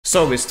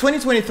So it's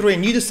 2023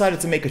 and you decided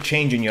to make a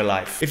change in your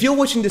life. If you're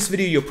watching this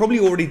video, you're probably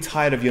already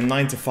tired of your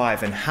 9 to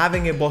 5 and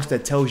having a boss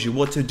that tells you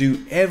what to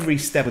do every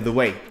step of the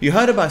way. You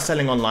heard about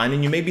selling online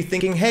and you may be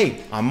thinking,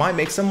 hey, I might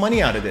make some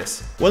money out of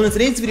this. Well, in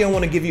today's video, I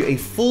want to give you a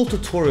full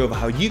tutorial of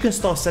how you can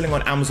start selling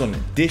on Amazon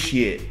this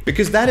year,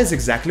 because that is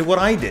exactly what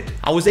I did.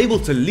 I was able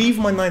to leave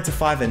my 9 to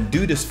 5 and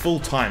do this full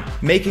time,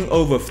 making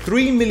over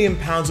 £3 million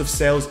of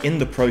sales in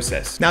the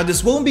process. Now,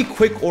 this won't be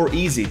quick or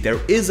easy.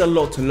 There is a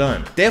lot to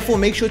learn. Therefore,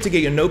 make sure to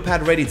get your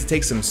notepad ready to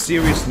take some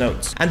serious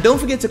notes. And don't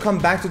forget to come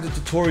back to the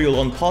tutorial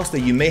on parts that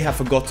you may have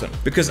forgotten,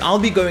 because I'll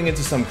be going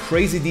into some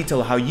crazy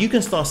detail how you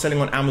can start selling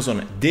on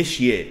Amazon this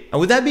year. And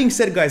with that being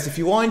said, guys, if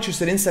you are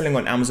interested in selling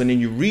on Amazon and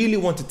you really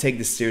want to take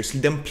this seriously,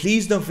 then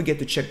please don't forget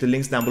to check the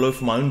links down below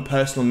for my own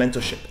personal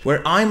mentorship,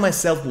 where I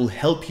myself will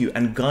help you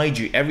and guide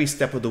you every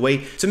step of the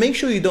way to make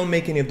sure you don't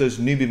make any of those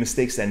newbie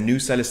mistakes that new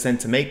sellers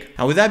tend to make.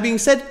 And with that being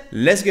said,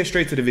 let's get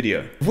straight to the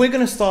video. If we're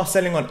going to start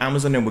selling on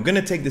Amazon and we're going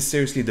to take this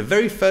seriously, the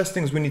very first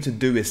things we need to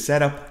do is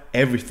set up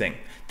everything.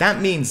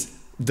 That means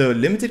the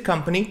limited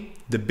company,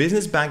 the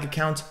business bank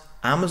account,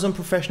 Amazon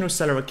professional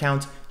seller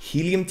account,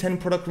 Helium 10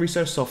 product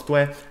research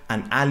software,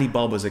 and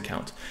Alibaba's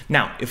account.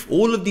 Now, if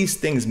all of these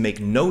things make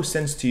no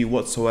sense to you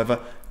whatsoever,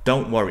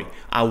 don't worry.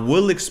 I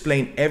will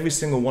explain every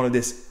single one of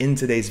this in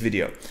today's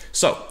video.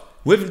 So,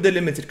 with the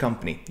limited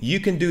company, you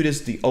can do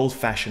this the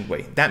old-fashioned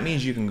way. That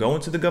means you can go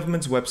onto the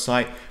government's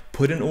website,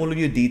 put in all of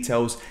your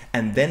details,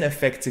 and then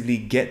effectively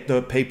get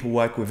the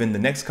paperwork within the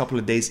next couple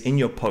of days in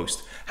your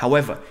post.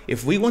 However,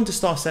 if we want to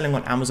start selling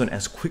on Amazon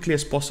as quickly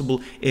as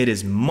possible, it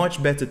is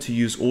much better to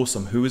use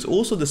Awesome, who is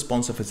also the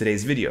sponsor for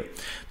today's video.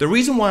 The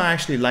reason why I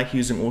actually like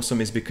using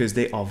Awesome is because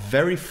they are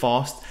very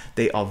fast,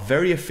 they are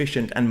very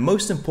efficient, and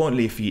most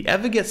importantly, if you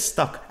ever get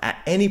stuck at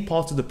any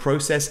part of the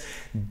process,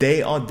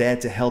 they are there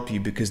to help you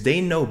because they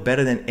know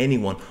better than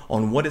anyone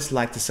on what it's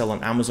like to sell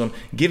on Amazon,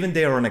 given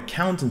they are an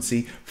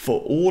accountancy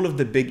for all of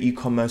the big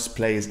e-commerce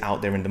players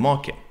out there in the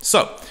market.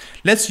 So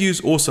let's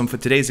use Awesome for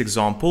today's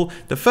example.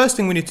 The first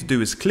thing we need to do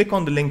is click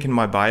on the link in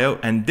my bio,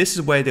 and this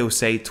is where they will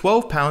say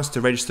 £12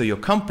 to register your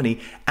company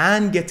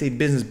and get a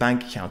business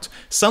bank account.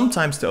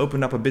 Sometimes to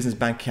open up a business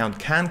bank account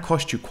can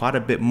cost you quite a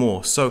bit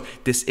more. So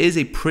this is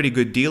a pretty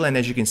good deal, and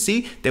as you can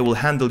see, they will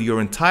handle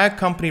your entire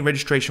company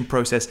registration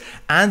process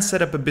and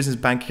set up a business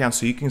bank account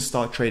so you can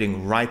start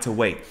trading right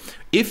away.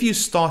 If you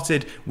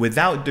started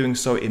without doing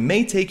so, it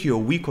may take you a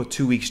week or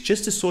 2 weeks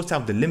just to sort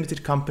out the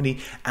limited company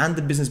and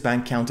the business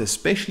bank account,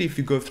 especially if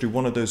you go through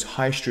one of those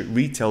high street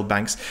retail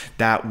banks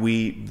that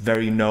we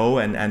very know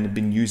and have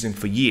been using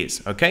for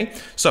years, okay?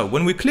 So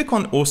when we click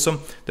on Awesome,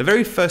 the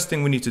very first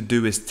thing we need to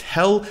do is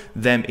tell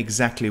them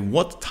exactly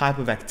what type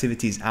of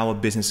activities our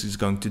business is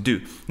going to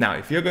do. Now,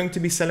 if you're going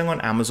to be selling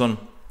on Amazon,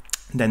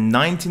 then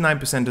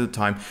 99% of the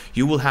time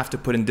you will have to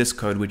put in this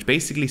code, which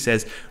basically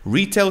says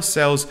retail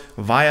sales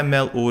via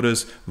mail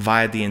orders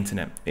via the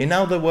internet. In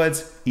other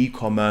words,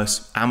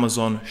 e-commerce,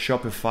 Amazon,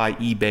 Shopify,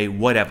 eBay,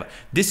 whatever.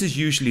 This is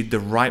usually the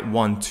right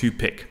one to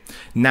pick.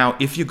 Now,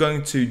 if you're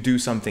going to do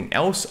something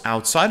else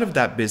outside of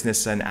that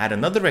business and add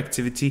another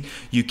activity,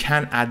 you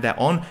can add that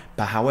on,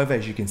 but however,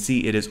 as you can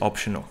see, it is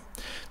optional.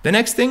 The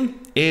next thing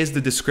is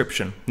the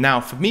description. Now,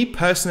 for me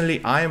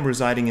personally, I am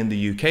residing in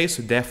the UK,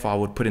 so therefore I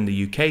would put in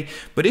the UK.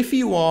 But if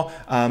you are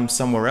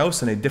somewhere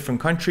else in a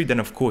different country, then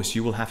of course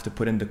you will have to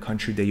put in the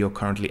country that you're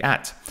currently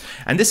at.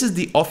 And this is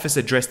the office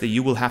address that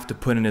you will have to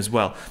put in as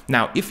well.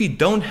 Now, if you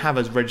don't have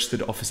a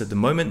registered office at the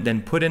moment,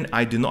 then put in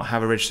I do not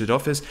have a registered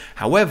office.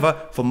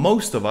 However, for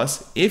most of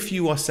us, if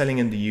you are selling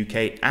in the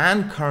UK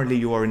and currently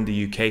you are in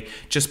the UK,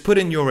 just put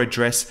in your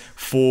address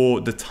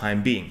for the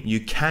time being. You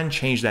can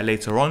change that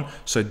later on,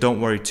 so don't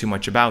worry too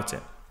much about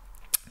it.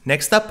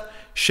 Next up,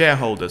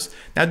 shareholders.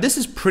 Now this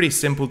is pretty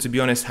simple, to be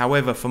honest.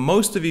 However, for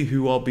most of you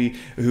who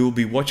will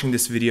be watching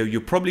this video,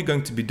 you're probably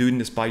going to be doing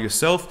this by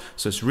yourself.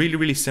 So it's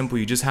really simple.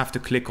 You just have to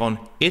click on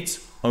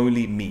It's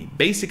Only Me,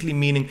 basically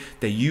meaning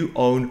that you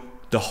own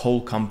the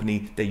whole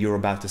company that you're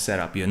about to set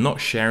up. You're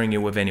not sharing it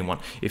with anyone.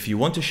 If you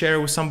want to share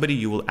it with somebody,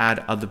 you will add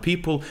other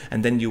people,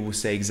 and then you will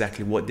say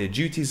exactly what their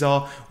duties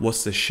are,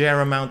 what's the share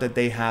amount that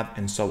they have,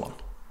 and so on.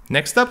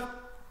 Next up,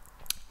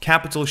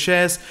 capital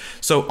shares.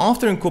 So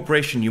after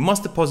incorporation, you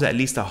must deposit at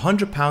least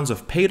 £100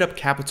 of paid up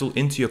capital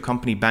into your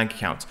company bank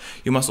account.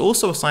 You must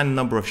also assign a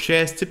number of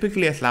shares,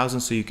 typically 1,000,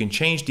 so you can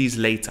change these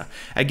later.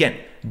 Again,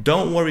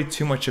 don't worry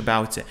too much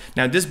about it.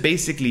 Now, this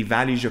basically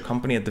values your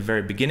company at the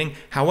very beginning.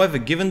 However,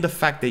 given the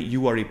fact that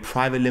you are a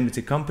private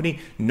limited company,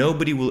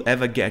 nobody will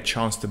ever get a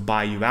chance to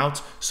buy you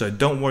out. So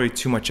don't worry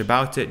too much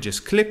about it.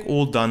 Just click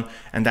all done,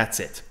 and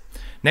that's it.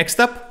 Next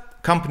up,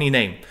 company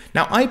name.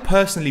 Now, I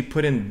personally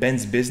put in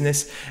Ben's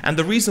Business, and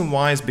the reason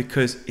why is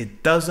because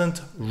it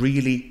doesn't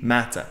really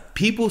matter.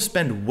 People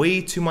spend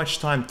way too much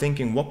time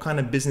thinking, what kind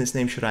of business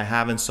name should I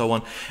have, and so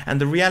on.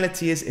 And the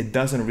reality is it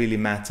doesn't really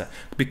matter,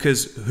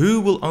 because who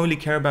will only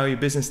care about your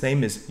business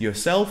name is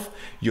yourself,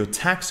 your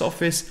tax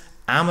office,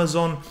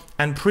 Amazon,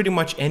 and pretty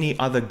much any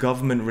other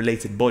government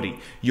related body.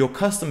 Your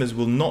customers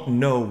will not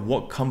know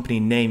what company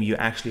name you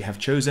actually have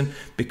chosen,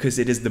 because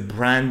it is the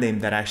brand name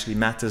that actually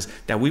matters,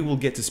 that we will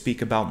get to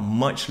speak about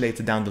much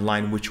later down the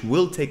line, which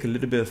will take a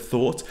little bit of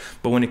thought.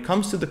 But when it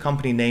comes to the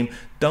company name,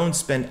 don't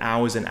spend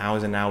hours and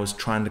hours and hours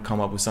trying to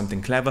come up with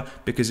something clever,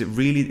 because it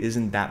really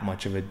isn't that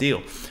much of a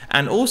deal.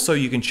 And also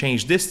you can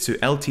change this to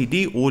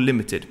LTD or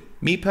limited.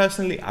 Me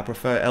personally, I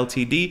prefer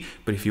LTD,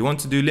 but if you want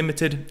to do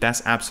limited,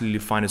 that's absolutely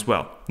fine as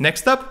well.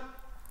 Next up,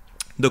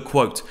 the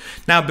quote.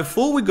 Now,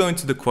 before we go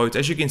into the quote,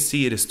 as you can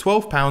see, it is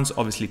 £12,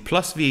 obviously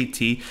plus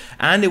VAT,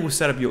 and it will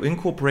set up your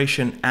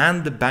incorporation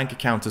and the bank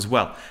account as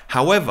well.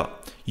 However,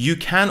 you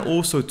can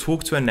also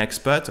talk to an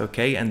expert,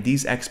 okay? And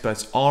these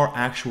experts are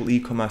actual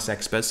e-commerce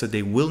experts, so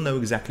they will know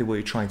exactly what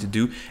you're trying to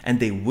do and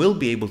they will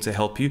be able to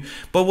help you.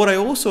 But what I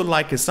also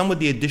like is some of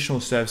the additional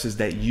services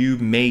that you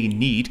may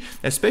need,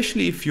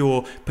 especially if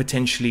you're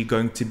potentially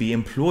going to be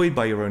employed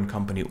by your own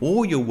company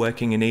or you're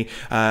working in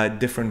a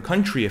different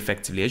country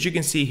effectively. As you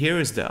can see here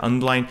is the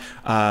online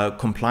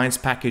compliance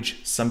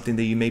package, something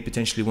that you may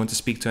potentially want to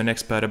speak to an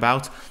expert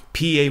about.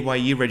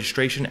 PAYE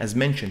registration, as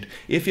mentioned.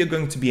 If you're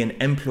going to be an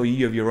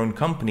employee of your own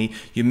company,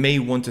 you may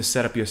want to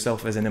set up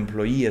yourself as an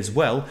employee as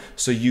well,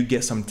 so you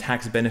get some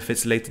tax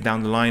benefits later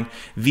down the line.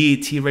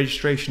 VAT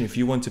registration, if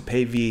you want to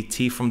pay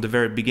VAT from the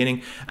very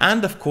beginning,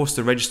 and of course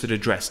the registered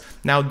address.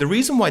 Now, the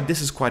reason why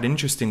this is quite an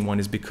interesting one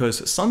is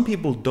because some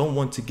people don't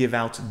want to give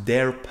out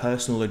their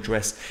personal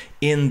address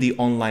in the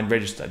online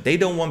register. They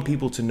don't want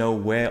people to know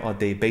where are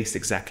they based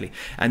exactly.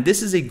 And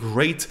this is a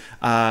great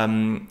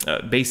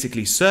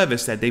basically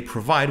service that they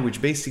provide,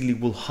 which basically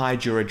will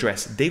hide your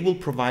address. They will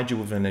provide you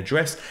with an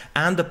address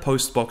and a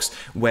post box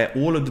where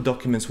all of the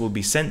documents will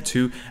be sent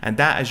to, and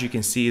that, as you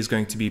can see, is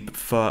going to be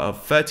for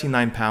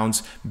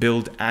 £39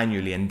 billed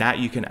annually, and that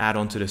you can add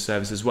on to the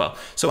service as well.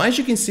 So as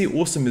you can see,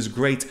 Awesome is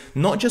great,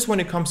 not just when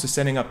it comes to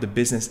setting up the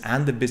business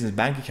and the business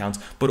bank accounts,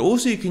 but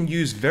also you can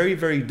use very,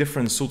 very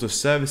different sort of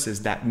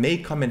services that may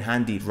come in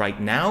handy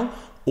right now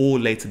or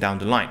later down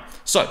the line.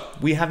 So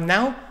we have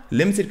now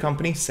limited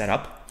company set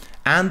up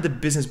and the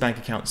business bank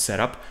account set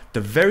up.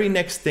 The very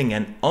next thing,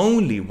 and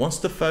only once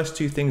the first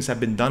two things have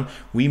been done,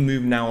 we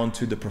move now on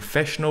to the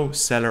professional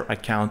seller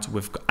account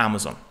with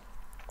Amazon.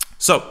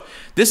 So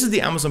this is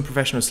the Amazon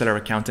professional seller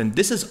account, and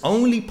this is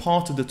only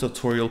part of the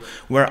tutorial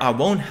where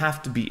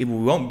we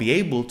won't be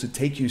able to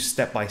take you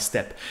step by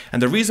step.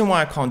 And the reason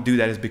why I can't do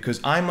that is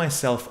because I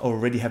myself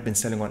already have been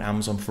selling on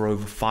Amazon for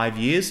over 5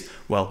 years,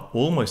 well,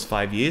 almost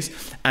 5 years,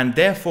 and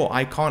therefore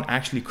I can't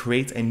actually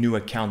create a new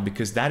account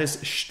because that is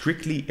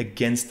strictly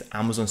against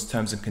Amazon's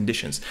terms and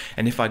conditions.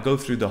 And if I go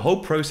through the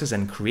whole process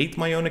and create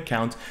my own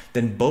account,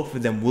 then both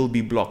of them will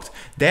be blocked.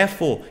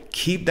 Therefore,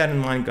 keep that in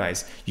mind,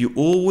 guys. You're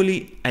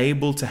only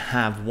able to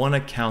have one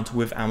account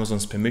with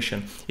Amazon's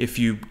permission. If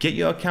you get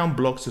your account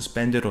blocked,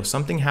 suspended, or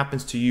something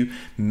happens to you,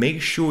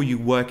 make sure you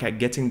work at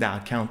getting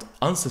that account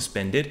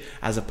unsuspended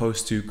as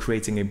opposed to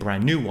creating a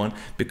brand new one,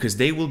 because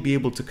they will be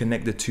able to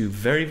connect the two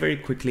very, very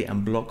quickly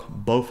and block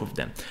both of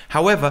them.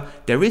 However,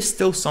 there is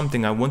still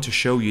something I want to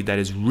show you that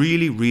is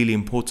really, really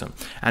important,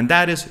 and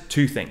that is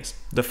two things.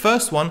 The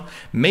first one,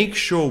 make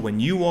sure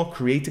when you are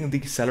creating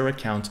the seller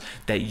account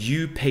that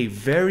you pay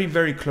very,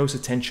 very close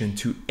attention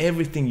to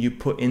everything you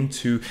put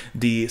into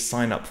the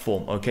sign up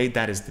form, okay?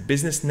 That is the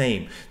business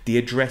name, the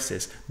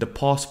addresses, the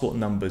passport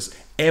numbers,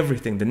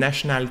 everything, the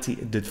nationality,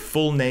 the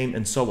full name,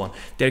 and so on.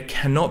 There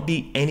cannot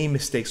be any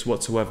mistakes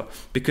whatsoever,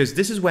 because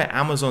this is where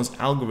Amazon's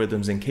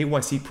algorithms and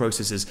KYC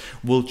processes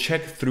will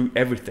check through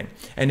everything.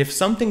 And if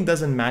something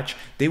doesn't match,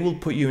 they will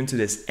put you into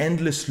this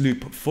endless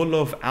loop full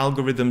of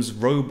algorithms,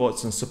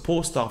 robots, and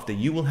support staff that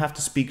you will have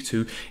to speak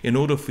to in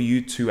order for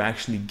you to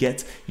actually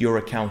get your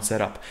account set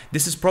up.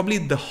 This is probably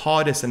the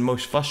hardest and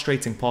most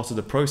frustrating part of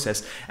the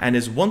process, and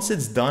is once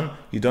it's done,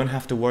 you don't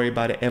have to worry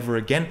about it ever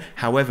again.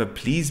 However,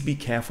 please be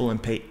careful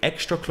and pay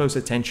extra close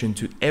attention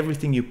to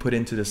everything you put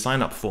into the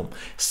sign up form.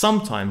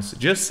 Sometimes,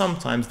 just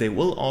sometimes, they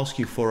will ask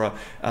you for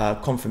a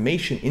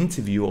confirmation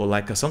interview, or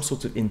like some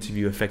sort of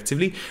interview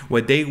effectively,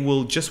 where they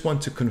will just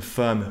want to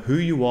confirm who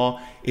you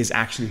are is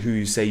actually who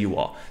you say you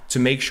are, to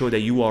make sure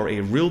that you are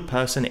a real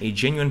person, a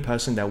genuine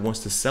person that wants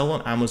to sell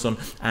on Amazon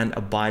and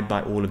abide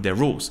by all of their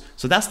rules.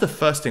 So that's the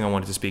first thing I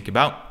wanted to speak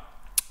about.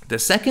 The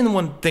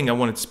second thing I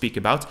wanted to speak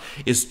about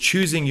is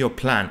choosing your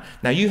plan.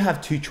 Now you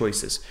have two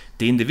choices,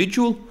 the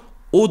individual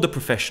or the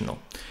professional.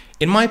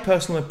 In my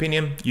personal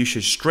opinion, you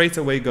should straight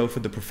away go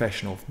for the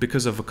professional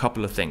because of a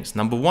couple of things.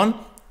 Number one,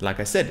 like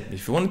I said,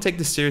 if you want to take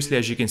this seriously,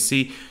 as you can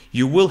see,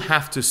 you will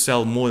have to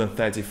sell more than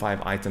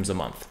 35 items a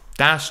month.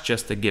 That's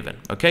just a given,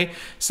 okay?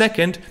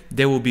 Second,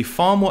 there will be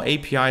far more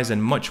APIs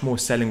and much more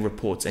selling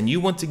reports, and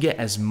you want to get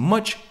as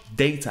much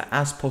data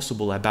as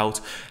possible about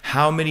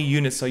how many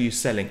units are you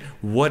selling,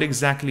 what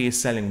exactly is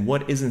selling,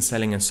 what isn't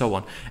selling, and so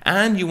on.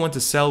 And you want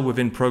to sell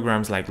within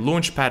programs like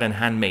Launchpad and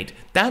Handmade.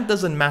 That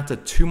doesn't matter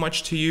too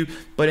much to you,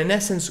 but in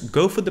essence,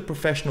 go for the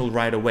professional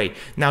right away.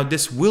 Now,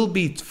 this will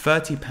be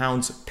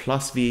 £30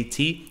 plus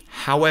VAT.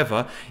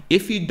 However,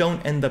 if you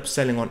don't end up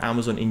selling on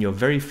Amazon in your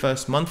very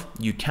first month,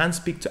 you can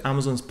speak to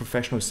Amazon's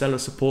professional seller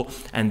support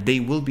and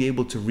they will be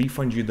able to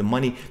refund you the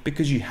money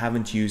because you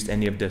haven't used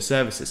any of their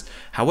services.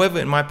 However,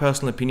 in my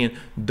personal opinion,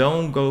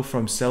 don't go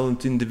from seller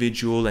to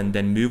individual and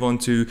then move on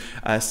to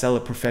seller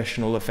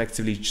professional,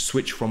 effectively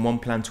switch from one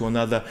plan to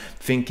another,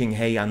 thinking,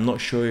 hey, I'm not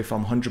sure if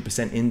I'm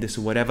 100% in this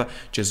or whatever.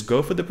 Just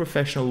go for the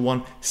professional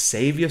one,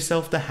 save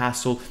yourself the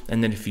hassle,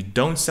 and then if you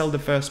don't sell the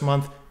first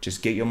month,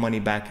 just get your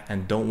money back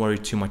and don't worry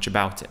too much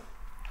about it.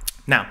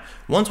 Now,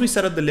 once we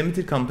set up the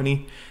limited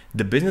company,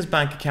 the business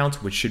bank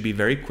account, which should be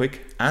very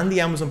quick, and the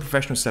Amazon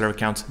professional seller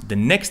account, the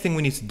next thing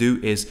we need to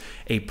do is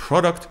a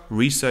product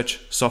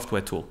research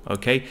software tool,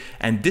 okay?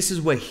 And this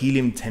is where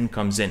Helium 10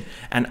 comes in.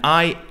 And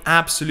I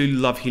absolutely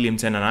love Helium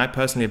 10, and I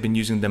personally have been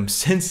using them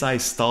since I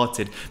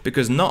started,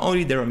 because not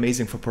only they're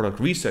amazing for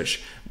product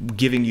research,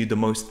 giving you the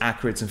most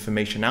accurate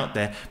information out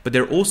there, but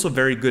they're also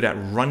very good at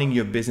running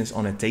your business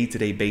on a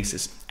day-to-day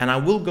basis. And I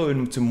will go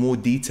into more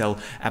detail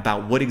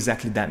about what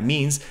exactly that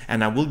means,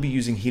 and I will be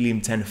using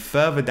Helium 10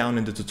 further down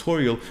in the tutorial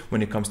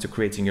when it comes to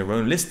creating your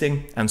own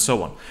listing and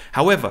so on.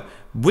 However,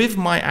 with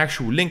my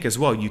actual link as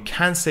well, you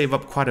can save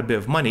up quite a bit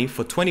of money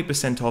for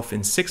 20% off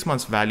in 6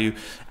 months value.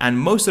 And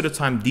most of the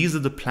time, these are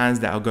the plans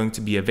that are going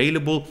to be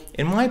available.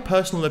 In my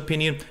personal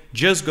opinion,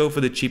 just go for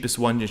the cheapest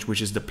one,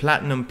 which is the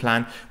Platinum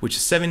plan, which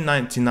is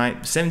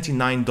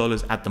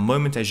 $79 at the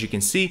moment, as you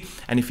can see.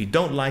 And if you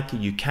don't like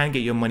it, you can get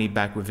your money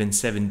back within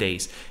 7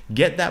 days.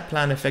 Get that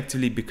plan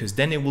effectively, because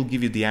then it will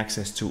give you the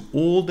access to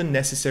all the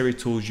necessary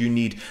tools you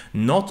need,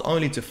 not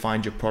only to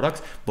find your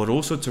products, but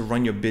also to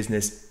run your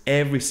business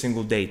every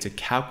single day, to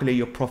calculate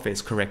your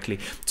profits correctly,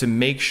 to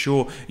make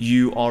sure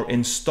you are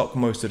in stock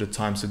most of the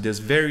time. So there's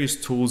various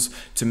tools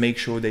to make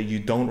sure that you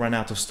don't run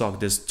out of stock.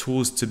 There's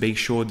tools to make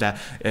sure that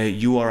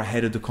you are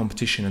ahead of the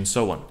competition and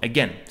so on.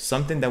 Again,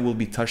 something that will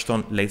be touched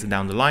on later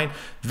down the line.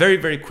 Very,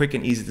 very quick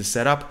and easy to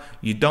set up.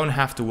 You don't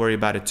have to worry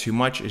about it too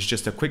much. It's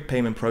just a quick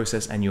payment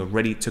process and you're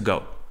ready to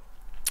go.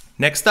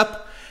 Next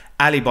up,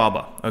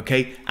 Alibaba,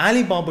 okay?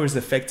 Alibaba is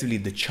effectively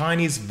the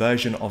Chinese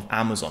version of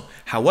Amazon.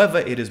 However,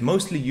 it is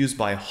mostly used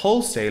by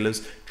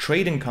wholesalers,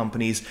 trading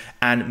companies,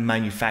 and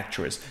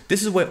manufacturers.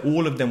 This is where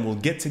all of them will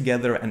get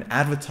together and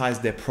advertise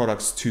their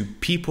products to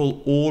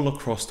people all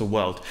across the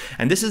world.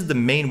 And this is the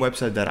main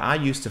website that I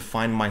use to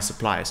find my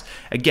suppliers.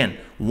 Again,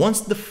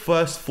 once the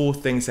first 4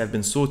 things have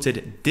been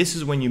sorted, this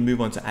is when you move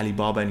on to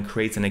Alibaba and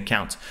create an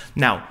account.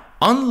 Now,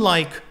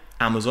 unlike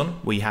Amazon,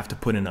 where you have to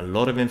put in a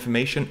lot of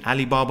information,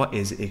 Alibaba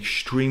is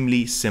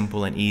extremely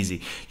simple and easy.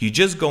 You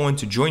just go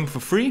into join for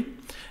free,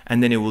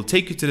 and then it will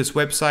take you to this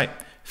website.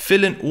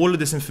 Fill in all of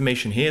this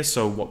information here.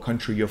 So what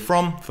country you're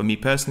from. For me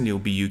personally, it will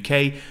be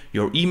UK,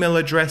 your email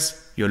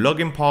address, your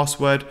login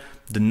password,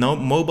 the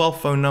mobile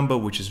phone number,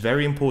 which is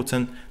very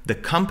important, the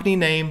company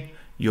name,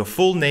 your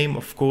full name,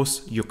 of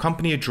course, your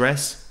company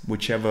address,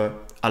 whichever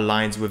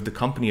aligns with the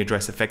company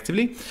address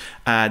effectively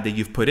that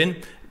you've put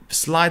in.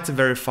 Slide to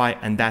verify,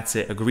 and that's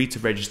it. Agree to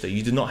register.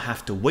 You do not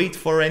have to wait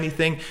for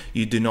anything.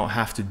 You do not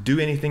have to do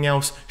anything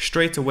else.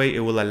 Straight away,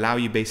 it will allow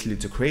you basically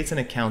to create an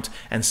account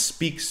and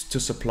speak to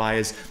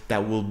suppliers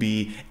that will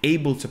be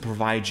able to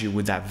provide you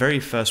with that very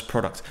first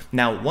product.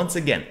 Now, once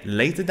again,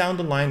 later down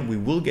the line, we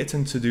will get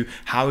into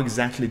how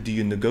exactly do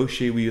you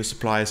negotiate with your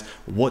suppliers,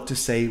 what to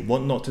say,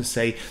 what not to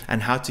say,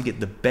 and how to get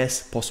the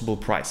best possible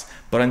price.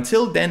 But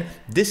until then,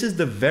 this is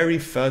the very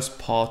first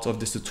part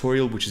of this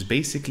tutorial, which is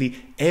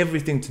basically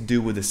everything to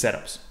do with the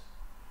setups.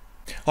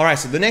 All right,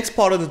 so the next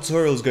part of the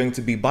tutorial is going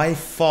to be by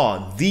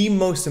far the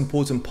most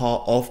important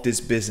part of this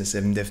business.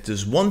 And if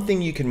there's one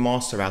thing you can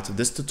master out of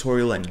this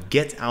tutorial and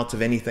get out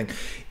of anything,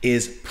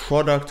 is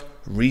product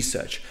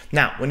research.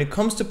 Now, when it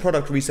comes to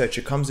product research,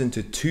 it comes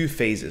into 2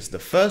 phases. The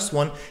first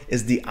one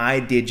is the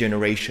idea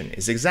generation.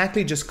 It's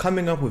exactly just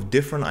coming up with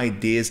different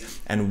ideas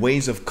and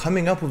ways of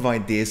coming up with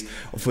ideas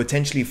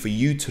potentially for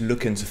you to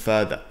look into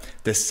further.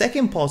 The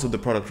second part of the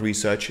product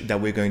research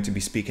that we're going to be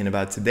speaking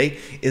about today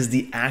is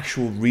the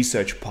actual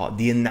research part,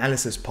 the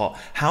analysis part.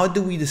 How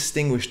do we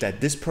distinguish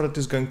that this product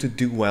is going to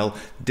do well,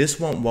 this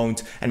one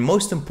won't, and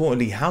most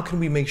importantly, how can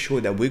we make sure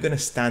that we're going to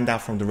stand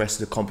out from the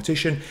rest of the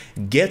competition,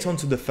 get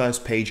onto the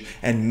first page,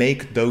 and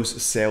make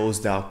those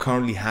sales that are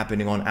currently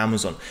happening on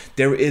Amazon?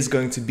 There is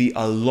going to be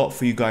a lot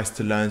for you guys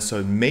to learn,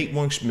 so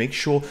make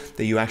sure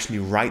that you actually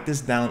write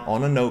this down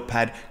on a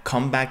notepad.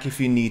 Come back if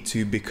you need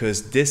to,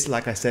 because this,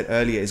 like I said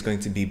earlier, is going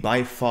to be by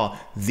far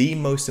the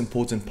most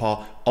important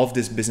part of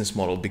this business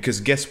model.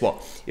 Because guess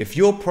what? If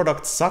your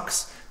product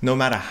sucks, no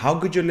matter how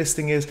good your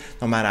listing is,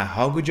 no matter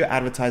how good your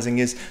advertising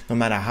is, no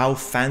matter how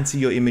fancy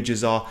your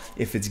images are,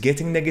 if it's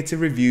getting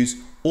negative reviews,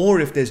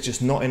 or if there's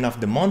just not enough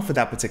demand for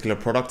that particular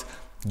product,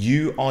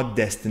 you are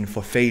destined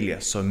for failure.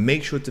 So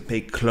make sure to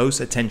pay close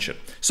attention.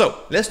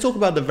 So let's talk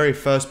about the very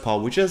first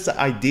part, which is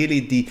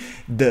ideally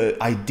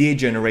the idea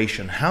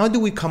generation. How do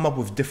we come up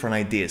with different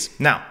ideas?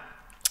 Now,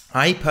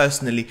 I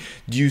personally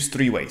use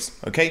 3 ways,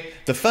 okay?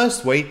 The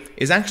first way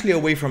is actually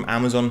away from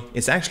Amazon,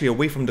 it's actually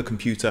away from the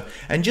computer,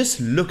 and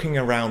just looking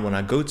around when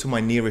I go to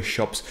my nearest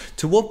shops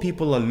to what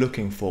people are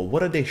looking for,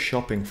 what are they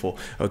shopping for,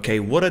 okay?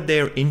 What are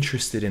they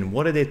interested in,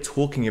 what are they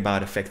talking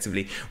about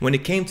effectively? When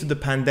it came to the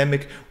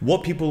pandemic,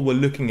 what people were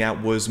looking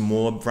at was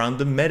more around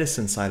the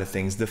medicine side of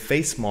things, the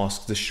face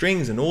masks, the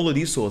strings, and all of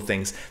these sort of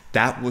things.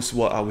 That was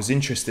what I was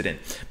interested in.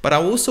 But I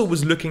also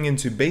was looking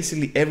into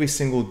basically every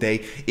single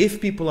day,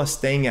 if people are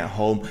staying at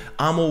home,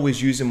 I'm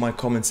always using my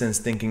common sense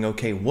thinking,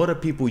 okay, what are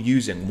people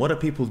using? What are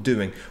people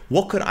doing?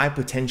 What could I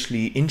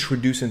potentially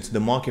introduce into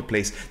the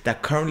marketplace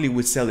that currently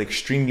would sell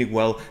extremely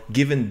well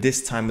given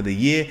this time of the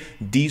year,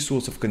 these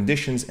sorts of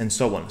conditions, and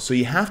so on. So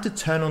you have to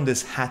turn on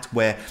this hat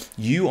where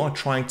you are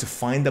trying to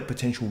find a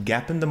potential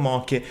gap in the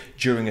market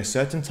during a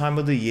certain time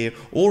of the year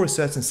or a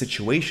certain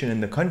situation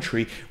in the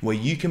country where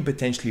you can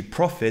potentially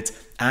profit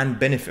and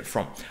benefit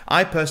from.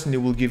 I personally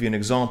will give you an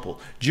example.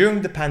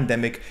 During the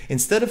pandemic,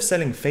 instead of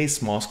selling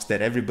face masks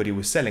that everybody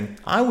was selling,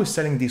 I was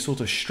selling these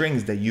sort of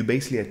strings that you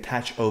basically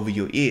attach over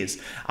your ears.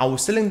 I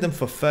was selling them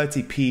for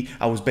 30p.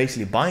 I was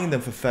basically buying them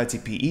for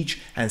 30p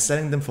each and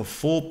selling them for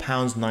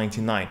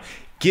 £4.99.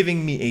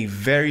 Giving me a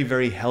very,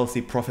 very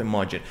healthy profit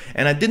margin.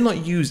 And I did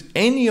not use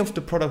any of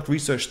the product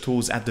research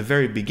tools at the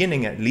very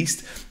beginning, at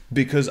least,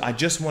 because I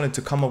just wanted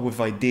to come up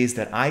with ideas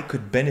that I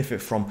could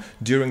benefit from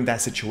during that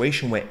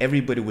situation where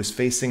everybody was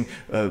facing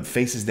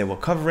faces they were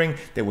covering,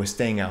 they were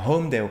staying at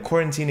home, they were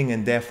quarantining,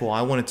 and therefore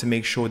I wanted to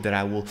make sure that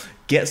I will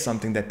get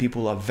something that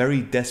people are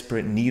very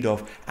desperate need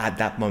of at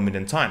that moment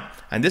in time.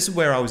 And this is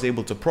where I was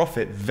able to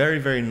profit very,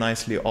 very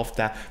nicely off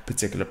that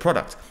particular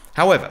product.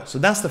 However, so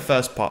that's the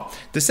first part.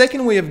 The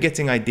second way of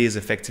getting ideas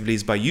effectively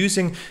is by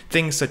using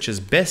things such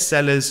as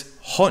bestsellers,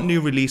 hot new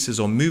releases,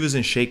 or movers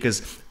and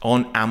shakers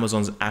on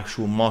Amazon's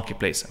actual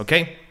marketplace,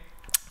 okay?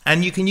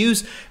 And you can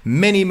use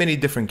many, many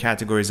different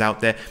categories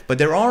out there, but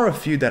there are a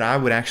few that I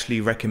would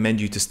actually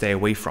recommend you to stay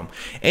away from.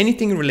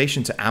 Anything in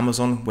relation to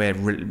Amazon, where,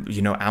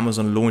 you know,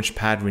 Amazon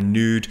Launchpad,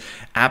 Renewed,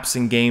 apps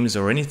and games,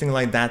 or anything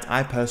like that,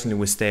 I personally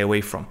would stay away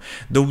from.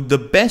 The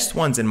best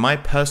ones, in my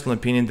personal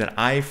opinion, that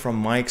I, from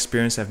my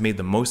experience, have made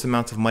the most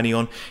amount of money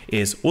on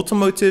is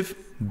automotive,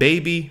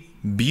 baby,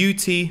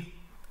 beauty,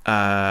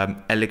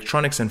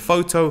 electronics and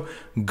photo,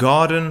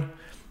 garden,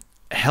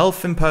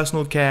 health and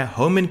personal care,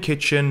 home and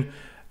kitchen,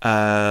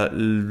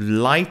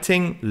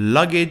 lighting,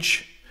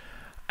 luggage,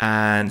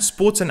 and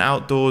sports and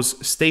outdoors,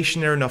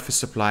 stationery and office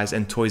supplies,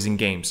 and toys and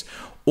games.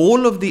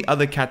 All of the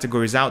other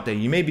categories out there,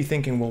 you may be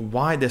thinking, well,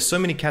 why? There's so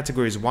many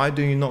categories. Why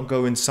do you not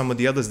go in some of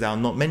the others that are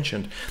not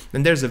mentioned?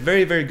 And there's a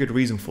very, very good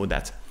reason for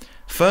that.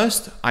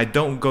 First, I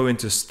don't go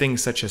into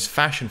things such as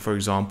fashion, for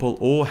example,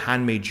 or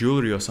handmade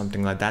jewelry or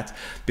something like that,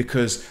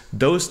 because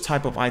those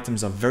type of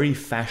items are very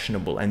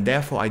fashionable, and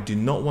therefore I do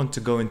not want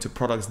to go into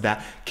products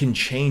that can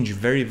change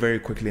very, very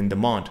quickly in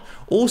demand.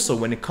 Also,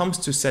 when it comes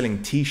to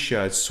selling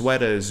t-shirts,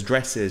 sweaters,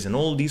 dresses, and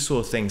all these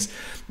sort of things,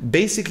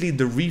 basically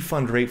the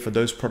refund rate for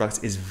those products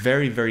is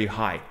very, very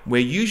high.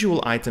 Where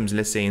usual items,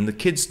 let's say in the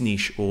kids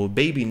niche or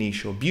baby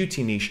niche or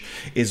beauty niche,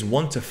 is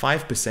 1 to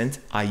 5%,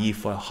 i.e.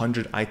 for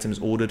 100 items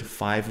ordered,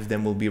 5 of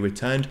them will be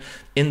returned.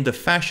 In the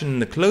fashion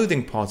and the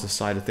clothing part of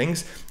side of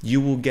things,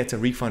 you will get a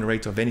refund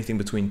rate of anything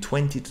between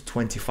 20 to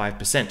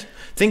 25%.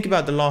 Think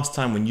about the last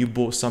time when you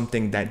bought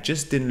something that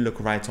just didn't look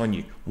right on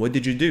you. What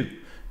did you do?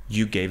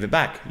 You gave it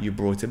back, you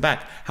brought it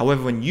back.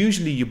 However, when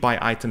usually you buy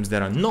items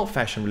that are not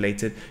fashion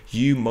related,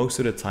 you most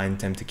of the time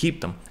tend to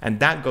keep them.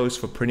 And that goes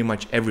for pretty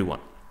much everyone.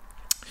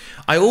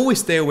 I always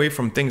stay away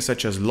from things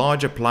such as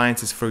large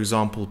appliances, for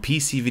example,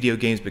 PC video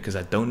games, because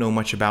I don't know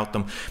much about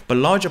them. But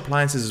large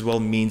appliances as well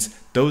means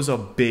those are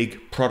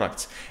big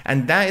products.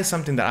 And that is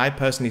something that I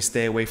personally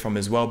stay away from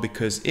as well,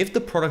 because if the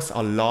products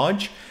are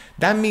large,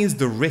 that means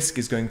the risk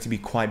is going to be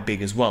quite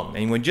big as well.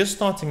 And when just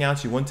starting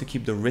out, you want to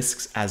keep the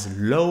risks as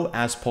low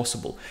as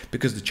possible,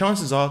 because the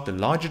chances are the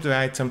larger the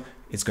item,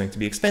 it's going to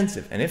be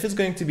expensive. And if it's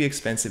going to be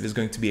expensive, it's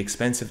going to be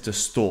expensive to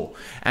store.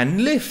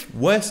 And if,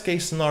 worst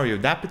case scenario,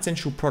 that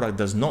potential product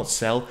does not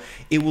sell,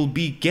 it will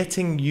be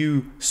getting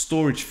you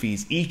storage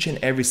fees each and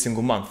every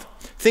single month.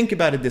 Think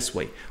about it this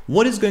way.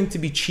 What is going to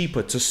be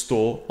cheaper to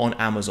store on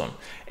Amazon?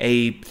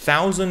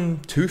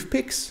 1,000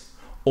 toothpicks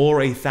or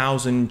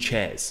 1,000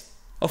 chairs?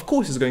 Of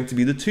course, it's going to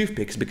be the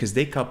toothpicks, because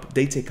they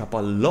take up a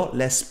lot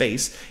less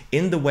space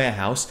in the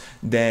warehouse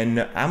than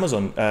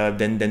Amazon,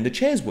 than the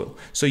chairs will.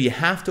 So you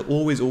have to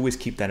always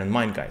keep that in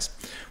mind, guys.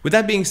 With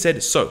that being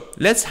said, so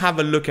let's have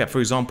a look at, for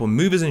example,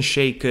 movers and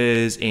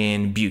shakers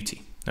in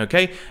beauty.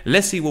 Okay,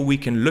 let's see what we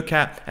can look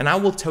at, and I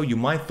will tell you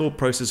my thought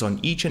process on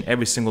each and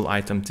every single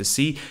item to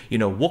see,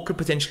 what could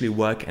potentially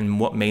work and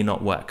what may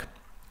not work.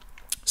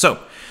 So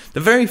the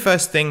very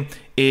first thing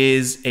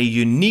is a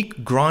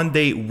unique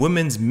grande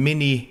women's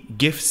mini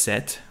gift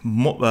set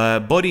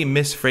body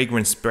mist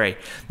fragrance spray.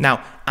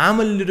 Now, I'm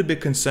a little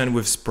bit concerned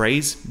with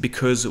sprays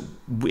because at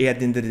the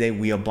end of the day,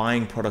 we are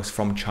buying products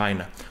from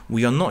China.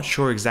 We are not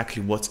sure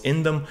exactly what's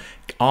in them.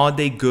 Are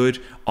they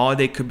good? Are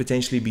they could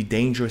potentially be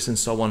dangerous and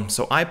so on?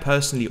 So I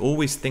personally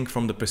always think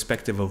from the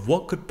perspective of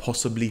what could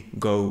possibly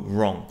go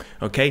wrong,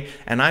 okay?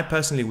 And I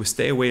personally would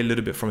stay away a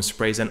little bit from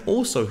sprays. And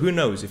also, who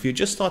knows, if you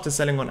just started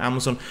selling on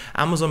Amazon,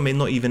 Amazon may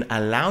not even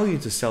allow you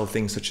to sell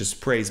things such as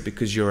sprays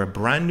because you're a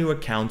brand new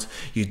account,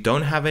 you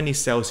don't have any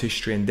sales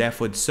history, and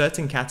therefore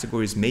certain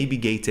categories may be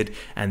gated,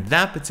 and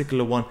that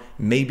particular one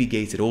may be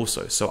gated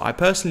also. So I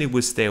personally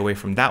would stay away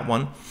from that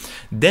one.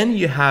 Then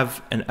you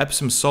have an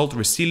Epsom salt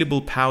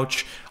resealable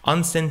pouch,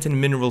 unscented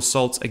mineral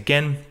salts.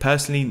 Again,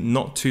 personally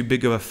not too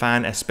big of a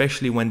fan,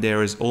 especially when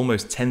there is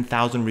almost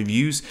 10,000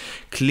 reviews.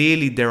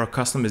 Clearly there are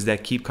customers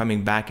that keep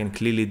coming back and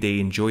clearly they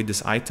enjoyed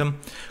this item.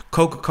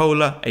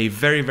 Coca-Cola, a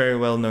very, very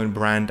well-known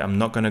brand. I'm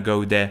not going to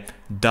go there.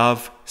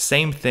 Dove,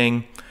 same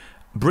thing.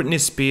 Britney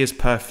Spears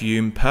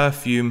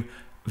perfume,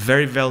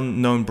 very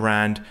well-known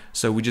brand.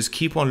 So we just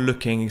keep on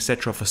looking,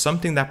 etc., for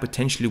something that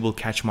potentially will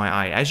catch my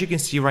eye. As you can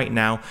see right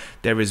now,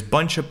 there is a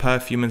bunch of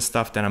perfume and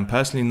stuff that I'm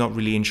personally not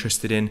really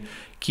interested in.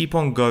 Keep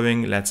on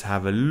going. Let's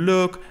have a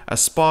look. A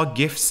spa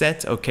gift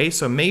set. Okay,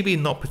 so maybe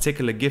not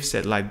particular gift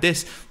set like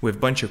this with a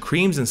bunch of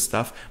creams and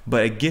stuff,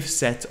 but a gift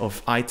set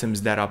of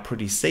items that are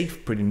pretty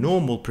safe, pretty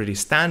normal, pretty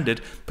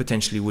standard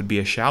potentially would be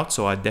a shout.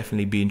 So I'd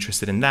definitely be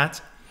interested in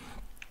that.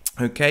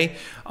 Okay,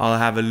 I'll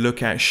have a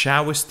look at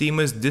shower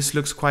steamers. This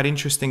looks quite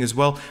interesting as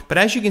well. But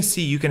as you can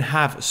see, you can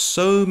have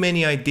so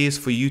many ideas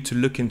for you to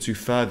look into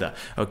further.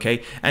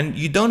 Okay, and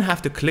you don't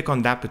have to click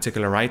on that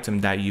particular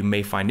item that you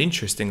may find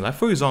interesting. Like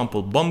for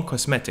example, Bomb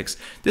Cosmetics.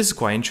 This is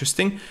quite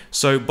interesting.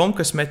 So Bomb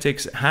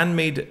Cosmetics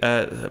handmade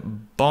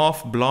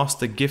bath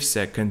blaster gift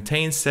set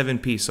contains 7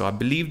 pieces. So I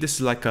believe this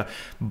is like a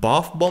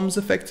bath bombs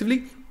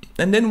effectively.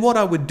 And then what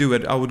I would do,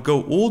 I would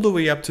go all the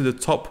way up to the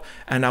top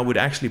and I would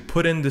actually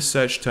put in the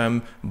search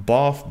term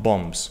bath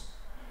bombs.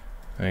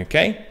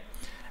 Okay.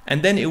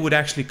 And then it would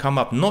actually come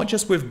up not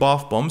just with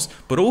bath bombs,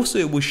 but also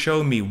it will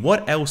show me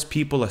what else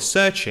people are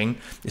searching,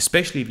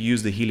 especially if you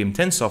use the Helium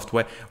 10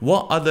 software,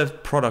 what other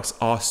products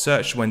are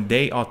searched when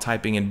they are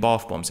typing in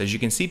bath bombs. As you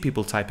can see,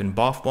 people type in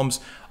bath bombs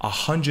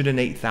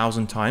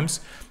 108,000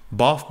 times.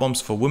 Bath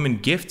bombs for women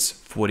gifts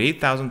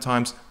 48,000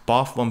 times,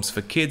 bath bombs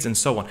for kids, and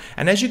so on.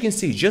 And as you can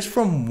see, just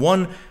from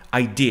one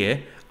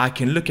idea, I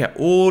can look at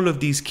all of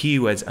these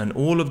keywords and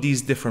all of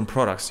these different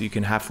products. You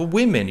can have for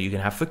women, you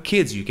can have for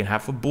kids, you can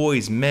have for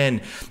boys,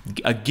 men,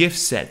 a gift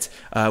set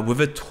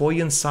with a toy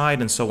inside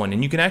and so on.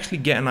 And you can actually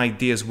get an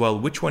idea as well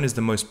which one is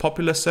the most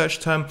popular search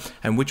term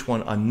and which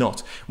one are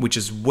not, which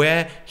is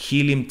where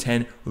Helium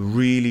 10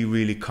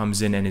 really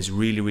comes in and is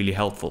really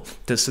helpful.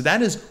 So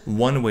that is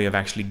one way of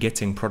actually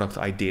getting product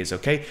ideas,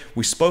 okay?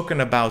 We've spoken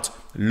about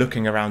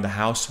looking around the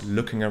house,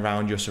 looking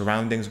around your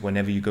surroundings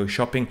whenever you go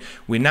shopping.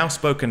 We've now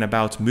spoken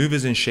about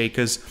movers and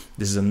shakers.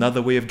 This is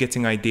another way of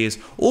getting ideas,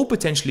 or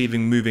potentially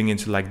even moving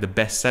into like the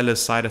bestsellers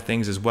side of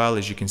things as well.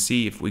 As you can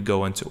see, if we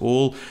go into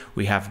all,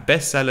 we have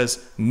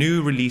bestsellers,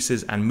 new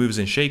releases, and movers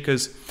and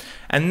shakers.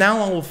 And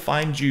now I will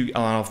find you,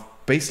 I'll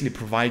basically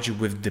provide you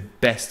with the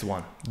best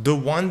one, the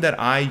one that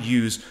I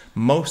use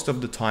most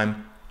of the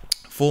time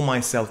for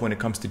myself when it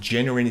comes to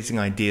generating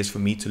ideas for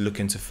me to look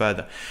into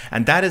further,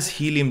 and that is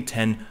Helium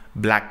 10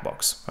 Black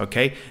Box.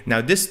 Okay,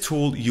 now this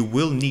tool you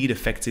will need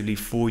effectively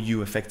to you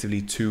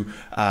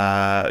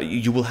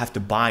will have to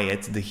buy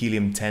it, the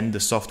Helium 10, the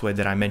software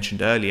that I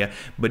mentioned earlier,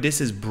 but this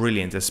is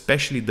brilliant,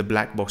 especially the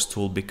Black Box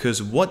tool,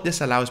 because what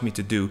this allows me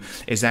to do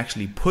is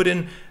actually put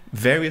in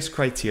various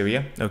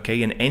criteria,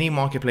 okay, in any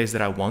marketplace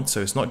that I want.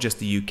 So it's not just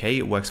the UK,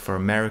 it works for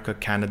America,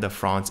 Canada,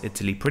 France,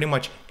 Italy, pretty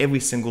much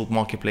every single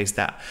marketplace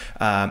that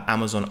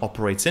Amazon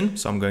operates in.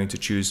 So I'm going to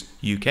choose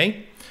UK.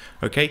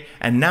 Okay,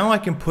 and now I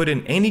can put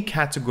in any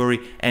category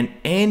and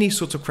any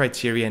sort of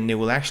criteria, and it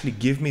will actually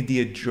give me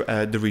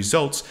the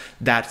results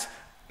that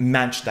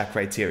match that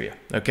criteria.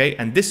 Okay,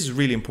 and this is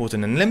really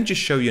important, and let me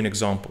just show you an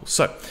example.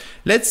 So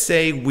let's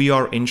say we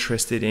are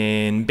interested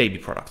in baby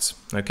products.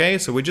 Okay,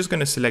 so we're just going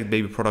to select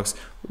baby products.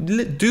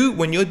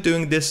 When you're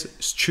doing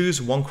this,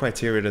 choose one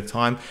criteria at a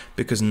time,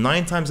 because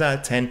 9 times out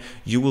of 10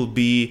 you will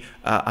be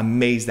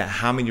amazed at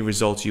how many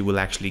results you will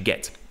actually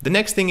get. The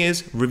next thing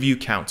is review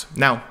count.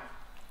 Now,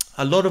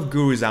 a lot of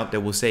gurus out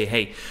there will say,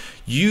 hey,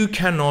 you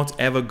cannot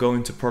ever go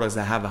into products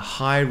that have a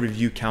high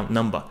review count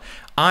number.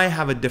 I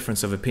have a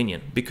difference of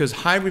opinion, because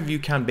high review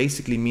count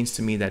basically means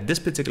to me that this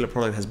particular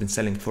product has been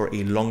selling for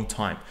a long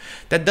time.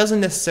 That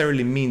doesn't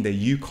necessarily mean that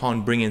you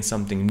can't bring in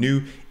something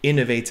new,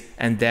 innovate,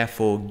 and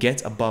therefore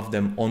get above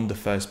them on the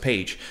first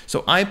page.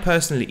 So I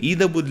personally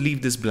either would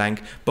leave this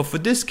blank, but for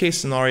this case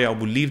scenario, I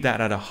would leave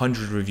that at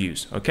 100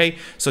 reviews. Okay,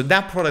 so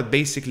that product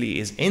basically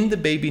is in the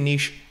baby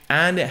niche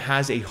and it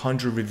has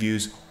 100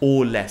 reviews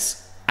or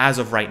less as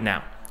of right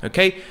now.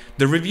 Okay,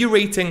 the review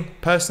rating,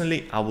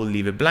 personally, I will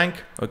leave it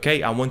blank.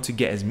 Okay, I want to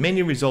get as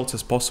many results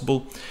as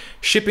possible.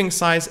 Shipping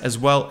size as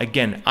well,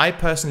 again, I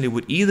personally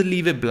would either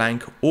leave it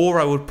blank or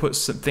I would put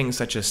some things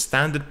such as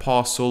standard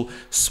parcel,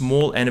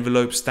 small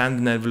envelope,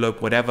 standard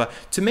envelope, whatever,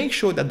 to make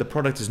sure that the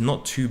product is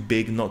not too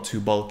big, not too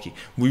bulky.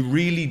 We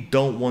really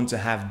don't want to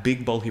have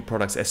big bulky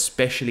products,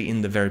 especially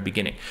in the very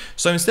beginning.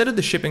 So instead of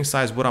the shipping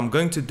size, what I'm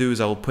going to do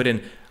is I will put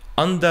in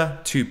under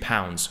 2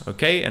 pounds,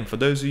 okay? And for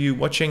those of you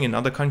watching in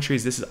other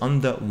countries, this is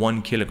under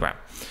 1 kilogram.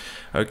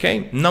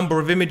 Okay, number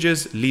of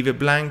images, leave it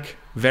blank.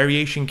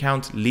 Variation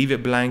count, leave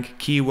it blank.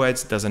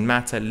 Keywords, doesn't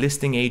matter.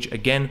 Listing age,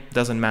 again,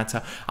 doesn't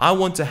matter. I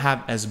want to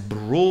have as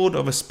broad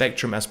of a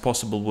spectrum as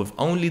possible with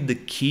only the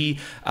key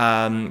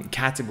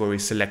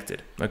categories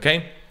selected,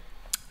 okay?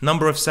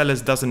 Number of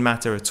sellers doesn't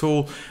matter at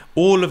all.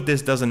 All of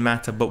this doesn't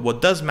matter, but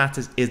what does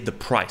matter is the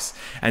price.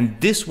 And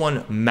this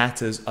one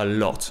matters a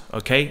lot,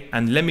 okay?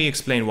 And let me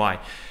explain why.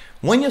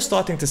 When you're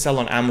starting to sell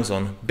on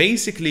Amazon,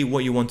 basically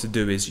what you want to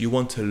do is you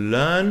want to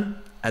learn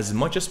as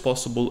much as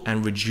possible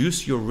and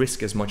reduce your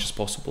risk as much as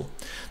possible.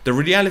 The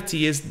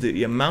reality is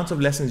the amount of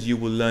lessons you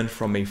will learn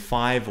from a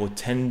 $5 or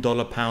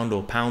 $10 pound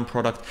or pound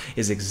product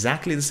is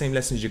exactly the same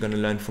lessons you're going to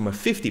learn from a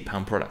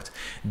 £50 product.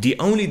 The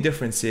only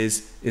difference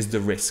is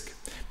the risk.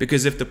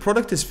 Because if the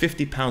product is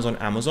 £50 on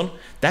Amazon,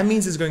 that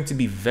means it's going to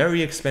be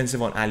very expensive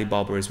on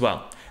Alibaba as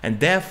well. And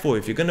therefore,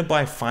 if you're going to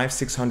buy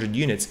 500-600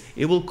 units,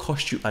 it will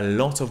cost you a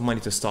lot of money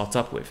to start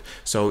up with.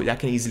 So that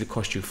can easily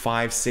cost you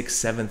 £5,000,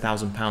 £6,000,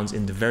 £7,000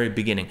 in the very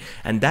beginning.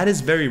 And that is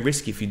very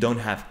risky if you don't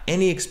have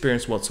any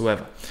experience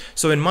whatsoever.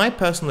 So in my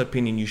personal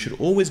opinion, you should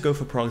always go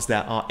for products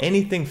that are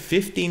anything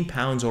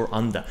 £15 or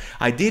under,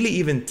 ideally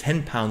even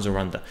 £10 or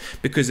under.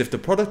 Because if the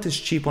product is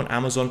cheap on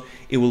Amazon,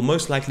 it will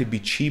most likely be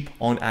cheap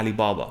on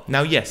Alibaba.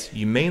 Now, yes,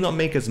 you may not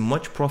make as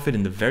much profit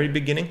in the very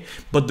beginning,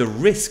 but the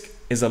risk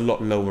is a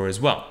lot lower as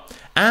well.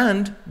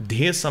 And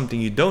here's something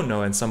you don't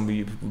know, and some of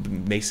you,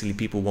 basically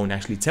people won't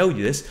actually tell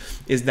you this,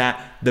 is that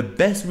the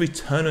best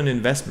return on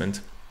investment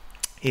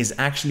is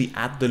actually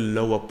at the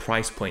lower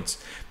price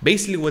points.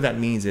 Basically what that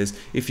means is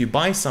if you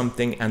buy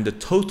something and the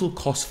total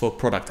cost for a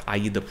product,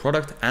 i.e. the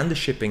product and the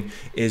shipping,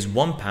 is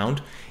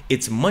 £1,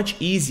 it's much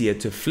easier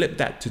to flip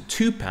that to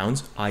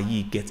 £2,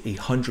 i.e. get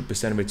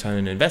 100% return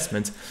on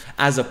investment,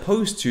 as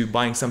opposed to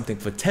buying something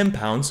for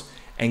 £10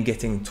 and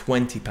getting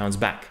 £20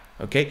 back.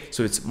 Okay,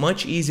 so it's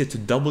much easier to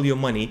double your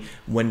money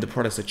when the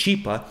products are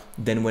cheaper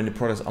than when the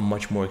products are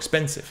much more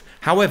expensive.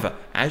 However,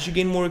 as you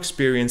gain more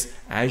experience,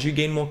 as you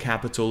gain more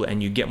capital,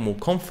 and you get more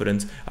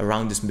confident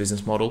around this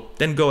business model,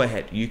 then go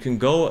ahead. You can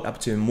go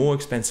up to more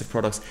expensive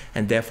products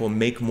and therefore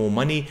make more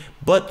money,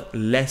 but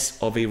less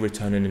of a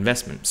return on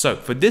investment. So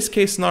for this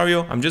case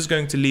scenario, I'm just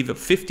going to leave it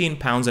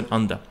 £15 and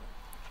under.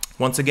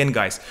 Once again,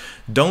 guys,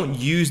 don't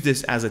use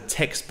this as a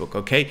textbook,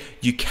 okay?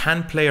 You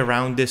can play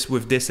around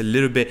with this a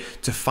little bit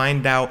to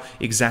find out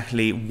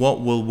exactly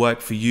what will work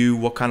for you,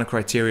 what kind of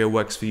criteria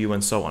works for you,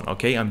 and so on,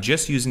 okay? I'm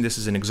just using this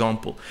as an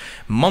example.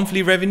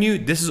 Monthly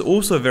revenue, this is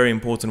also a very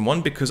important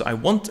one because I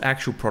want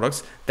actual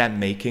products that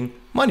making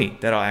money,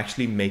 that are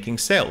actually making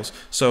sales.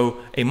 So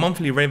a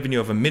monthly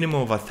revenue of a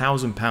minimum of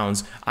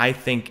 £1,000, I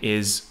think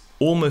is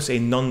almost a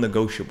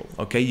non-negotiable,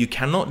 okay? You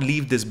cannot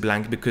leave this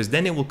blank because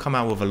then it will come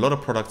out with a lot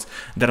of products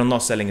that are not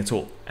selling at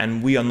all.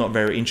 And we are not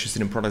very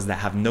interested in products that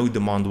have no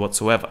demand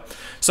whatsoever.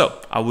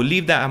 So I will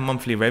leave that at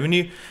monthly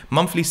revenue.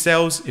 Monthly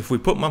sales, if we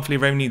put monthly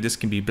revenue, this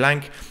can be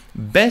blank.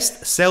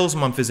 Best sales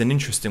month is an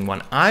interesting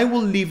one. I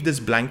will leave this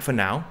blank for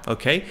now,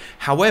 okay?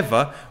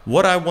 However,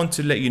 what I want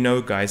to let you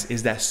know, guys,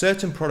 is that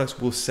certain products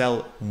will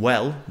sell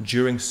well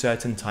during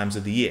certain times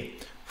of the year.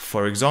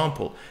 For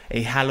example,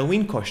 a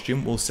Halloween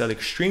costume will sell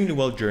extremely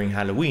well during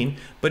Halloween,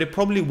 but it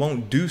probably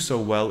won't do so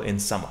well in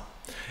summer.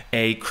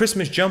 A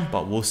Christmas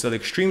jumper will sell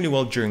extremely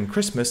well during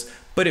Christmas,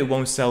 but it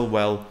won't sell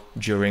well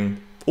during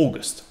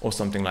August or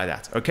something like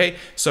that, okay?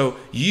 So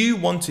you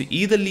want to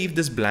either leave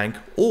this blank,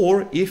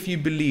 or if you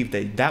believe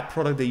that that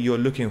product that you're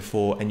looking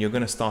for and you're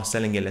going to start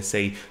selling it, let's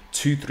say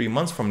 2-3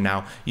 months from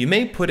now, you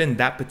may put in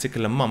that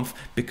particular month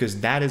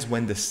because that is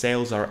when the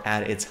sales are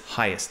at its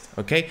highest,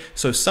 okay?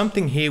 So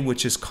something here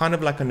which is kind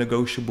of like a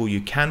negotiable,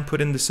 you can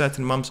put in the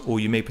certain months or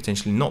you may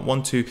potentially not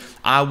want to.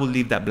 I will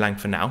leave that blank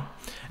for now,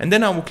 and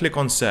then I will click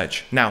on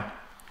search. Now,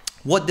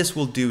 what this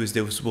will do is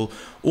this will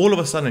all of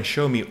a sudden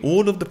show me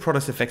all of the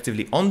products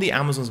effectively on the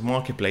Amazon's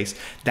marketplace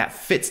that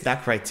fits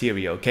that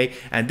criteria, okay?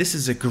 And this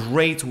is a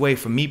great way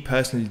for me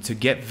personally to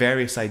get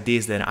various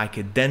ideas that I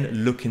could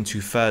then look into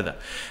further.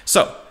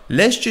 So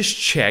let's just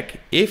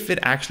check if it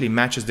actually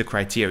matches the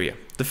criteria.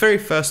 The very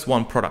first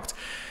one product.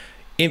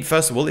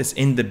 First of all, it's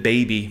in the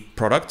baby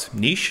product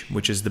niche,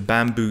 which is the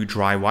bamboo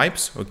dry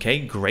wipes. Okay,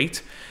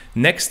 great.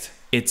 Next,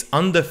 it's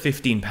under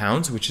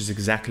 £15, which is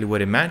exactly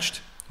what it matched.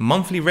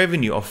 Monthly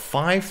revenue of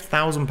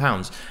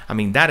 £5,000. I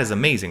mean, that is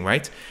amazing,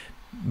 right?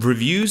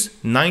 Reviews,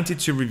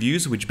 92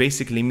 reviews, which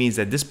basically means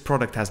that this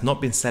product has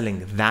not been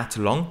selling that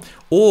long,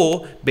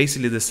 or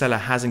basically the seller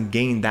hasn't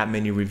gained that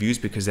many reviews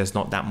because there's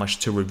not that much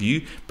to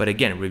review. But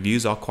again,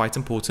 reviews are quite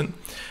important.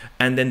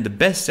 And then the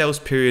best sales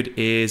period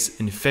is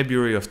in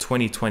February of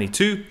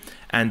 2022.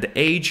 And the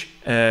age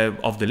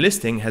of the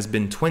listing has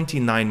been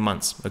 29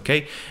 months,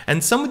 okay?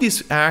 And some of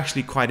these are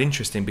actually quite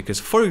interesting because,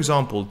 for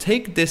example,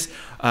 take this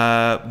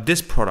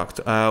this product,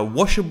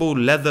 washable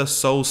leather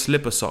sole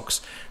slipper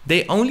socks.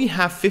 They only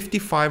have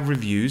 55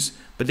 reviews,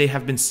 but they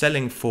have been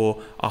selling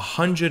for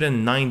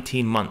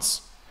 119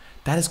 months.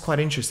 That is quite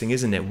interesting,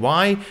 isn't it?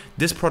 Why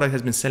this product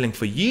has been selling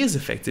for years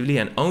effectively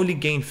and only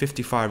gained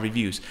 55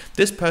 reviews.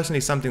 This personally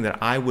is something that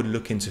I would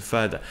look into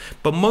further.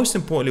 But most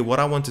importantly,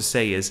 what I want to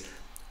say is,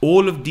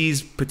 all of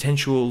these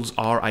potentials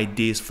are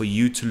ideas for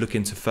you to look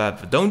into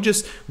further. Don't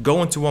just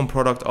go into one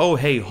product. Oh,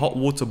 hey, hot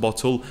water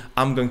bottle,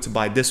 I'm going to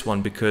buy this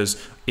one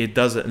because it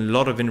does a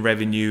lot of in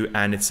revenue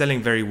and it's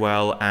selling very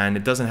well and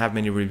it doesn't have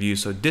many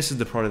reviews. So this is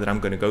the product that I'm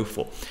going to go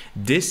for.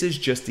 This is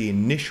just the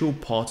initial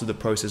part of the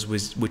process,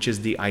 which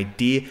is the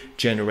idea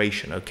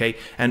generation, okay?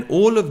 And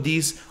all of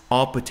these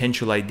are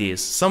potential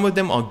ideas. Some of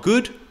them are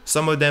good,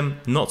 some of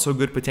them not so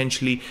good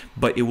potentially,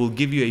 but it will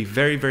give you a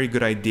very, very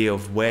good idea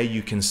of where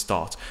you can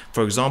start.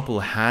 For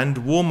example, hand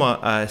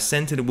warmer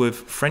scented with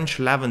French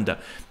lavender.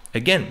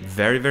 Again,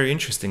 very, very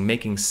interesting,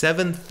 making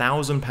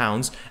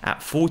 £7,000 at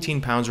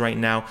 £14 right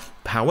now.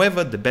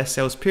 However, the best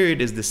sales period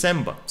is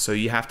December, so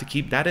you have to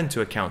keep that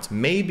into account.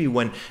 Maybe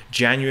when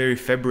January,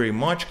 February,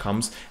 March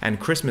comes and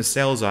Christmas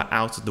sales are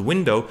out the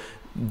window,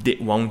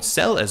 it won't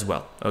sell as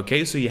well,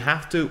 okay? So you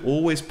have to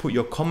always put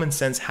your common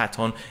sense hat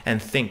on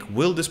and think,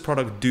 will this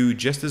product do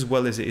just as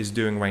well as it is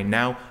doing right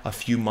now a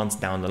few months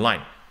down the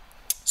line?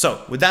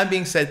 So with that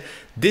being said,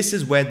 this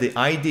is where the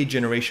idea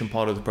generation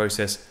part of the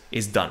process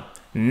is done.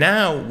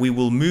 Now we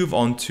will move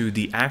on to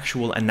the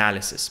actual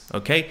analysis,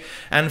 okay?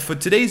 And for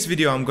today's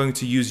video, I'm going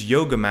to use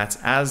yoga mats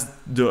as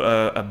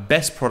the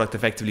best product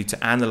effectively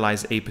to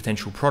analyze a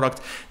potential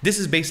product. This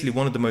is basically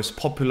one of the most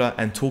popular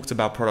and talked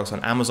about products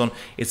on Amazon.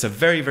 It's a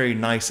very, very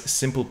nice,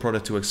 simple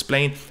product to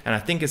explain. And I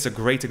think it's a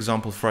great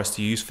example for us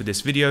to use for this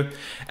video.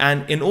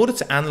 And in order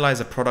to analyze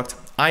a product,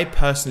 I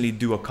personally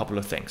do a couple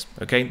of things,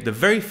 okay? The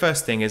very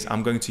first thing is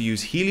I'm going to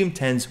use Helium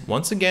 10s.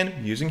 Once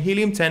again, using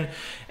Helium 10.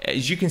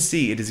 As you can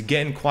see, it is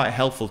getting quite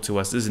helpful to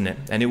us, isn't it?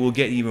 And it will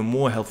get even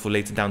more helpful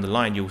later down the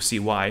line. You'll see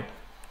why.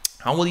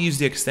 I will use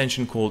the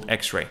extension called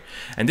X-Ray.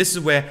 And this is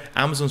where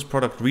Amazon's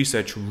product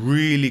research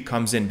really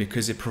comes in,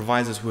 because it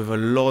provides us with a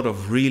lot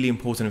of really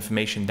important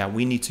information that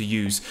we need to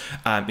use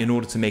in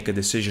order to make a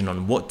decision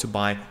on what to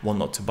buy, what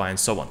not to buy, and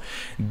so on.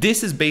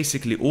 This is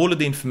basically all of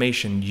the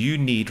information you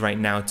need right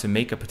now to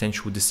make a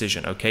potential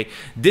decision, okay?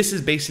 This is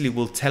basically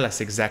will tell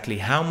us exactly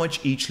how much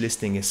each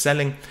listing is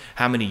selling,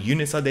 how many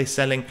units are they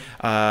selling,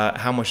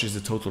 how much is the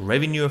total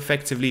revenue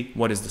effectively,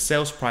 what is the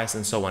sales price,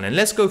 and so on. And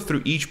let's go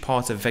through each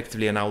part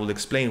effectively, and I will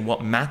explain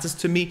what matters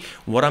to me,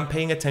 what I'm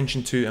paying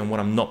attention to, and what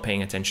I'm not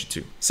paying attention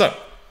to. So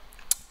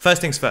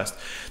first things first,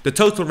 the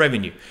total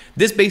revenue.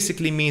 This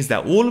basically means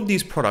that all of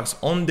these products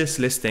on this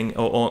listing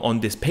or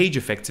on this page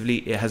effectively,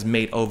 it has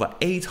made over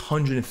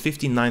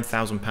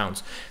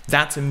 £859,000.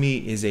 That to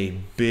me is a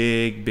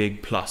big,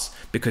 big plus,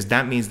 because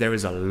that means there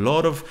is a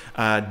lot of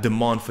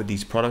demand for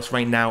these products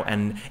right now,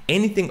 and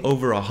anything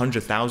over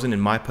 100,000 in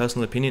my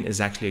personal opinion is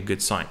actually a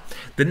good sign.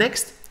 The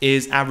next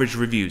is average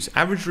reviews,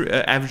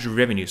 average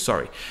revenue,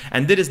 sorry,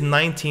 and that is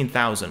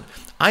 19,000.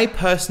 I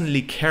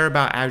personally care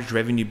about average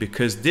revenue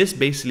because this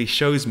basically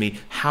shows me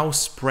how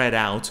spread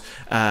out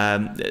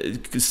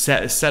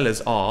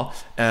sellers are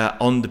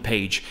on the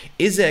page.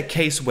 Is it a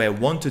case where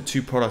 1 to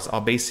 2 products are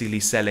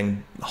basically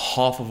selling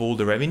half of all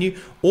the revenue,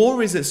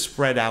 or is it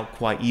spread out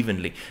quite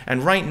evenly?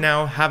 And right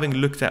now, having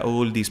looked at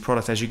all of these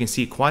products, as you can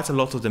see, quite a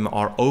lot of them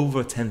are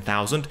over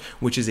 10,000,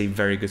 which is a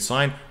very good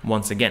sign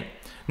once again.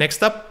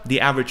 Next up,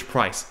 the average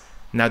price.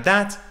 Now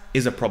that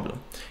is a problem.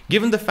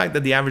 Given the fact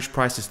that the average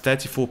price is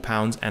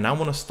 £34 and I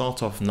want to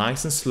start off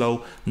nice and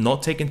slow,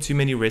 not taking too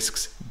many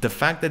risks, the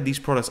fact that these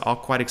products are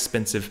quite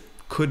expensive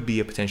could be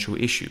a potential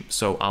issue.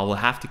 So I will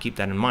have to keep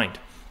that in mind.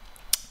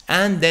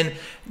 And then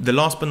the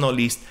last but not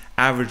least,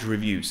 average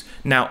reviews.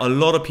 Now, a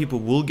lot of people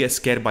will get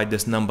scared by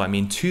this number. I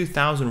mean,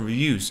 2,000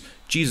 reviews.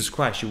 Jesus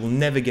Christ, you will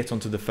never get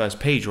onto the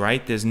first page,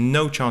 right? There's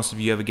no chance of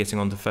you ever getting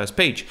on the first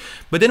page.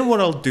 But then what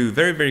I'll do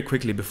very, very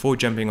quickly before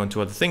jumping onto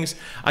other things,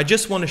 I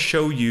just want to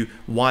show you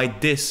why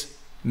this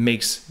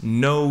makes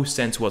no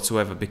sense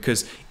whatsoever.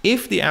 Because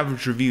if the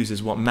average reviews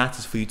is what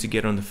matters for you to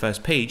get on the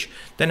first page,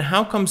 then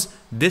how comes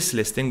this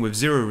listing with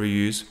 0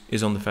 reviews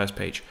is on the first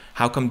page?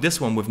 How come this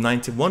one with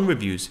 91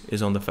 reviews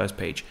is on the first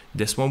page?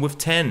 This one with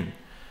 10,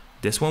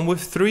 this one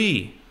with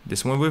 3,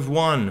 this one with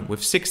 1,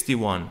 with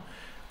 61,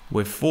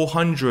 with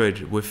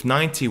 400, with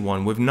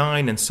 91, with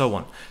 9, and so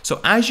on.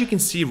 So as you can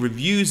see,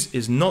 reviews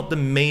is not the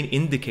main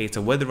indicator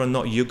whether or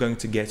not you're going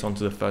to get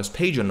onto the first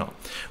page or not.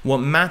 What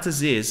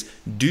matters is,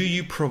 do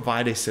you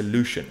provide a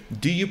solution?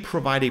 Do you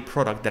provide a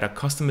product that our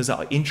customers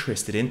are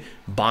interested in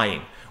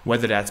buying?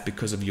 whether that's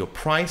because of your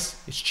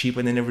price, it's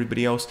cheaper than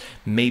everybody else,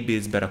 maybe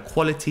it's better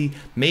quality,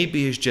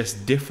 maybe it's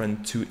just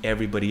different to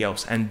everybody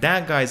else. And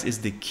that, guys, is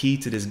the key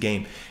to this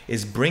game,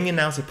 is bringing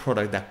out a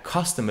product that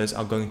customers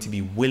are going to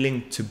be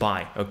willing to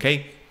buy,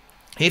 okay?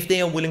 If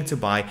they are willing to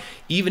buy,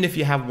 even if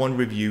you have one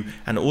review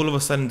and all of a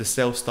sudden the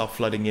sales start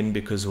flooding in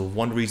because of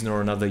one reason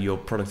or another, your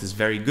product is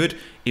very good,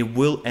 it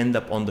will end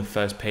up on the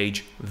first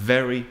page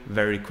very,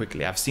 very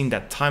quickly. I've seen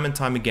that time and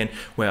time again,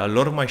 where a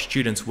lot of my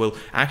students will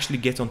actually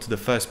get onto the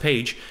first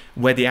page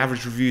where the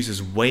average reviews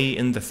is way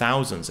in the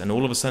thousands, and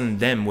all of a sudden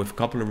them with a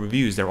couple of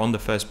reviews, they're on the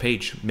first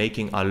page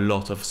making a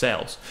lot of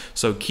sales.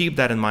 So keep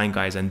that in mind,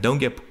 guys, and don't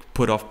get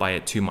put off by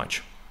it too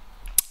much.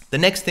 The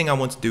next thing I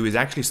want to do is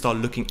actually start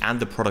looking at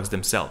the products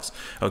themselves,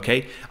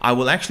 okay? I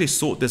will actually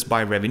sort this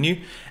by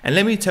revenue, and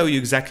let me tell you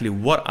exactly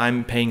what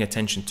I'm paying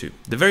attention to.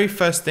 The very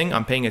first thing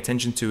I'm paying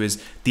attention to is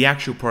the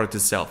actual product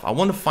itself. I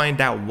want to find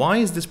out, why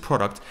is this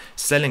product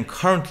selling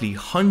currently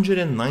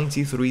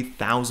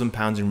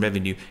 £193,000 in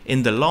revenue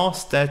in the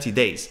last 30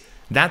 days?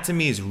 That to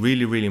me is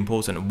really, really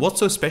important. What's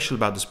so special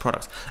about this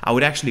product? I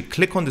would actually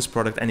click on this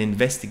product and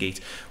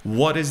investigate.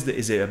 What is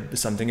it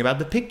something about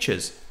the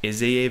pictures?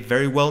 Is it a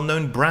very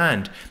well-known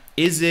brand?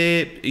 Is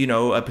it,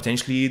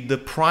 potentially the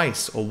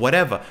price or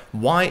whatever?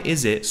 Why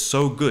is it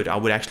so good? I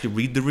would actually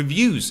read the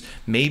reviews.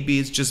 Maybe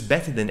it's just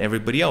better than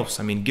everybody else.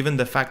 I mean, given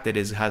the fact that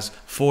it has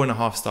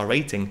 4.5-star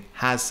rating,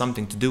 has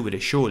something to do with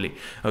it, surely,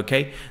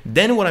 okay?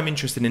 Then what I'm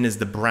interested in is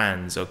the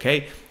brands,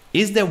 okay?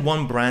 Is there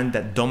one brand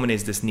that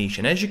dominates this niche?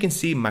 And as you can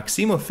see,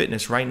 Maximo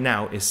Fitness right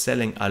now is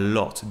selling a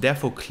lot.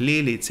 Therefore,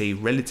 clearly it's a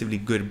relatively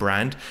good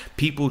brand.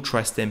 People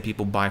trust them,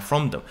 people buy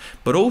from them.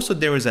 But also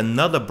there is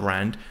another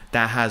brand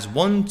that has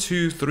 1,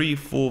 2, 3,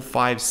 4,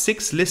 5,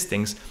 6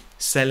 listings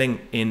selling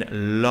in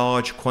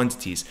large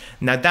quantities.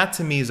 Now that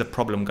to me is a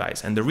problem,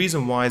 guys, and the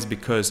reason why is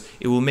because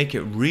it will make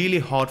it really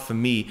hard for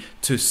me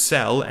to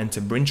sell and to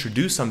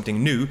introduce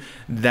something new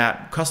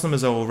that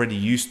customers are already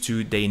used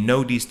to. They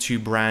know these two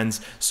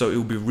brands, so it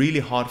will be really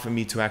hard for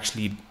me to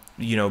actually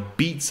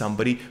beat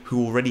somebody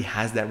who already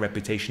has that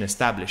reputation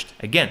established.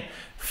 Again,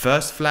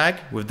 first flag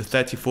with the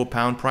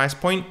 £34 price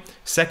point,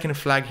 second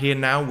flag here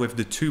now with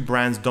the two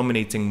brands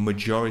dominating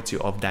majority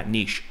of that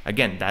niche.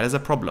 Again, that is a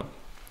problem.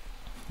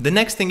 The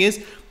next thing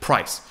is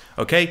price,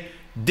 okay?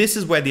 This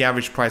is where the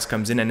average price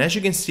comes in, and as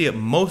you can see,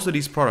 most of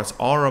these products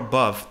are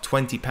above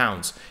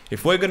 £20.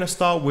 If we're gonna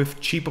start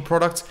with cheaper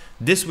products,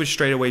 this would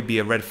straight away be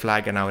a red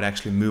flag and I would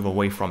actually move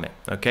away from it,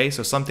 okay?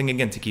 So something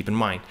again to keep in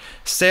mind.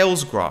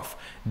 Sales graph.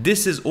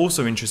 This is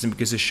also interesting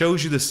because it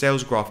shows you the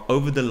sales graph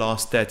over the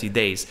last 30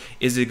 days.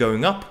 Is it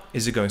going up?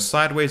 Is it going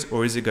sideways?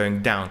 Or is it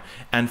going down?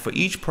 And for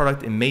each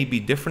product, it may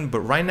be different, but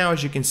right now,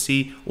 as you can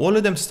see, all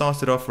of them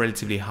started off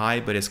relatively high,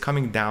 but it's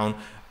coming down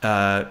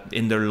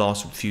in the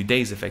last few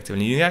days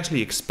effectively. You can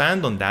actually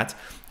expand on that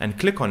and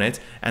click on it,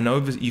 and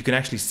you can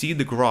actually see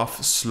the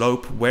graph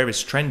slope where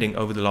it's trending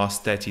over the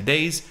last 30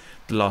 days,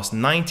 the last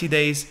 90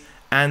 days,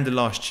 and the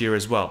last year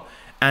as well.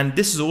 And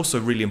this is also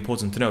really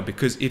important to know,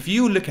 because if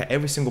you look at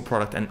every single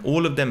product and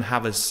all of them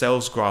have a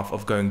sales graph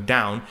of going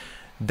down,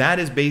 that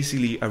is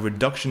basically a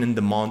reduction in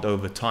demand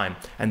over time,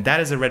 and that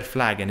is a red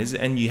flag.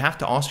 And you have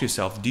to ask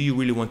yourself, do you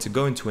really want to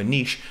go into a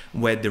niche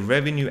where the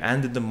revenue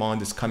and the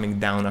demand is coming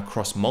down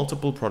across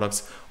multiple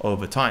products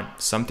over time?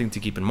 Something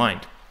to keep in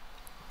mind.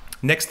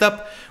 Next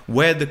up,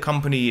 where the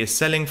company is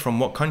selling,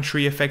 from what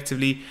country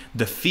effectively,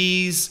 the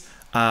fees,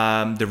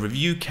 the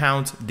review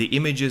count, the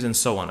images, and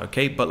so on,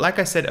 okay? But like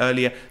I said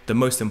earlier, the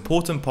most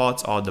important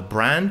parts are the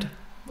brand,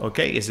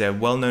 okay? Is there a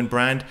well-known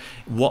brand?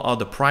 What are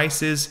the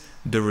prices,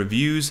 the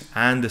reviews,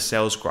 and the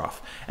sales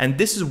graph? And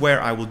this is where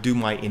I will do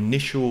my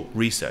initial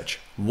research.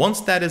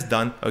 Once that is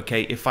done,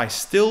 okay, if I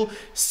still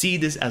see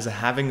this as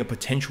having a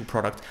potential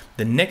product,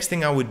 the next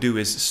thing I would do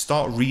is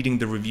start reading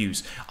the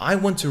reviews. I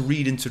want to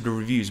read into the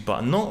reviews,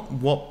 but not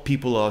what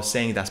people are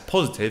saying that's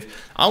positive.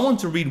 I want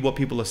to read what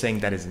people are saying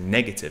that is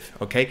negative,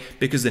 okay?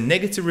 Because the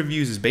negative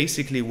reviews is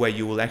basically where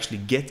you will actually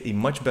get a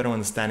much better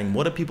understanding.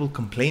 What are people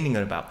complaining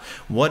about?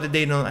 What are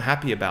they not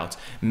happy about?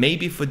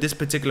 Maybe for this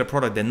particular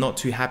product, they're not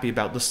too happy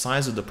about the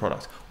size of the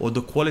product or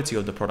the quality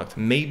of the product.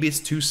 Maybe it's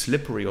too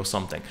slippery or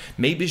something.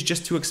 Maybe it's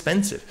just too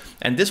expensive.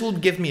 And this will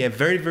give me a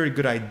very, very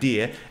good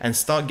idea and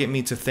start getting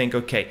me to think,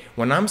 okay,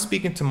 when I'm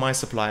speaking to my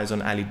suppliers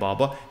on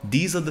Alibaba,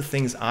 these are the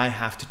things I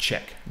have to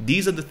check.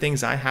 These are the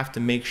things I have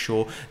to make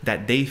sure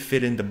that they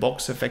fit in the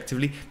box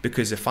effectively,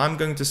 because if I'm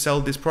going to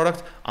sell this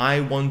product, I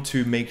want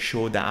to make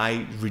sure that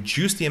I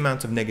reduce the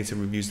amount of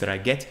negative reviews that I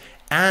get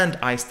and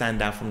I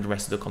stand out from the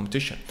rest of the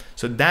competition.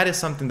 So that is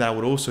something that I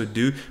would also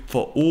do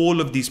for all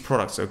of these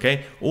products,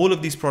 okay? All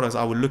of these products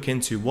I would look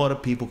into, what are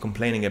people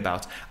complaining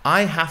about?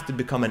 I have to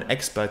become an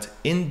expert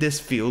in this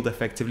field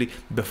effectively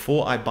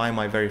before I buy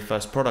my very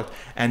first product.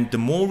 And the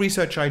more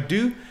research I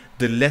do,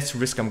 the less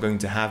risk I'm going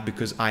to have,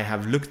 because I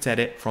have looked at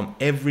it from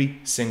every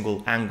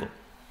single angle.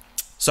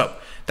 So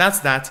that's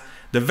that.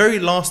 The very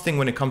last thing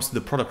when it comes to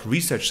the product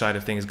research side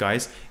of things,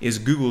 guys, is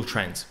Google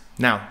Trends.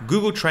 Now,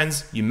 Google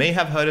Trends, you may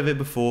have heard of it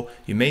before,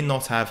 you may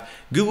not have.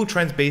 Google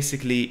Trends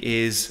basically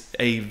is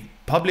a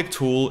public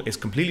tool, is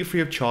completely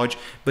free of charge,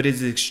 but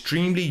is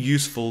extremely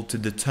useful to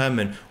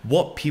determine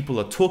what people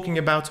are talking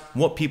about,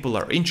 what people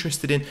are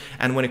interested in,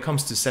 and when it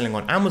comes to selling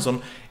on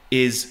Amazon,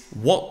 is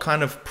what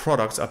kind of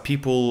products are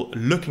people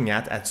looking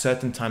at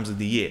certain times of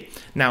the year.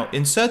 Now,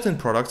 in certain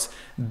products,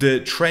 the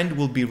trend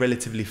will be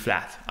relatively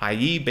flat,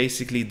 i.e.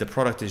 basically the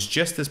product is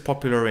just as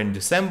popular in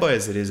December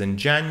as it is in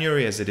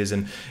January, as it is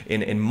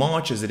in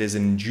March, as it is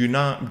in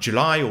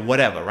July or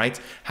whatever, right?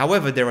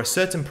 However, there are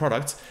certain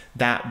products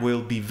that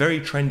will be very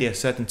trendy at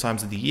certain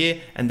times of the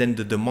year, and then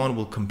the demand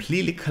will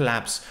completely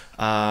collapse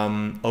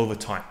over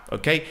time,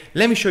 okay?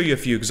 Let me show you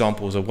a few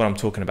examples of what I'm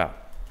talking about.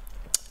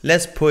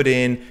 Let's put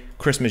in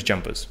Christmas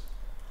jumpers,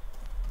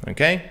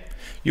 okay?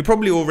 You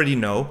probably already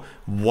know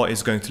what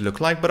it's going to look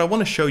like, but I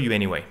want to show you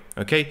anyway,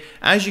 okay?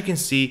 As you can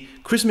see,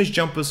 Christmas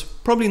jumpers,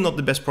 probably not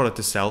the best product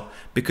to sell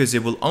because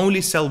it will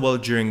only sell well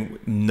during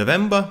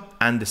November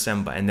and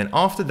December. And then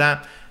after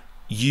that,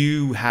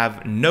 you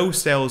have no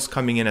sales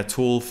coming in at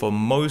all for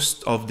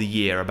most of the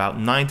year, about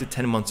 9 to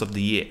 10 months of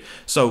the year.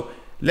 So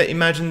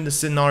imagine the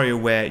scenario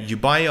where you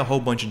buy a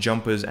whole bunch of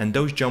jumpers and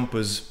those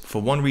jumpers,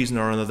 for one reason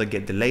or another,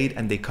 get delayed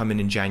and they come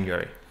in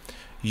January.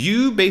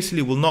 You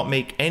basically will not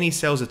make any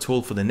sales at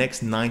all for the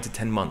next 9 to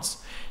 10 months.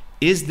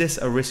 Is this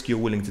a risk you're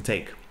willing to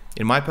take?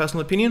 In my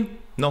personal opinion,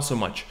 not so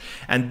much.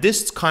 And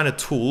this kind of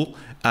tool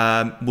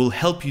will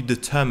help you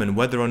determine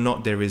whether or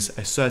not there is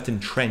a certain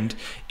trend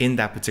in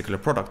that particular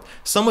product.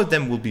 Some of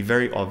them will be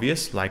very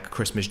obvious, like a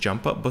Christmas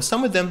jumper, but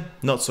some of them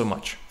not so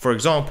much. For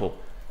example,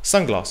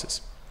 sunglasses.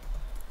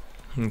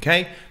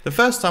 Okay, the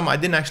first time I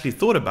didn't actually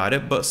thought about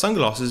it, but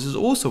sunglasses is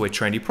also a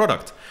trendy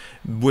product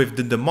with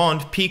the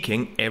demand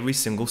peaking every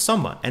single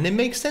summer. And it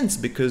makes sense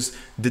because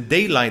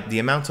the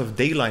amount of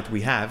daylight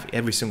we have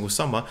every single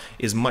summer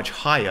is much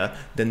higher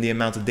than the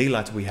amount of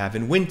daylight we have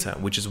in winter,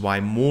 which is why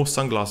more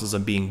sunglasses are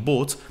being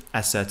bought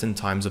at certain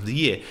times of the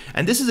year.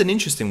 And this is an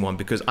interesting one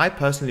because I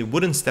personally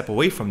wouldn't step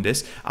away from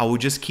this. I will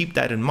just keep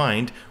that in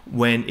mind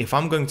if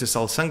I'm going to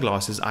sell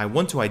sunglasses, I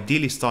want to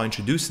ideally start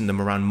introducing them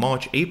around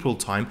March, April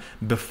time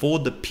before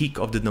the peak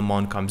of the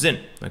demand comes in.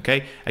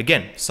 Okay,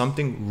 again,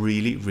 something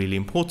really, really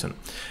important.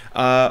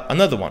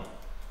 Another one,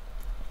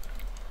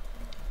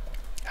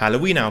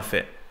 Halloween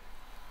outfit.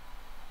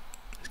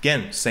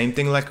 Again, same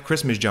thing like a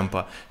Christmas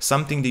jumper,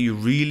 something that you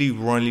really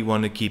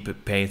want to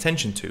pay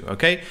attention to,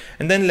 okay?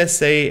 And then let's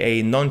say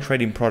a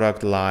non-trading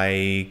product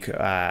like,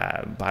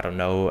 I don't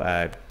know,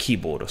 a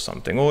keyboard or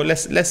something, or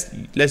let's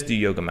do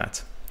yoga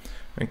mat,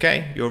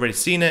 okay? You already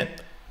seen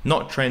it,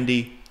 not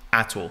trendy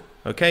at all.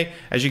 Okay,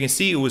 as you can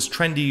see, it was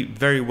trendy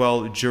very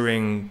well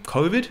during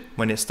COVID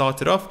when it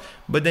started off,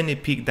 but then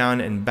it peaked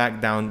down and back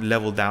down,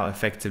 leveled out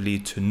effectively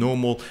to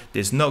normal.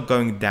 There's not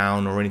going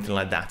down or anything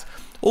like that.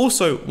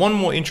 Also, one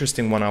more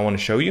interesting one I want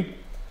to show you.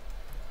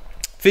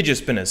 Fidget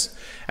spinners.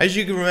 As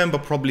you can remember,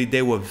 probably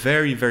they were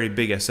very, very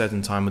big at a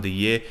certain time of the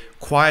year,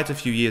 quiet a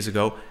few years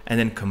ago, and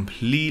then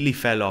completely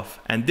fell off.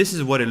 And this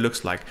is what it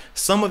looks like.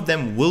 Some of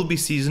them will be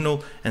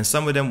seasonal and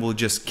some of them will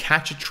just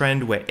catch a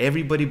trend where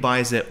everybody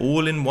buys it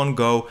all in one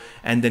go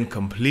and then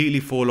completely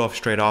fall off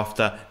straight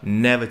after,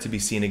 never to be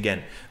seen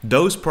again.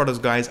 Those products,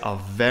 guys, are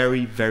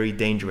very, very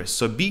dangerous.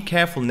 So be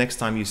careful next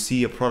time you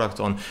see a product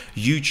on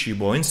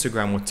YouTube or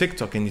Instagram or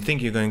TikTok and you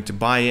think you're going to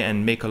buy it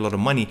and make a lot of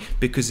money,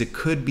 because it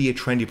could be a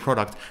trendy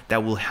product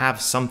that will have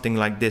something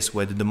like this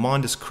where the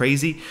demand is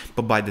crazy,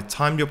 but by the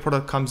time your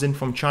product comes in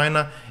from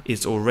China,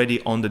 it's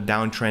already on the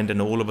downtrend, and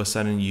all of a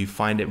sudden you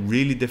find it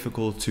really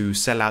difficult to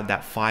sell out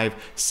that 500,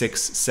 600,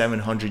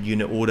 700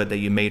 unit order that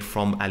you made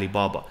from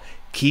Alibaba.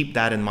 Keep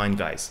that in mind,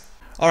 guys.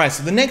 Alright,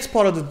 so the next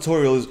part of the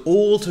tutorial is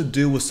all to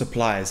do with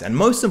suppliers, and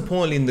most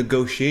importantly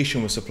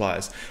negotiation with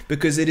suppliers,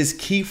 because it is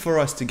key for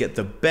us to get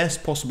the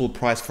best possible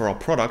price for our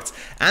products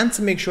and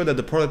to make sure that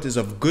the product is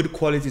of good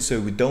quality so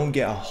we don't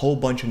get a whole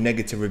bunch of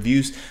negative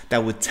reviews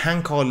that would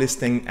tank our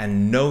listing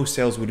and no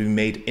sales would be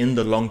made in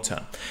the long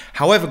term.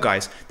 However,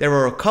 guys, there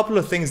are a couple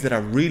of things that I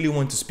really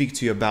want to speak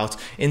to you about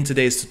in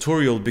today's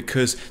tutorial,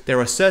 because there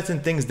are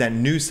certain things that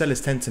new sellers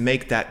tend to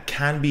make that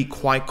can be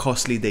quite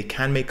costly. They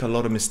can make a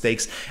lot of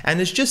mistakes, and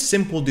it's just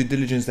simple due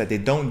diligence that they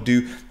don't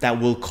do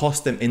that will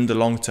cost them in the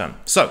long term.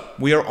 So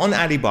we are on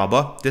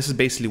Alibaba. This is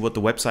basically what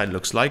the website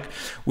looks like.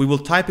 We will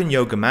type in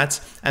yoga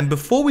mats, and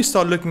before we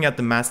start looking at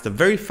the mats, the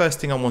very first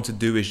thing I want to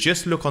do is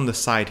just look on the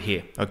side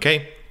here.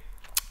 Okay,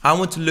 I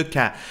want to look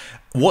at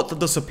what are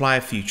the supplier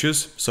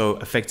features, so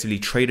effectively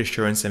trade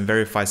assurance and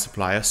verified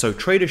supplier. So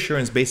trade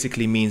assurance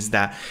basically means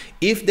that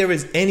if there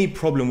is any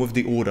problem with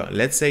the order,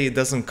 let's say it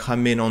doesn't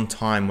come in on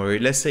time, or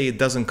let's say it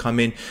doesn't come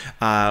in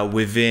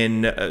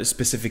within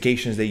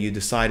specifications that you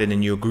decided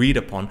and you agreed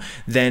upon,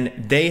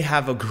 then they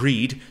have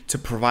agreed to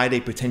provide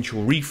a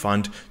potential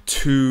refund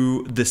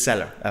to the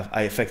seller,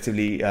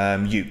 effectively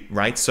you,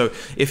 right? So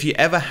if you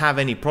ever have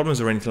any problems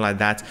or anything like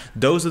that,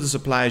 those are the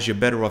suppliers you're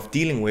better off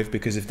dealing with,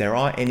 because if there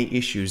are any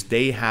issues,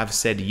 they have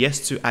said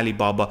yes to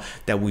Alibaba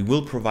that we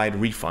will provide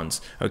refunds.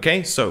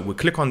 Okay, so we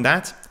click on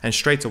that and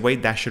straight away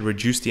that should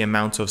reduce the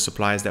amount of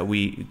suppliers that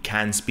we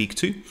can speak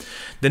to.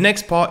 The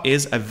next part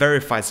is a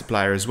verified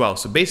supplier as well.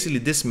 So basically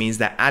this means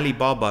that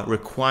Alibaba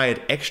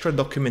required extra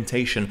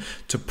documentation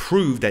to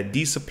prove that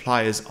these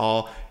suppliers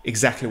are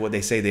exactly what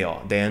they say they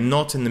are. They are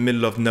not in the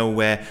middle of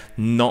nowhere,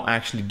 not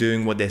actually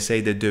doing what they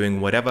say they're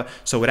doing, whatever.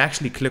 So we'd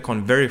actually click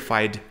on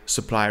verified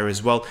supplier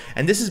as well.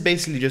 And this is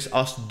basically just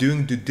us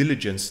doing due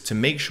diligence to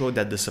make sure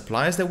that the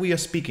suppliers that we are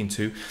speaking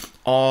to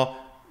are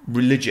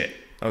legit.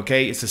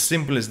 Okay, it's as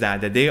simple as that,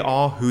 that they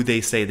are who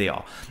they say they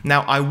are.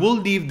 Now, I will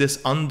leave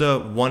this under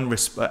 1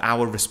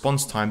 hour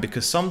response time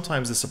because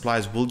sometimes the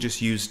suppliers will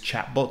just use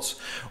chatbots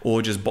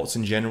or just bots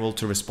in general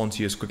to respond to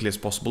you as quickly as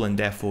possible and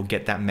therefore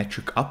get that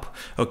metric up.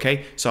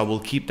 Okay, so I will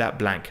keep that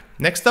blank.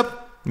 Next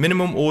up,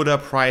 minimum order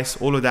price,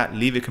 all of that,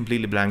 leave it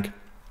completely blank.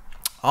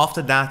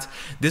 After that,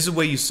 this is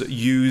where you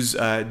use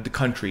the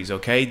countries,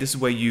 okay? This is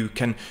where you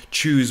can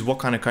choose what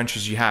kind of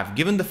countries you have.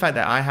 Given the fact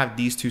that I have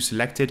these 2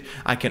 selected,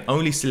 I can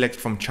only select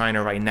from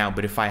China right now.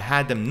 But if I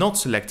had them not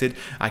selected,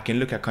 I can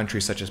look at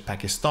countries such as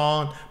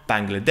Pakistan,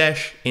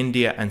 Bangladesh,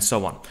 India, and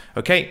so on.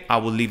 Okay, I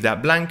will leave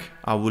that blank.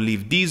 I will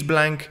leave these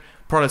blank.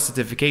 Product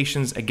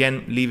certifications,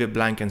 again, leave it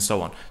blank and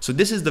so on. So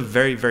this is the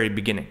very, very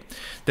beginning.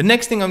 The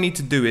next thing I need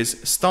to do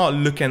is start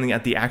looking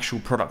at the actual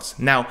products.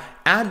 Now,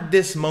 at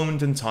this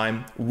moment in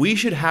time, we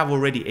should have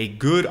already a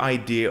good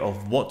idea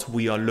of what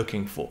we are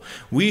looking for.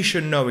 We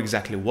should know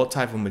exactly what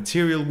type of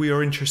material we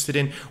are interested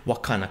in,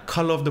 what kind of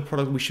color of the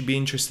product we should be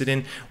interested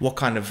in, what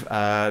kind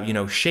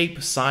of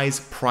shape,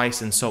 size,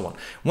 price, and so on.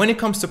 When it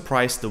comes to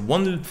price, the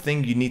one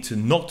thing you need to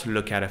not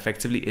look at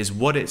effectively is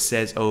what it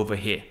says over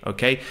here.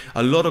 Okay,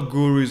 a lot of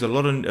gurus, a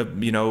lot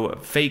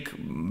of fake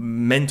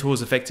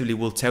mentors effectively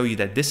will tell you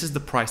that this is the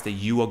price that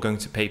you are going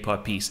to pay per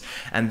piece,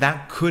 and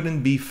that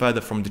couldn't be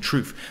further from the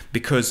truth,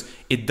 because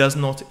it does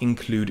not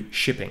include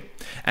shipping,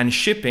 and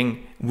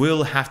shipping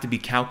will have to be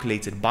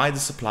calculated by the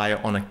supplier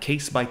on a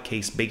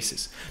case-by-case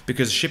basis,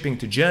 because shipping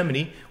to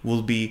Germany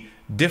will be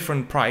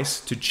different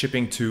price to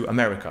shipping to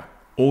America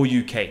or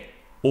UK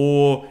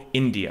or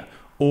India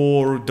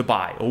or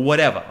Dubai or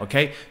whatever.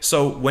 Okay,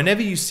 so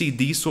whenever you see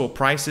these sort of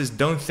prices,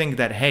 don't think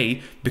that,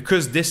 hey,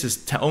 because this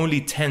is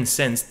only 10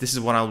 cents, this is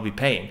what I'll be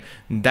paying.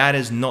 That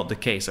is not the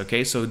case.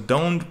 Okay, so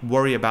don't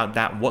worry about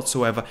that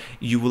whatsoever.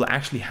 You will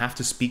actually have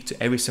to speak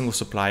to every single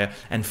supplier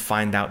and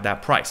find out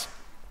that price.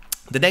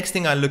 The next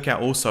thing I look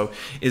at also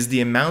is the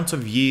amount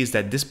of years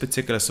that this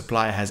particular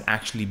supplier has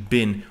actually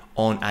been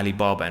on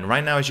Alibaba. And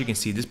right now, as you can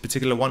see, this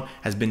particular one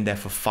has been there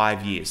for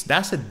 5 years.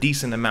 That's a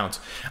decent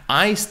amount.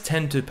 I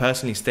tend to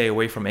personally stay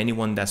away from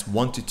anyone that's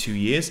 1 to 2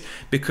 years,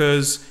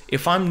 because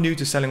if I'm new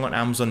to selling on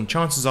Amazon,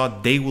 chances are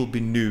they will be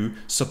new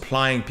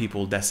supplying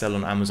people that sell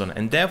on Amazon,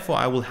 and therefore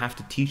I will have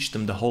to teach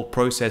them the whole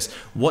process,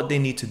 what they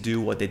need to do,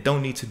 what they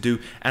don't need to do,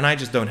 and I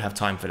just don't have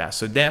time for that.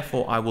 So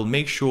therefore I will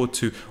make sure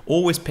to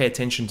always pay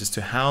attention as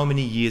to how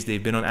many years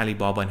they've been on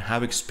Alibaba and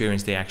how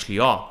experienced they actually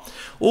are.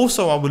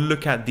 Also, I will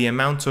look at the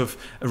amount of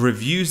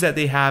reviews that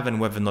they have and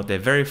whether or not they're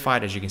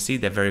verified. As you can see,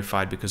 they're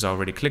verified because I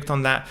already clicked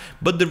on that,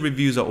 but the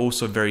reviews are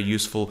also very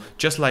useful.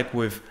 Just like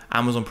with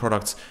Amazon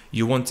products,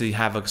 you want to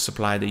have a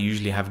supplier that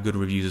usually have good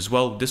reviews as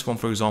well. This one,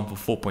 for example,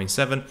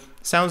 4.7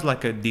 sounds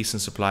like a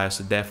decent supplier,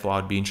 so therefore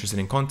I'd be interested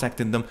in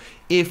contacting them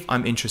if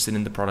I'm interested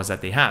in the products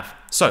that they have.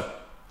 So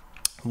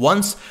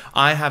once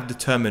I have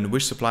determined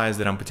which suppliers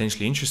that I'm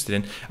potentially interested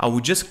in, I will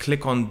just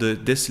click on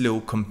this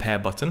little compare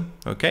button.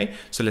 Okay,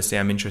 so let's say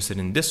I'm interested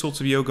in this sort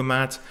of yoga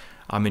mat,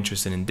 I'm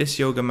interested in this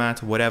yoga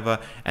mat, whatever,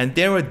 and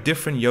there are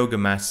different yoga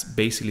mats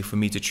basically for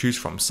me to choose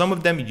from. Some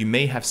of them you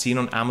may have seen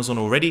on Amazon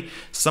already,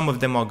 some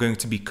of them are going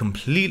to be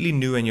completely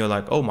new and you're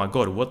like, oh my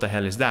god, what the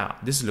hell is that?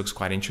 This looks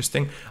quite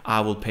interesting. I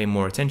will pay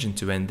more attention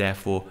to, and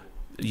therefore,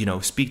 you know,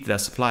 speak to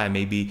that supplier.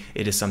 Maybe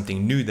it is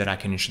something new that I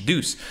can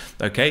introduce.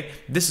 Okay,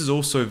 this is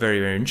also very,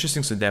 very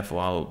interesting, so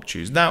therefore I'll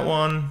choose that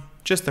one.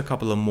 Just a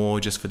couple of more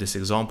just for this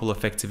example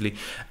effectively,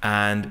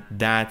 and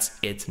that's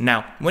it.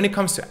 Now, when it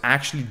comes to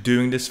actually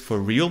doing this for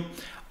real,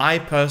 I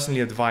personally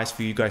advise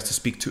for you guys to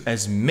speak to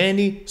as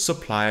many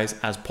suppliers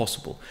as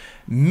possible.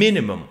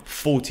 Minimum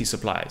 40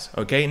 suppliers.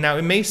 Okay, now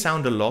it may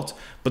sound a lot,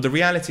 but the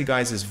reality,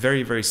 guys, is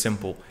very, very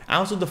simple.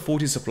 Out of the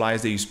 40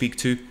 suppliers that you speak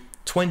to,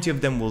 20 of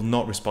them will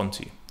not respond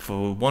to you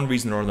for one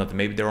reason or another.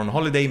 Maybe they're on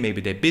holiday,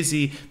 maybe they're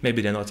busy,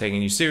 maybe they're not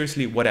taking you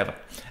seriously, whatever.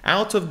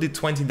 Out of the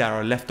 20 that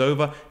are left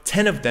over,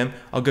 10 of them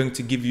are going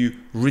to give you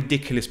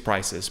ridiculous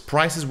prices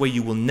where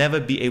you will never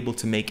be able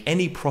to make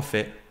any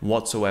profit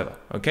whatsoever.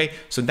 Okay,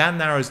 so that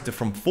narrows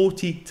from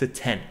 40 to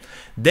 10.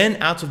 Then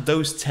out of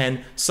those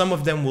 10, some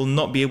of them will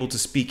not be able to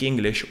speak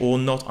English or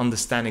not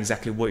understand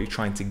exactly what you're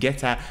trying to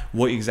get at,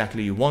 what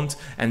exactly you want,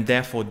 and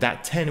therefore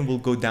that 10 will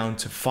go down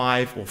to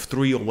 5 or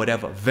 3 or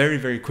whatever very,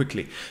 very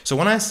quickly. So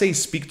when I say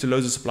speak to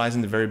loads of suppliers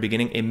in the very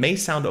beginning, it may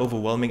sound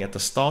overwhelming at the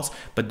start,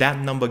 but that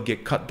number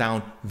get cut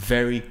down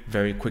very,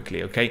 very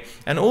quickly. Okay,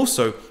 and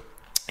also,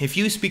 if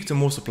you speak to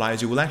more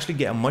suppliers, you will actually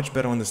get a much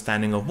better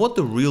understanding of what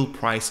the real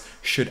price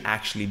should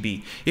actually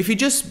be. If you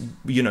just,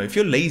 if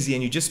you're lazy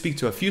and you just speak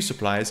to a few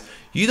suppliers,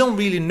 you don't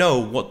really know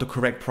what the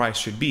correct price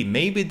should be.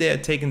 Maybe they're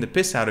taking the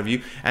piss out of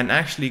you and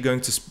actually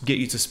going to get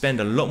you to spend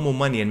a lot more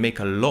money and make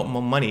a lot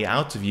more money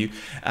out of you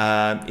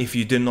if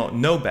you did not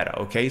know better,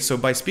 okay? So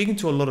by speaking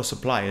to a lot of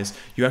suppliers,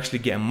 you actually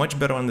get a much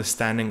better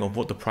understanding of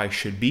what the price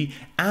should be,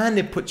 and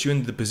it puts you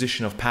in the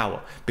position of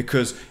power.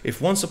 Because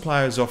if one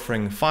supplier is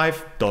offering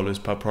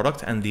 $5 per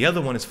product and the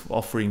other one is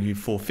offering you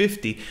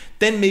 $4.50,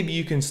 then maybe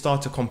you can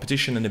start a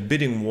competition and a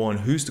bidding war on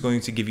who's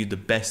going to give you the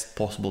best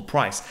possible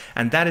price.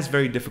 And that is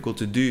very difficult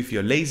to do if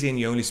you're lazy and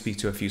you only speak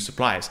to a few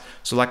suppliers.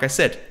 So like I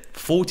said,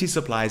 40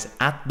 suppliers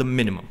at the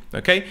minimum,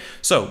 okay?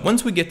 So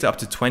once we get to up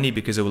to 20,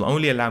 because it will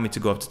only allow me to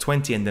go up to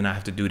 20, and then I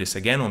have to do this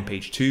again on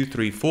page 2,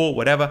 3, 4,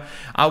 whatever,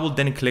 I will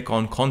then click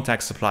on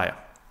contact supplier,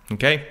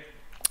 okay?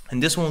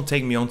 And this one will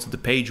take me onto the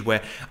page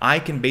where I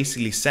can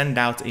basically send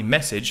out a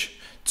message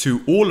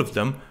to all of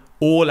them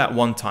all at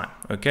one time,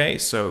 okay?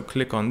 So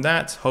click on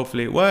that,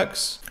 hopefully it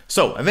works.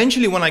 So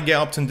eventually when I get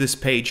up to this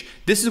page,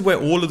 this is where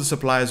all of the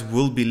suppliers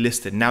will be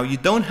listed. Now you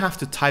don't have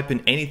to type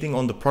in anything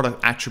on the product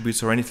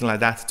attributes or anything like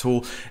that at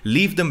all.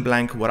 Leave them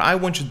blank. What I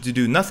want you to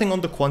do, nothing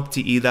on the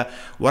quantity either.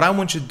 What I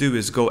want you to do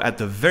is go at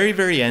the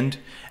very end,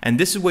 and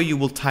this is where you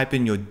will type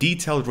in your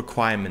detailed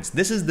requirements.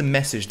 This is the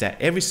message that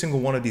every single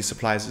one of these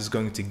suppliers is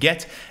going to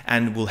get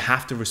and will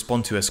have to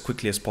respond to as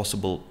quickly as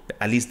possible.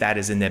 At least that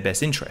is in their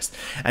best interest.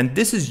 And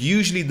this is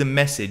usually the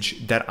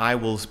message that I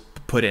will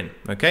put in,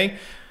 okay?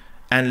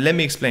 And let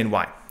me explain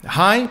why.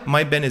 Hi,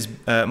 my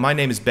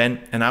name is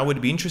Ben, and I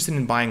would be interested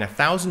in buying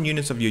 1,000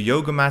 units of your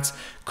yoga mats.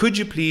 Could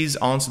you please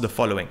answer the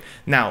following?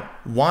 Now,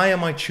 why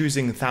am I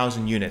choosing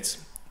 1,000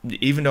 units?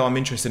 Even though I'm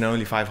interested in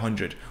only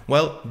 500.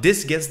 Well,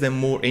 this gets them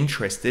more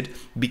interested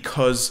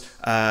because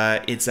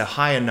it's a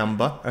higher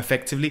number.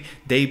 Effectively,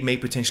 they may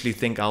potentially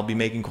think I'll be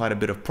making quite a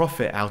bit of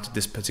profit out of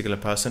this particular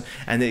person,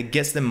 and it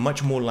gets them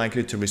much more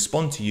likely to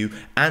respond to you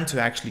and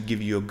to actually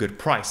give you a good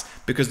price,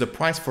 because the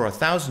price for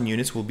 1,000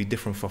 units will be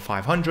different for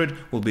 500,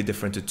 will be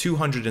different to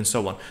 200, and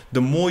so on.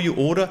 The more you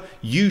order,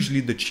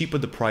 usually the cheaper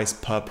the price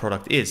per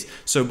product is.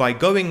 So by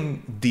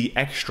going the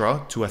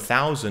extra to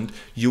 1,000,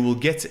 you will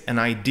get an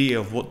idea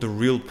of what the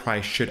real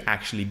price should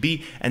actually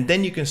be, and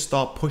then you can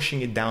start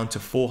pushing it down to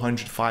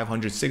 400,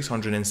 500,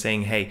 600 and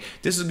saying, hey,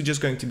 this is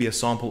just going to be a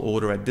sample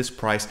order at this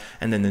price,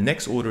 and then the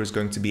next order is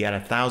going to be at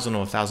 1,000 or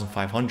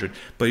 1,500.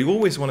 But you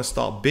always want to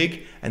start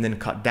big and then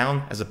cut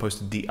down, as opposed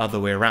to the other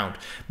way around.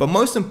 But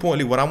most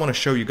importantly, what I want to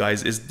show you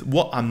guys is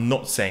what I'm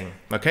not saying,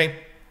 okay?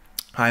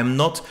 I am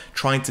not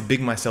trying to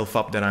big myself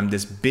up that I'm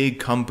this big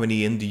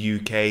company in the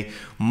UK,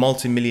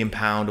 multi-million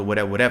pound or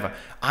whatever.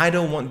 I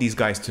don't want these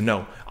guys to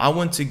know. I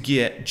want to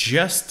get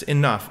just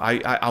enough.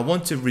 I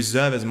want to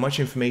reserve as much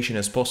information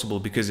as possible,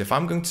 because if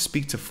I'm going to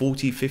speak to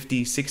 40,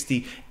 50,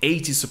 60,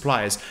 80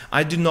 suppliers,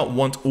 I do not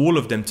want all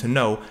of them to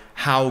know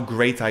how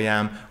great I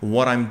am,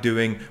 what I'm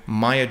doing,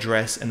 my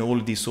address, and all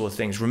of these sort of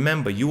things.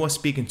 Remember, you are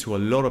speaking to a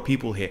lot of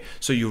people here,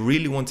 so you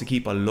really want to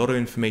keep a lot of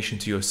information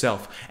to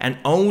yourself. And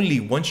only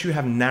once you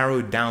have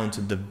narrowed down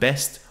to the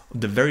best,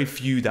 the very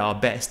few that are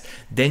best,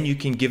 then you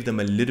can give them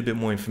a little bit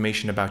more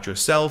information about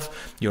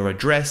yourself, your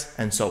address,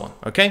 and so on.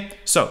 Okay,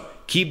 so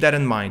keep that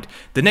in mind.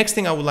 The next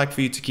thing I would like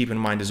for you to keep in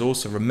mind is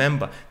also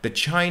remember that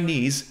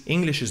Chinese,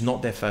 English is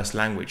not their first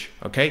language,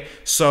 okay?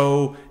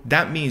 So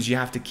that means you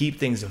have to keep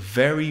things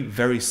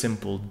very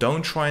simple.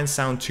 Don't try and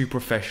sound too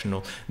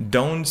professional.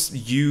 Don't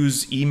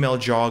use email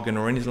jargon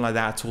or anything like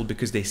that at all,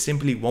 because they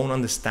simply won't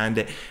understand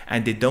it,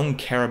 and they don't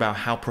care about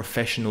how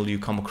professional you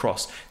come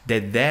across. They're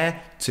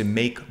there to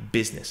make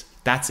business.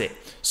 That's it.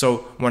 So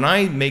when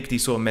I make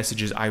these sort of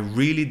messages, I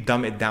really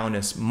dumb it down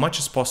as much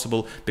as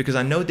possible, because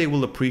I know they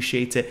will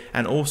appreciate it,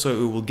 and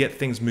also it will get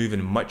things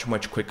moving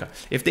much quicker.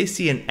 If they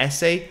see an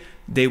essay,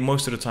 they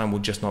most of the time will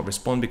just not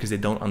respond because they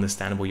don't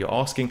understand what you're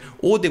asking,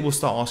 or they will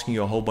start asking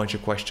you a whole bunch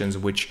of questions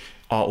which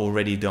are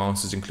already the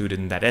answers included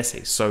in that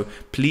essay. So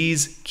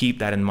please keep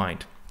that in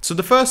mind. So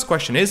the first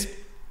question is,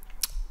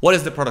 what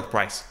is the product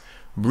price?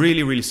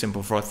 Really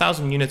simple. For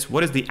 1,000 units,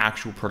 what is the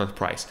actual product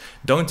price?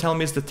 Don't tell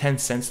me it's the 10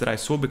 cents that I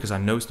saw, because I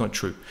know it's not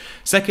true.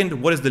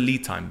 Second, what is the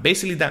lead time?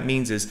 Basically, that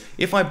means is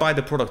if I buy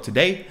the product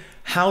today,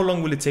 how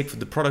long will it take for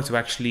the product to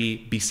actually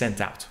be sent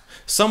out?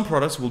 Some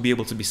products will be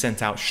able to be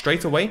sent out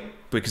straight away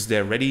because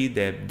they're ready,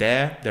 they're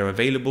there, they're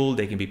available,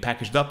 they can be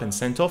packaged up and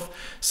sent off.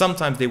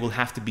 Sometimes they will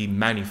have to be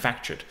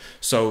manufactured.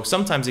 So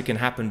sometimes it can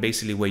happen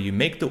basically where you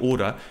make the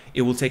order,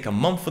 it will take a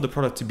month for the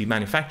product to be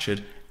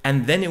manufactured,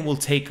 and then it will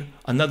take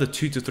another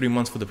 2 to 3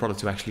 months for the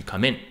product to actually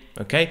come in.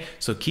 Okay,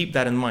 so keep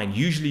that in mind.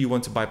 Usually you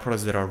want to buy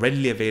products that are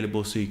readily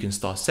available so you can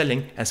start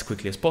selling as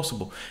quickly as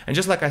possible. And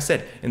just like I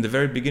said in the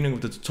very beginning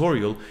of the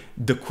tutorial,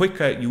 the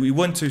quicker we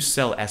want to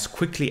sell as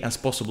quickly as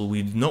possible.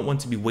 We do not want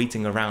to be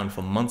waiting around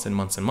for months and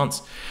months and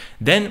months.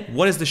 Then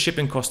what is the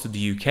shipping cost to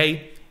the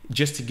UK?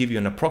 just to give you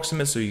an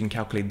approximate so you can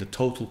calculate the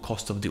total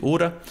cost of the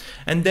order.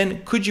 And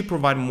then could you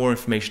provide more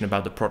information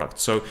about the product?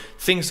 So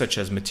things such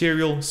as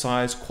material,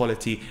 size,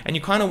 quality, and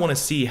you kind of want to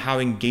see how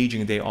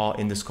engaging they are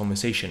in this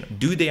conversation.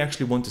 Do they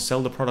actually want to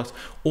sell the product,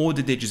 or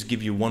did they just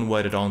give you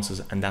one-worded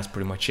answers and that's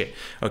pretty much it?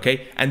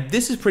 Okay, and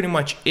this is pretty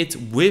much it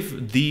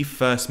with the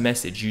first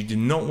message. You do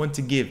not want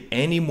to give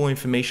any more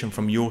information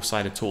from your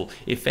side at all.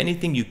 If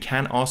anything, you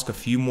can ask a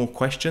few more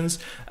questions,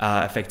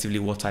 effectively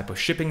what type of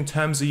shipping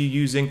terms are you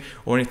using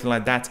or anything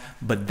like that,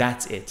 but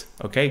that's it.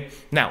 Okay,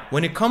 now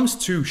when it comes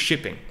to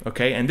shipping,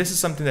 okay, and this is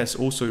something that's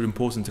also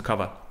important to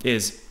cover,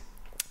 is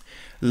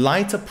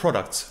lighter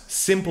products,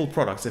 simple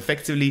products,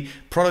 effectively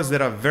products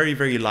that are very,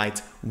 very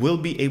light, will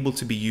be able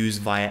to be used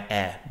via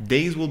air.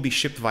 These will be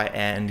shipped via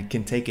air, and it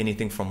can take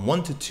anything from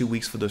 1 to 2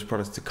 weeks for those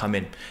products to come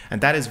in. And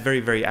that is very,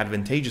 very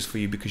advantageous for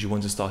you because you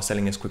want to start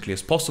selling as quickly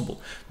as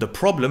possible. The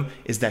problem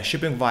is that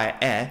shipping via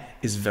air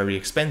is very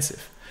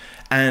expensive.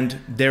 And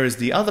there is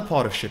the other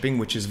part of shipping,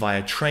 which is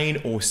via train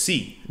or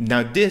sea.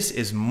 Now, this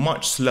is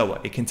much slower.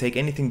 It can take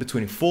anything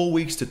between 4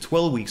 weeks to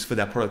 12 weeks for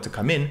that product to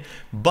come in,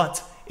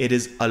 but it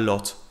is a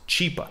lot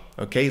cheaper,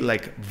 okay?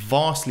 Like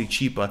vastly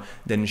cheaper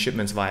than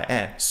shipments via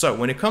air. So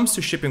when it comes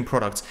to shipping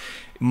products,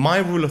 my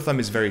rule of thumb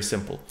is very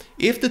simple.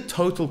 If the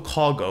total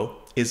cargo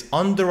is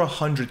under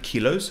 100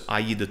 kilos,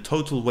 i.e. the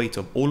total weight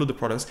of all of the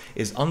products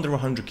is under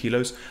 100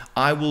 kilos,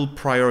 I will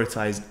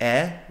prioritize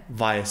air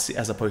via sea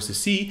as opposed to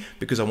sea,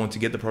 because I want to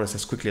get the products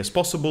as quickly as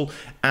possible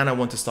and I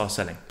want to start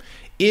selling.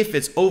 If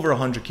it's over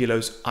 100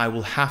 kilos, I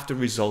will have to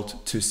resort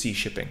to sea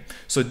shipping.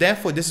 So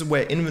therefore, this is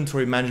where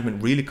inventory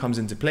management really comes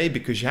into play,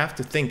 because you have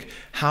to think,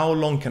 how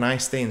long can I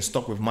stay in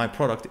stock with my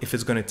product if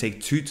it's going to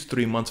take 2 to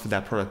 3 months for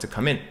that product to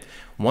come in?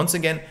 Once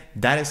again,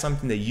 that is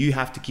something that you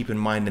have to keep in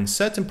mind, and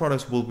certain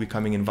products will be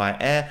coming in via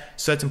air,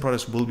 certain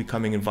products will be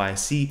coming in via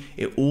sea.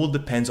 It all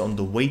depends on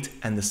the weight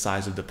and the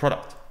size of the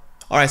product.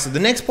 Alright, so the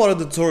next part of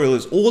the tutorial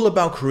is all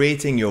about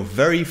creating your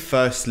very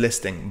first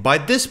listing. By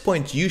this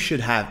point, you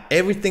should have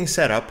everything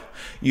set up.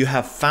 You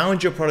have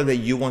found your product that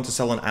you want to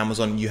sell on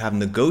Amazon, you have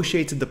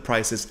negotiated the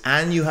prices,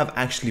 and you have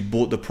actually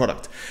bought the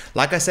product.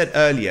 Like I said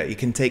earlier, it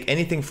can take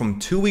anything from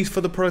 2 weeks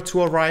for the product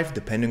to arrive,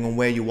 depending on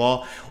where you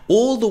are,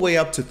 all the way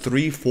up to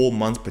 3-4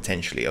 months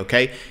potentially,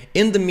 okay?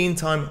 In the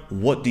meantime,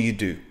 what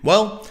do?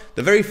 Well,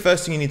 the very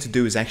first thing you need to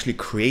do is actually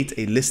create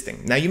a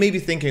listing. Now, you may be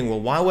thinking, well,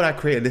 why would I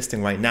create a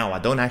listing right now? I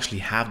don't actually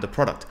have the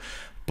product.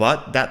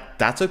 But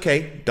that's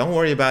okay. Don't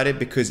worry about it,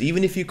 because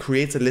even if you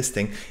create a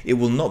listing, it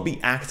will not be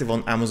active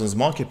on Amazon's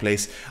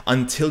marketplace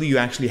until you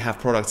actually have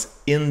products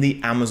in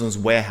the Amazon's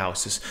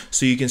warehouses.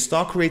 So you can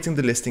start creating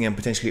the listing and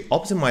potentially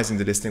optimizing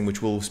the listing,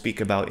 which we'll speak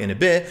about in a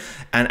bit,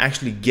 and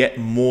actually get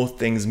more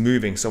things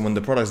moving. So when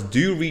the products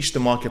do reach the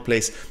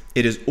marketplace,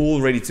 it is all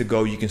ready to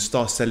go. You can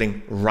start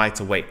selling right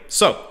away.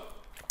 So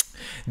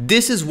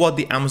this is what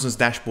the Amazon's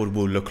dashboard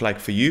will look like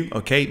for you,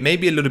 okay?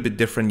 Maybe a little bit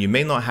different. You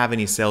may not have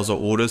any sales or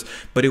orders,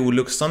 but it will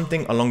look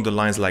something along the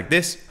lines like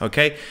this,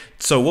 okay?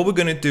 So what we're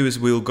gonna do is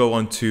we'll go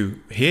on to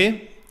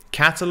here,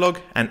 catalog,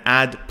 and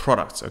add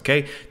products,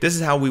 okay? This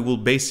is how we will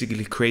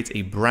basically create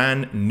a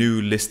brand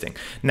new listing.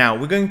 Now,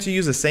 we're going to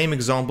use the same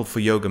example for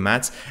yoga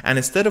mats, and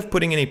instead of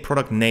putting in a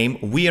product name,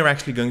 we are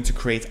actually going to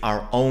create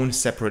our own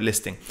separate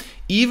listing.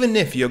 Even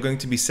if you're going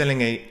to be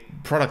selling a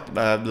product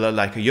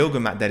like a yoga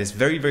mat that is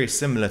very, very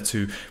similar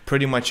to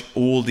pretty much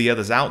all the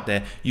others out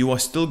there, you are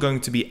still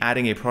going to be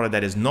adding a product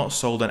that is not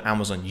sold on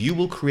Amazon. You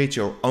will create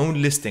your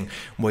own listing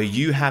where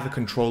you have a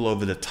control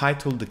over the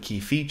title, the key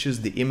features,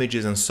 the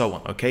images, and so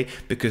on, okay?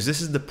 Because this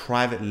is the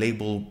private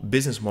label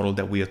business model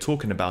that we are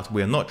talking about.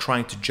 We are not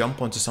trying to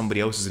jump onto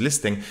somebody else's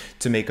listing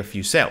to make a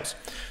few sales.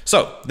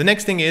 So the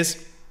next thing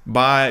is,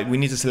 we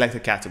need to select a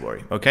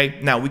category, okay?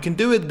 Now we can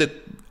do it the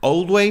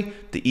old way,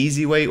 the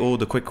easy way, or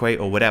the quick way,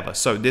 or whatever.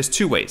 So there's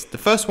 2 ways. The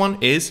first one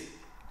is,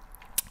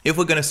 if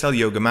we're going to sell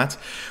yoga mats,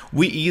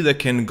 we either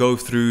can go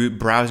through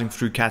browsing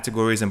through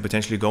categories and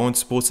potentially go on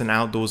sports and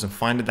outdoors and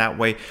find it that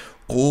way,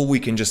 or we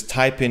can just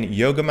type in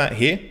yoga mat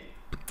here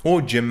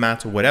or gym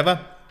mat or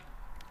whatever,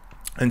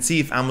 and see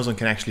if Amazon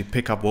can actually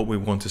pick up what we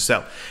want to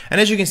sell.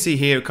 And as you can see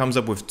here, it comes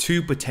up with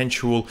 2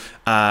 potential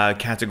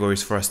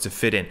categories for us to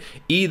fit in.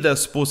 Either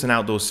sports and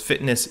outdoors,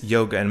 fitness,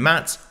 yoga and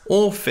mats,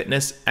 or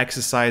fitness,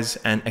 exercise,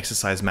 and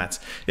exercise mats.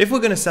 If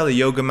we're gonna sell a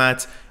yoga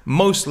mat,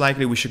 most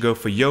likely we should go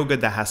for yoga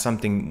that has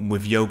something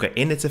with yoga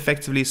in it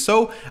effectively.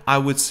 So I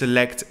would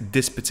select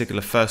this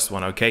particular first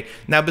one, okay?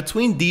 Now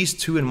between these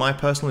 2, in my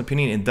personal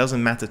opinion, it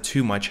doesn't matter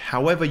too much.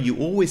 However, you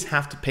always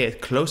have to pay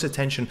close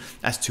attention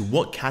as to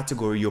what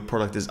category your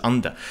product is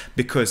under.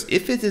 Because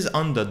if it is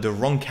under the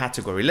wrong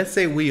category, let's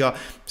say we are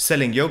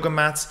selling yoga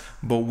mats,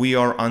 but we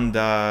are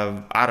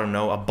under, I don't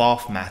know, a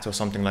bath mat or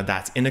something like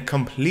that in a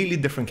completely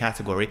different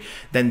category,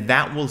 then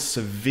that will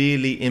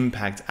severely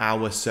impact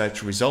our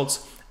search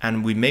results,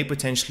 and we may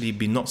potentially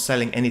be not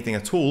selling anything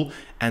at all,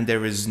 and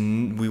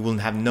we will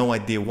have no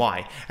idea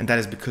why, and that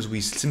is because we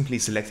simply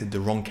selected the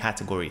wrong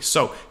category.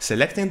 So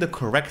selecting the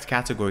correct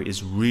category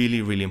is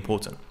really, really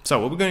important. So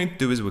what we're going to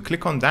do is we'll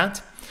click on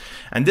that,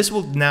 and this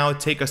will now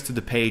take us to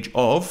the page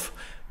of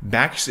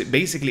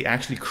basically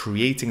actually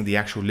creating the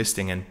actual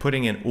listing and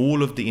putting in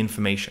all of the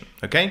information.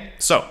 Okay,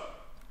 so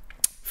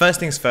first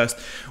things first,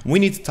 we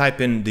need to type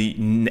in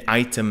the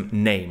item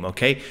name,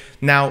 okay?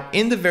 Now,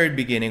 in the very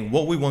beginning,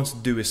 what we want to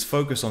do is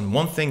focus on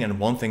one thing and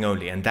one thing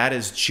only, and that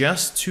is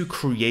just to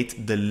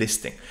create the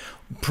listing.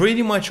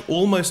 Pretty much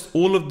almost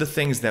all of the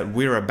things that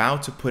we're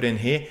about to put in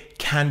here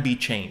can be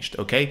changed,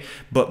 okay?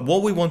 But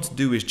what we want to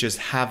do is just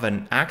have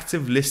an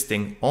active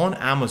listing on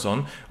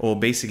Amazon, or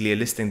basically a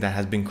listing that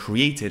has been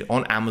created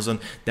on Amazon,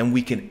 then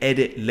we can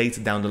edit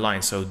later down the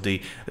line. So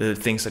the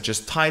things such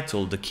as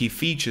title, the key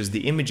features,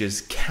 the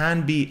images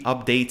can be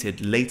updated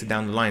later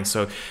down the line.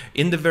 So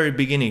in the very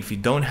beginning, if you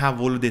don't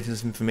have all of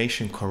this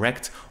information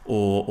correct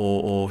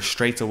or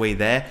straight away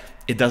there,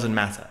 it doesn't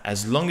matter.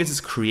 As long as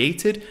it's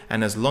created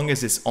and as long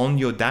as it's on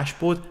your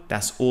dashboard,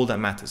 that's all that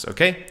matters,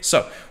 okay?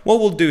 So what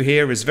we'll do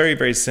here is very,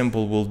 very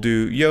simple. We'll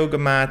do yoga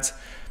mat,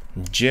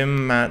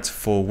 gym mat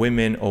for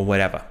women or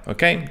whatever,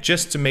 okay?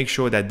 Just to make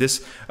sure that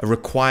this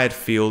required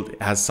field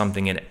has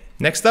something in it.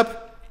 Next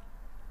up,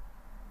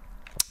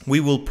 we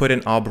will put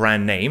in our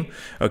brand name,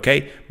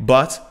 okay?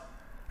 But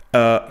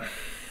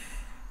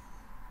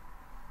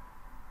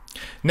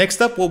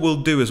next up, what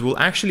we'll do is we'll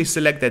actually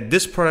select that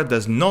this product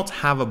does not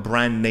have a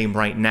brand name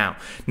right now.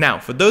 Now,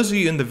 for those of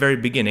you in the very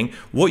beginning,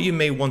 what you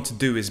may want to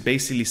do is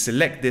basically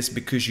select this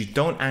because you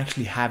don't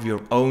actually have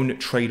your own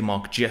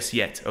trademark just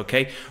yet,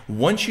 okay?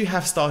 Once you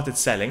have started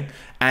selling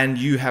and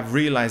you have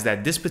realized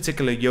that this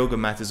particular yoga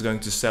mat is going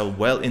to sell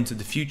well into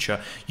the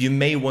future, you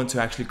may want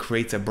to actually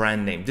create a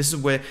brand name. This is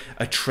where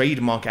a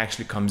trademark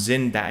actually comes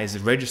in that is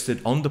registered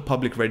on the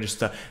public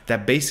register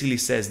that basically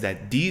says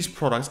that these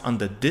products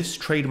under this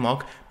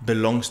trademark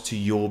belongs to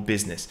your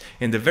business.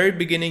 In the very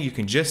beginning, you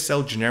can just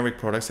sell generic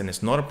products and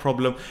it's not a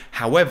problem.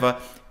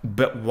 However,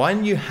 but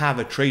when you have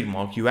a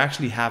trademark, you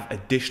actually have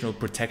additional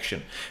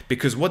protection,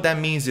 because what that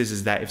means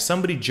is that if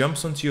somebody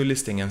jumps onto your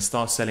listing and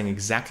starts selling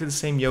exactly the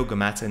same yoga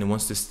mat and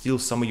wants to steal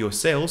some of your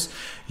sales,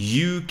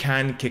 you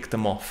can kick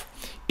them off.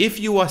 If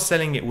you are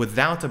selling it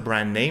without a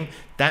brand name,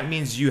 that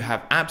means you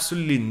have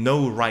absolutely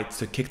no right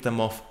to kick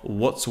them off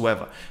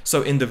whatsoever.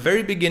 So in the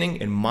very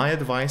beginning, my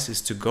advice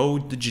is to go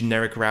the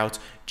generic route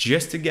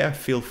just to get a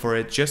feel for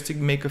it, just to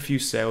make a few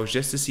sales,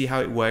 just to see how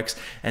it works.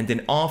 And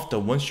then after,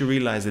 once you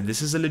realize that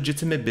this is a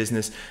legitimate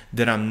business,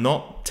 that I'm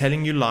not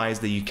telling you lies,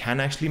 that you can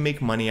actually make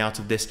money out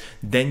of this,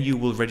 then you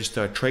will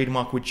register a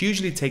trademark, which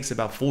usually takes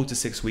about 4 to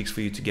 6 weeks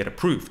for you to get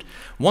approved.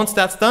 Once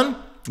that's done,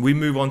 we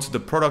move on to the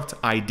product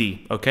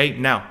ID, okay?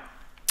 Now,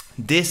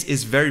 this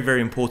is very,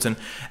 very important,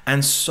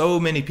 and so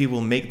many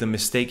people make the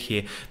mistake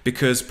here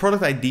because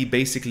product ID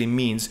basically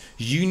means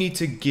you need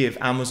to give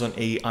Amazon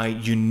a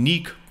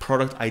unique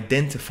product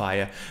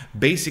identifier,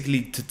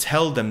 basically to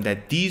tell them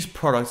that these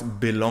products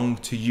belong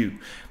to you.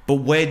 But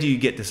where do you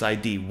get this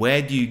ID?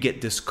 Where do you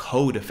get this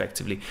code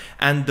effectively?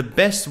 And the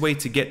best way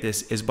to get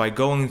this is by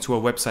going to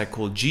a website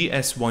called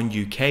GS1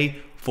 UK.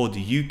 For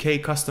the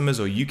UK customers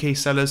or UK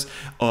sellers,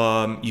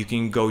 you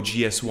can go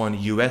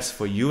GS1 US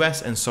for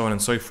US, and so on and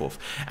so forth.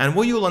 And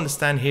what you'll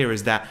understand here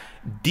is that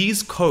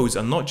these codes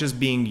are not just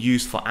being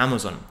used for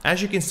Amazon.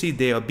 As you can see,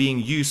 they are being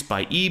used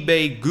by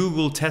eBay,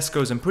 Google,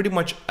 Tesco's, and pretty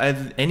much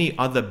any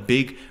other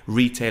big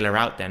retailer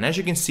out there. And as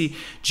you can see,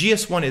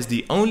 GS1 is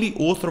the only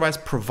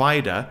authorized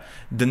provider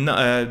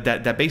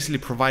that basically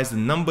provides the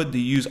number to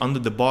use under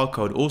the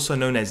barcode, also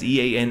known as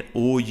EAN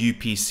or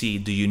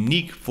UPC, the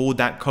unique for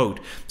that code.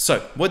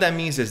 So what that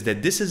means is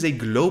that this is a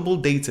global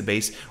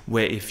database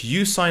where if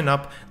you sign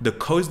up, the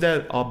codes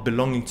that are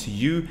belonging to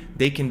you,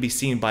 they can be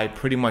seen by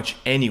pretty much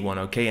anyone,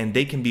 okay? And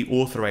they can be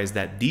authorized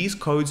that these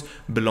codes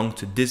belong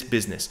to this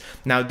business.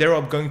 Now, there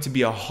are going to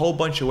be a whole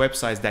bunch of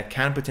websites that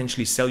can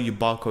potentially sell you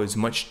barcodes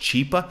much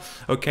cheaper,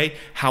 okay?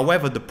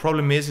 However, the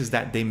problem is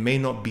that they may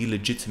not be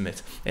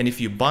legitimate. And if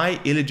you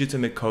buy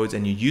illegitimate codes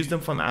and you use them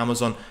from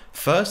Amazon,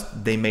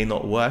 first, they may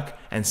not work.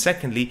 And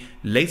secondly,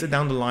 later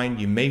down the line,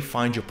 you may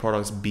find your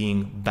products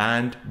being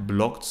banned,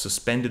 blocked,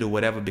 suspended, or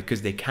whatever,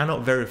 because they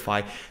cannot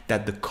verify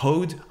that the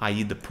code,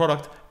 i.e. the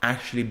product,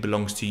 actually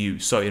belongs to you.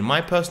 So in my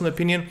personal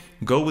opinion,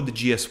 go with the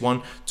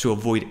GS1 to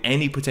avoid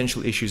any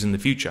potential issues in the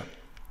future.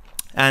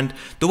 And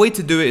the way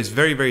to do it is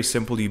very, very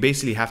simple. You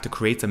basically have to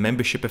create a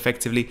membership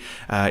effectively,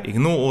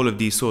 ignore all of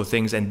these sort of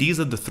things. And these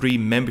are the 3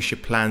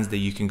 membership plans that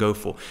you can go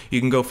for. You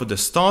can go for the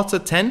starter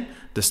 10,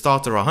 the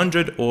starter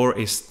 100, or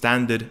a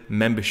standard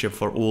membership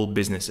for all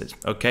businesses.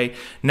 Okay.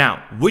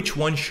 Now, which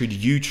one should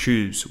you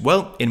choose?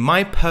 Well, in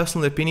my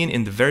personal opinion,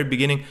 in the very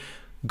beginning,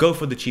 go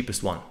for the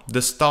cheapest one,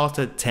 the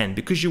starter 10,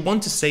 because you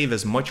want to save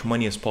as much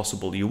money as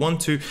possible. You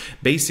want to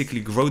basically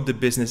grow the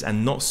business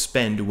and not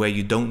spend where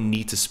you don't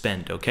need to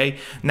spend, okay?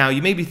 Now,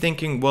 you may be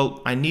thinking,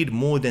 well, I need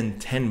more than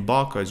 10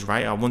 barcodes,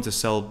 right? I want to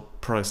sell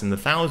products in the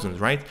thousands,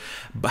 right?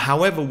 But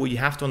however, what you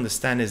have to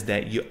understand is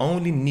that you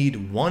only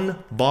need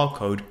 1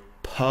 barcode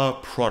per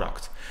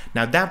product.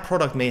 Now that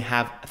product may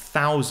have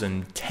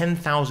 1,000,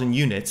 10,000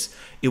 units.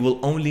 It will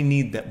only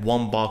need that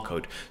one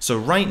barcode. So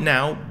right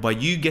now, by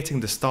you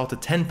getting the starter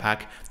 10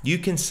 pack, you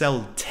can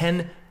sell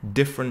 10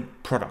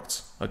 different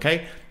products,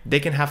 okay? They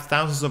can have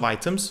thousands of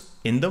items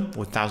in them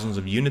or thousands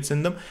of units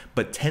in them,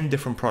 but 10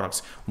 different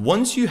products.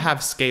 Once you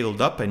have scaled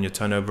up and your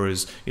turnover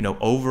is,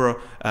 over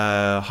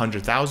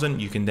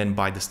 100,000, you can then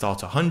buy the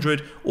starter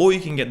 100, or you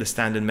can get the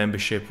standard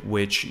membership,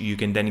 which you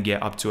can then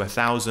get up to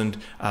 1,000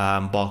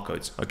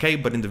 barcodes, okay?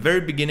 But in the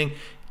very beginning,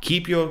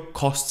 keep your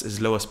costs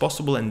as low as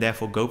possible and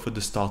therefore go for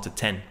the starter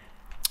 10.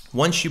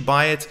 Once you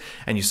buy it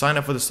and you sign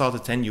up for the starter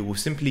 10, you will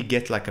simply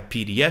get like a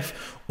PDF,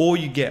 or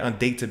you get a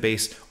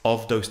database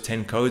of those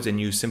 10 codes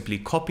and you simply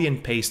copy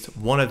and paste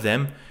one of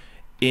them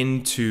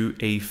into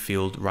a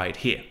field right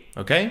here,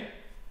 okay?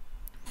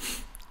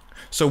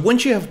 So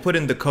once you have put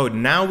in the code,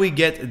 now we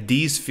get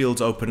these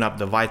fields open up,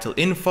 the vital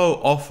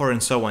info, offer,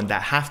 and so on,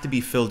 that have to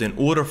be filled in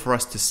order for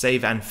us to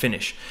save and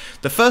finish.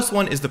 The first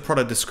one is the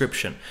product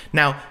description.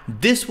 Now,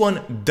 this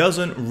one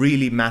doesn't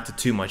really matter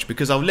too much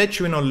because I'll let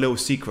you in on a little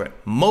secret.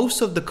 Most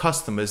of the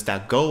customers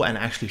that go and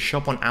actually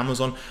shop on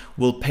Amazon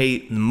will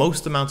pay the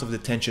most amount of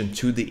attention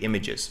to the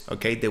images,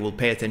 okay? They will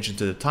pay attention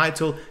to the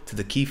title, to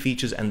the key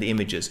features, and the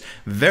images.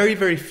 Very,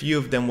 very few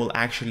of them will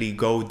actually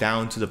go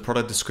down to the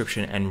product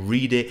description and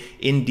read it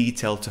in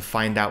detail to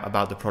find out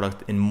about the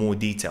product in more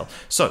detail.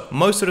 So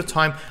most of the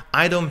time,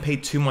 I don't pay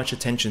too much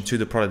attention to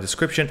the product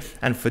description.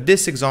 And for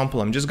this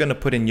example, I'm just going to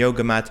put in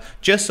yoga mat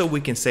just so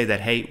we can say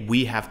that, hey,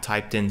 we have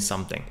typed in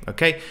something.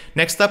 Okay.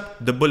 Next up,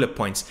 the bullet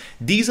points.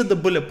 These are the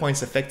bullet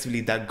points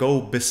effectively that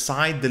go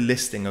beside the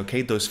listing.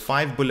 Okay. Those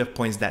 5 bullet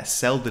points that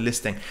sell the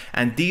listing.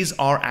 And these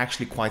are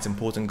actually quite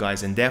important,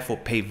 guys, and therefore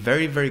pay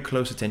very, very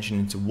close attention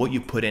into what you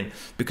put in,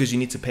 because you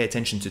need to pay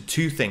attention to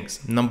 2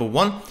 things. Number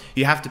 1,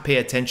 you have to pay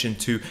attention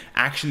to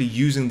actually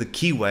using the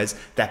keywords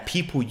that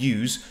people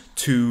use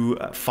to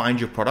find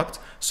your product.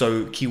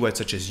 So keywords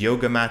such as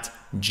yoga mat,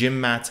 gym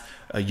mat,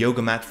 a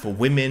yoga mat for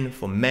women,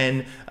 for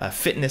men, a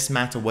fitness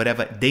mat, or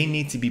whatever, they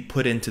need to be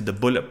put into the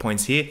bullet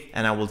points here.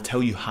 And I will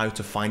tell you how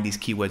to find these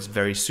keywords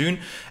very soon.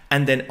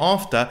 And then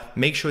after,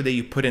 make sure that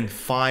you put in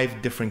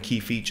 5 different key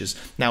features.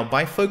 Now,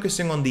 by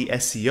focusing on the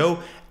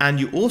SEO, and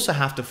you also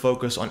have to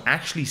focus on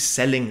actually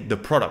selling the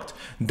product.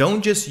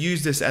 Don't just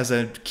use this as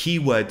a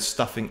keyword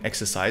stuffing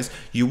exercise.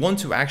 You want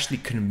to actually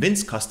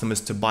convince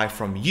customers to buy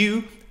from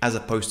you as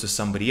opposed to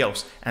somebody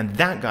else. And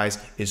that, guys,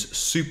 is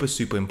super,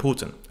 super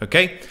important.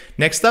 Okay,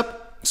 next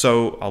up,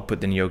 so I'll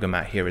put the yoga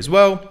mat here as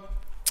well.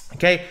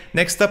 Okay,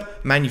 next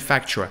up,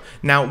 manufacturer.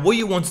 Now, what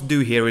you want to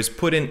do here is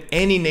put in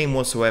any name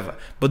whatsoever,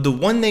 but the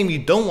one name you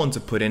don't want to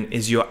put in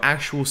is your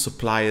actual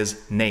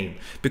supplier's name,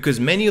 because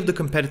many of the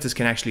competitors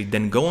can actually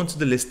then go onto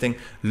the listing,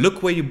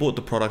 look where you bought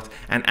the product,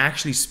 and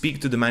actually speak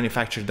to the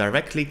manufacturer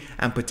directly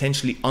and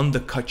potentially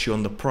undercut you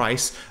on the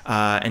price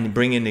and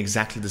bring in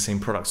exactly the same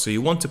product. So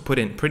you want to put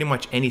in pretty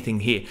much anything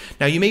here.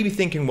 Now, you may be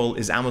thinking, well,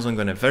 is Amazon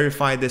going to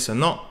verify this or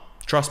not?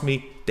 Trust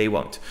me, they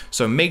won't.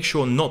 So make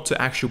sure not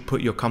to actually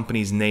put your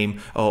company's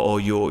name or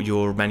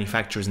your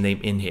manufacturer's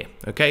name in here.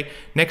 Okay.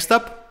 Next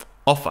up,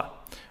 offer.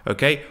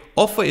 Okay.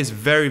 Offer is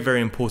very,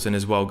 very important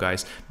as well,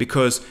 guys,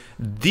 because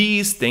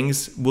these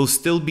things will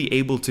still be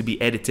able to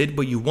be edited,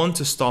 but you want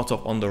to start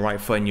off on the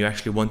right foot and you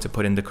actually want to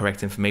put in the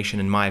correct information,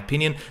 in my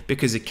opinion,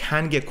 because it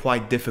can get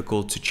quite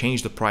difficult to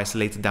change the price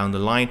later down the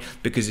line.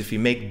 Because if you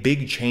make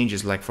big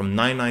changes like from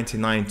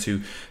 $9.99 to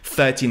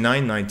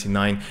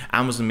 $39.99,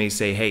 Amazon may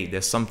say, hey,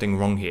 there's something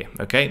wrong here.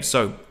 Okay,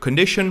 so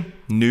condition,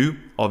 new,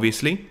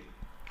 obviously.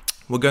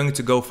 We're going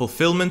to go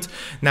fulfillment.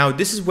 Now,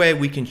 this is where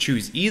we can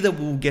choose. Either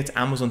we'll get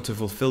Amazon to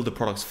fulfill the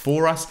products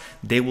for us.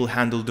 They will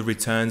handle the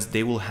returns.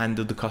 They will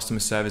handle the customer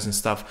service and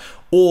stuff,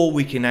 or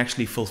we can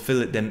actually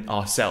fulfill it them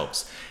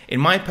ourselves. In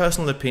my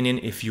personal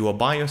opinion, if you are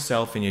by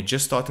yourself and you're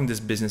just starting this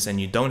business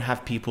and you don't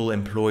have people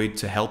employed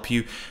to help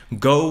you,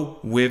 go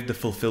with the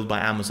fulfilled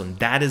by Amazon.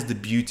 That is the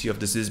beauty of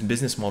this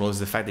business model, is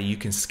the fact that you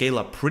can scale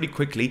up pretty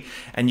quickly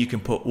and you can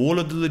put all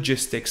of the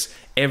logistics,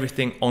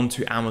 everything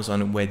onto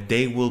Amazon, where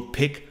they will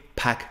pick,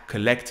 pack,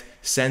 collect,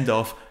 send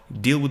off,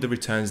 deal with the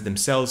returns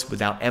themselves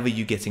without ever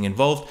you getting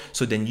involved.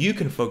 So then you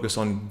can focus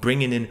on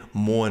bringing in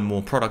more and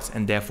more products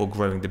and therefore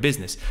growing the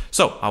business.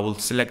 So I will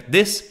select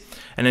this,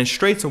 and then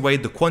straight away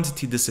the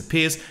quantity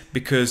disappears,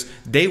 because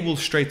they will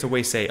straight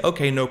away say,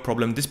 okay, no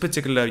problem. This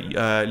particular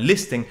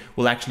listing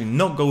will actually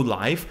not go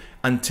live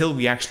until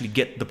we actually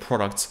get the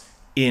products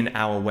in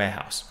our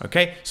warehouse.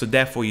 Okay, so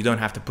therefore you don't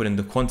have to put in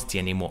the quantity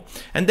anymore.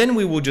 And then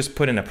we will just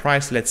put in a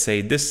price. Let's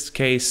say this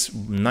case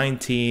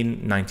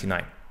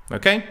 $19.99.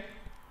 Okay,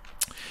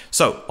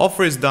 so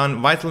offer is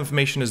done, vital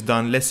information is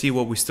done. Let's see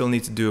what we still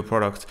need to do.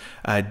 Product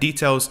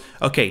details.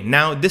 Okay,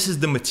 now this is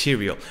the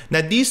material.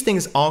 Now these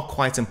things are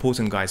quite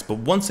important, guys, but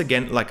once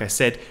again, like I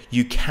said,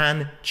 you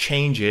can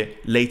change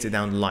it later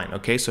down the line.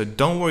 Okay, so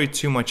don't worry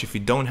too much if you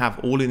don't have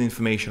all of the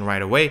information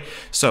right away.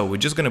 So we're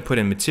just going to put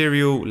in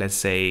material, let's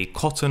say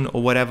cotton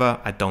or whatever,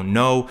 I don't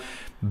know,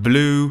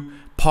 blue,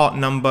 part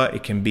number,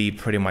 it can be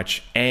pretty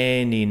much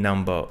any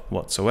number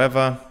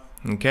whatsoever.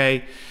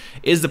 Okay,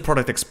 is the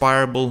product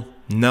expirable?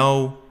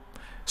 No.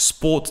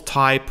 Sport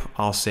type,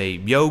 I'll say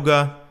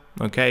yoga,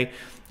 okay?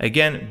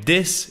 Again,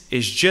 this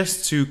is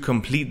just to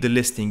complete the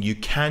listing. You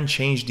can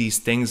change these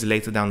things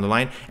later down the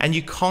line, and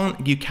you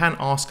can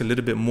ask a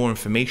little bit more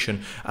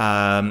information,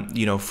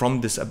 you know,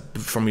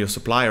 from your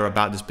supplier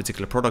about this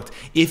particular product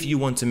if you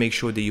want to make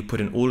sure that you put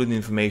in all of the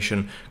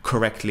information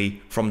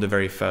correctly from the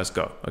very first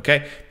go,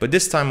 okay? But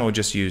this time I'll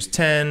just use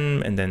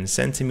 10 and then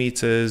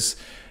centimeters,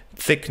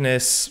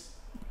 thickness.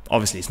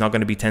 Obviously, it's not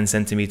going to be 10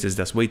 centimeters.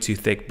 That's way too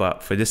thick,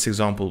 but for this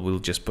example, we'll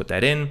just put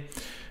that in,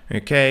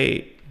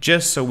 okay?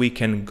 Just so we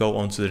can go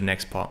on to the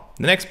next part.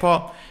 The next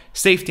part,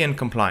 safety and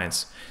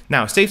compliance.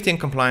 Now, safety and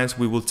compliance,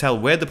 we will tell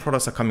where the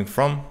products are coming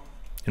from.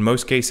 In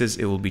most cases,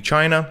 it will be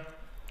China.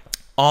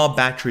 Are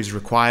batteries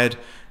required?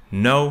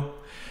 No.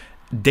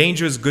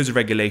 Dangerous goods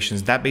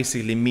regulations, that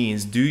basically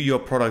means, do your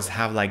products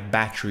have like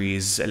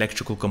batteries,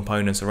 electrical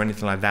components, or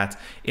anything like that?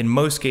 In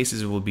most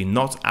cases, it will be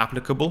not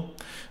applicable,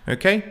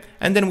 okay?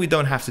 And then we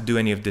don't have to do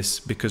any of this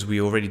because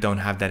we already don't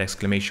have that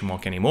exclamation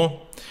mark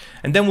anymore.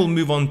 And then we'll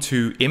move on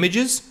to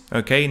images,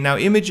 okay? Now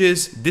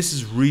images, this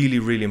is really,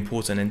 really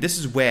important. And this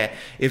is where,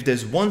 if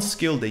there's one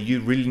skill that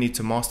you really need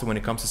to master when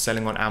it comes to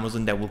selling on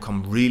Amazon that will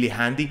come really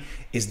handy,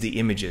 is the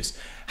images.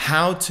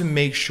 How to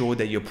make sure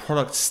that your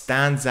product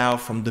stands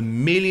out from the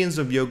millions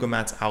of yoga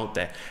mats out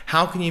there.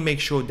 How can you make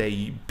sure that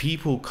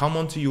people come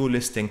onto your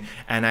listing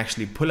and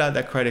actually pull out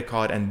their credit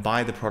card and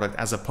buy the product,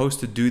 as opposed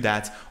to do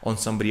that on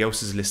somebody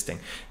else's listing?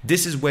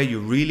 This is where you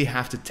really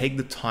have to take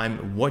the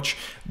time, watch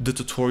the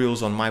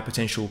tutorials on my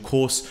potential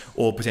course,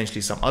 or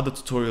potentially some other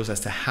tutorials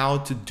as to how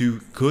to do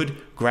good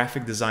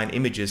graphic design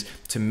images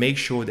to make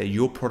sure that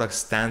your product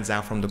stands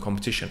out from the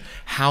competition,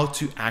 how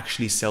to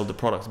actually sell the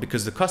product,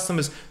 because the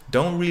customers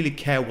don't really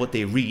care what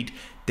they read,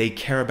 they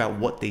care about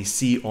what they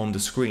see on the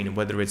screen,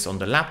 whether it's on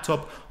the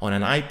laptop, on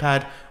an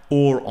iPad,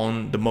 or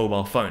on the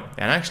mobile phone.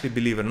 And actually,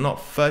 believe it or not,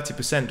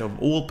 30%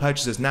 of all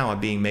purchases now are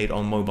being made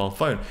on mobile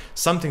phone.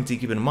 Something to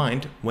keep in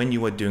mind when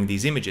you are doing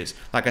these images.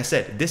 Like I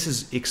said, this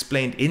is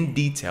explained in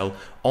detail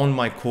on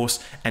my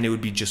course, and it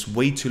would be just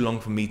way too long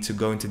for me to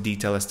go into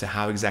detail as to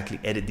how exactly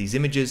edit these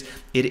images.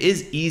 It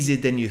is easier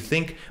than you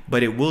think,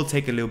 but it will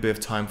take a little bit of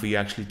time for you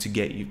actually to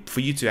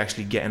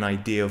get an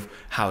idea of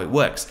how it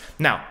works.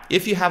 Now,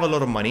 if you have a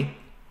lot of money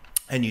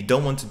and you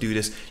don't want to do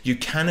this, you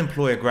can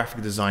employ a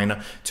graphic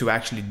designer to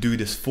actually do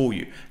this for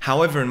you.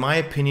 However, in my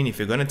opinion, if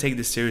you're going to take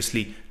this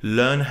seriously,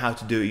 learn how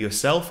to do it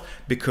yourself,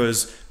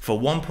 because for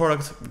one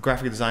product,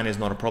 graphic design is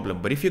not a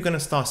problem. But if you're going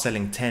to start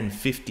selling 10,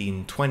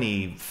 15,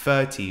 20,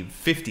 30,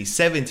 50,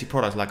 70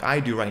 products like I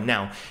do right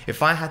now,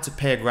 if I had to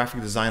pay a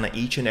graphic designer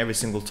each and every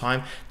single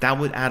time, that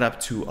would add up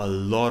to a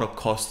lot of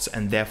costs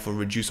and therefore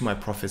reduce my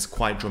profits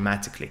quite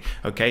dramatically.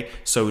 Okay,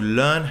 so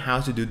learn how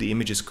to do the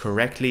images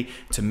correctly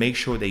to make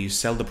sure that you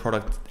sell the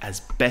product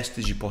as best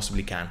as you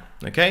possibly can.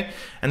 Okay,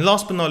 and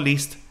last but not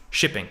least,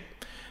 shipping.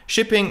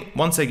 Shipping,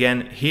 once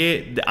again,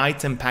 here the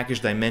item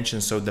package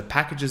dimensions, so the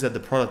packages that the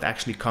product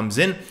actually comes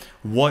in,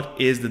 what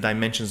is the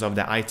dimensions of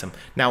the item.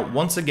 Now,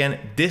 once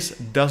again, this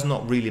does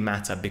not really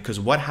matter, because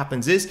what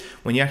happens is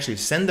when you actually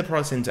send the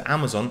products into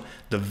Amazon,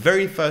 the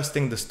very first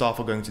thing the staff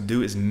are going to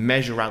do is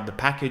measure out the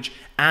package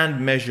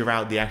and measure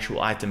out the actual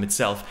item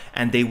itself,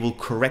 and they will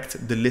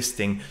correct the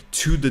listing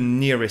to the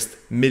nearest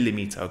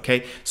millimeter,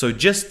 okay? So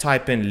just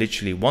type in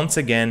literally, once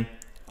again,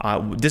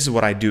 this is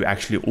what I do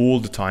actually all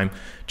the time,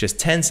 just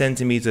 10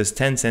 centimeters,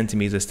 10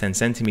 centimeters, 10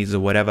 centimeters, or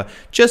whatever,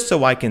 just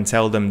so I can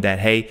tell them that,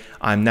 hey,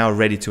 I'm now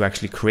ready to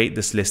actually create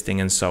this listing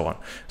and so on.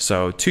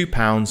 So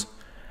 £2,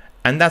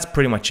 and that's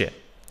pretty much it.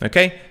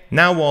 Okay,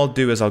 now what I'll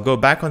do is I'll go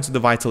back onto the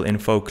vital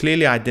info.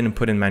 Clearly I didn't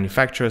put in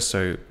manufacturer,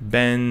 so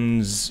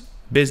Ben's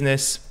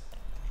business.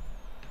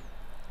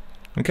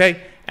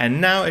 Okay, and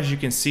now as you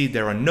can see,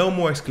 there are no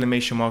more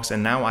exclamation marks,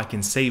 and now I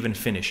can save and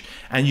finish.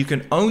 And you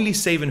can only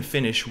save and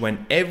finish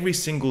when every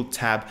single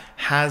tab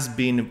has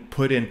been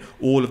put in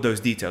all of those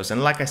details.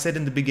 And like I said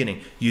in the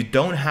beginning, you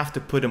don't have to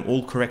put them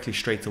all correctly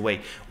straight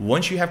away.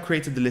 Once you have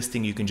created the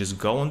listing, you can just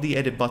go on the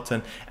edit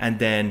button and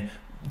then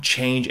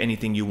change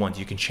anything you want.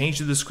 You can change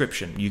the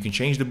description, you can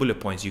change the bullet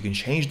points, you can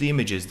change the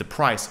images, the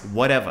price,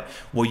 whatever.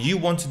 What you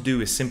want to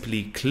do is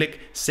simply click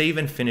save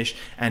and finish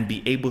and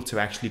be able to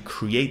actually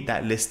create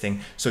that listing,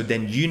 so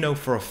then you know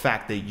for a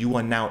fact that you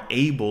are now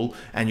able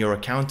and your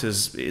account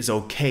is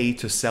okay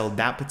to sell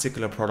that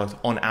particular product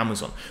on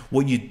Amazon.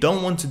 What you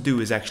don't want to do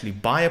is actually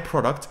buy a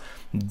product,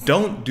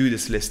 don't do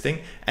this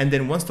listing, and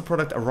then once the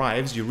product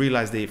arrives, you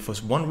realize that for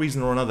one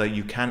reason or another,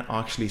 you can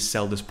actually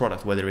sell this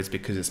product, whether it's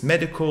because it's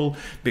medical,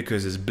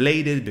 because it's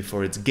bladed,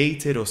 before it's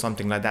gated, or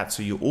something like that.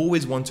 So you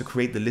always want to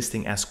create the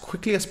listing as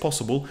quickly as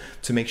possible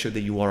to make sure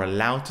that you are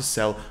allowed to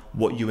sell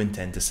what you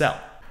intend to sell.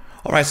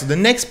 Alright, so the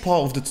next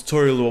part of the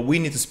tutorial, what we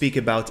need to speak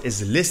about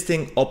is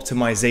listing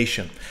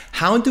optimization.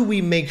 How do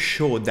we make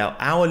sure that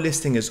our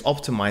listing is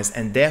optimized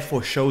and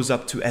therefore shows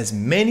up to as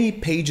many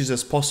pages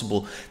as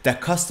possible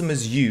that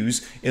customers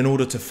use in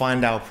order to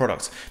find our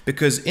products?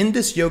 Because in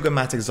this yoga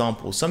mat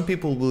example, some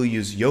people will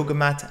use yoga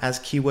mat as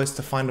keywords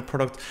to find a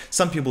product.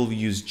 Some people will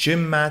use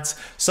gym mats,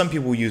 some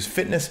people will use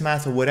fitness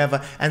mat or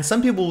whatever, and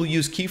some people will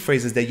use key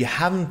phrases that you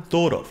haven't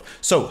thought of.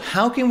 So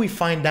how can we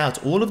find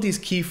out all of these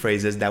key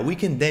phrases that we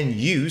can then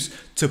use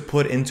to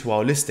put into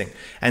our listing?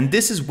 And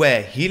this is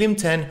where Helium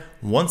 10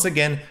 once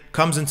again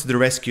comes into the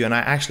rescue, and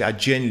I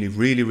genuinely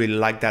really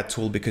like that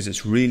tool because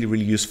it's really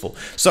useful.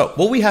 So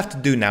what we have to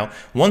do now,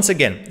 once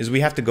again, is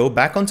we have to go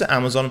back onto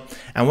Amazon,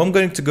 and I'm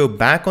going to go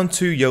back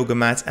onto yoga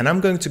mats, and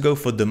I'm going to go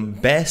for the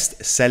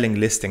best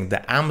selling listing,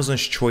 the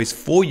Amazon's choice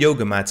for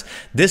yoga mats,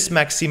 this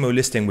Maximo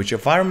listing, which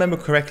if I remember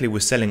correctly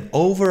was selling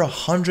over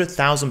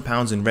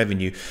 £100,000 in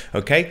revenue.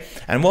 Okay,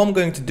 and what I'm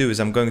going to do is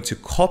I'm going to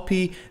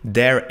copy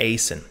their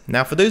ASIN.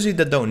 Now for those of you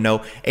that don't know,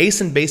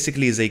 ASIN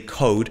basically is a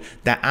code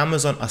that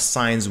Amazon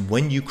assigns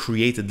when you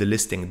created the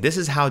listing. This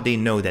is how they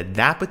know that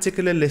that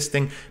particular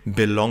listing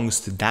belongs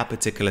to that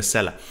particular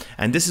seller.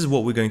 And this is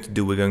what we're going to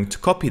do. We're going to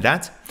copy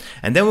that,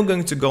 and then we're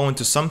going to go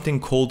into something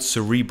called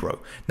Cerebro.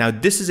 Now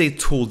this is a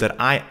tool that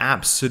I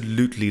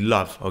absolutely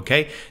love.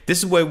 Okay, this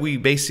is where we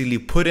basically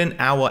put in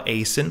our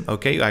ASIN.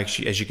 Okay,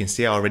 actually, as you can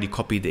see, I already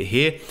copied it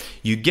here.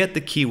 You get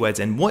the keywords,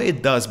 and what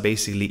it does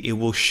basically, it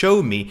will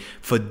show me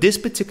for this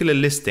particular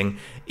listing,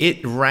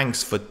 it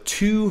ranks for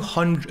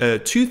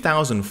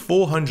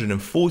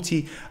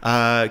 2,440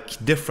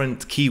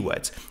 different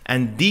keywords,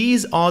 and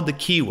these are the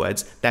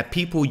keywords that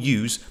people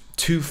use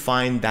to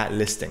find that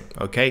listing.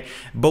 Okay,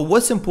 but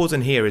what's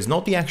important here is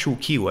not the actual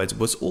keywords.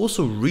 What's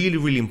also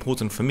really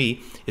important for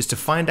me is to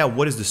find out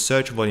what is the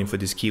search volume for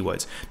these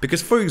keywords,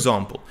 because for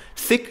example,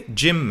 thick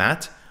gym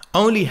mat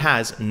only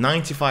has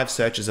 95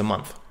 searches a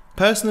month.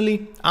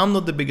 Personally, I'm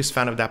not the biggest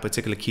fan of that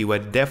particular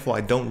keyword, therefore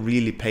I don't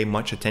really pay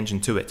much attention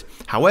to it.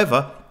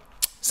 However,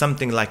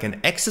 something like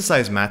an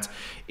exercise mat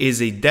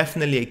is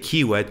definitely a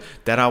keyword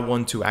that I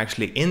want to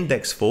actually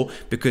index for,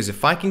 because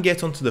if I can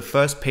get onto the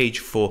first page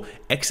for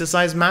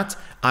exercise mat,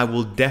 I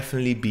will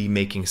definitely be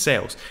making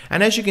sales.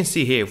 And as you can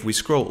see here, if we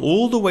scroll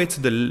all the way to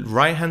the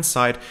right hand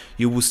side,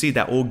 you will see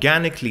that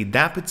organically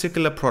that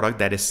particular product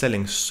that is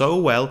selling so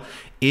well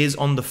is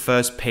on the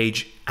first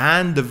page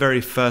and the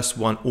very first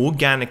one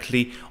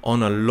organically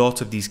on a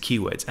lot of these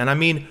keywords. And I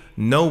mean,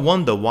 no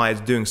wonder why it's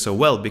doing so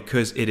well,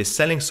 because it is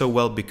selling so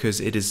well because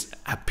it is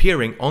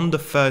appearing on the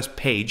first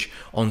page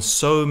on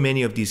so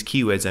many of these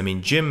keywords. I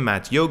mean, gym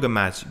mat, yoga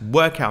mat,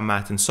 workout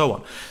mat, and so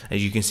on.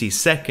 As you can see,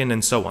 second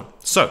and so on.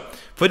 So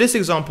for this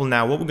example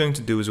now, what we're going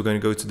to do is we're going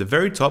to go to the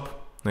very top.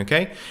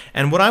 Okay,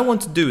 and what I want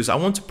to do is I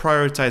want to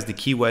prioritize the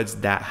keywords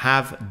that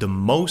have the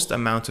most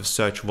amount of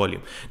search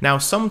volume. Now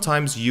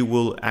sometimes you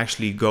will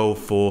actually go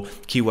for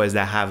keywords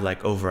that have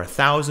like over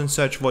 1,000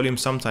 search volume.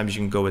 Sometimes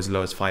you can go as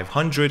low as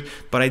 500,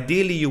 but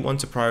ideally you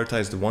want to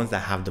prioritize the ones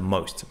that have the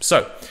most.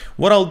 So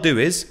what I'll do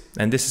is,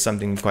 and this is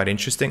something quite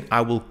interesting, I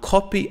will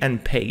copy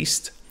and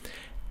paste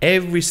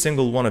every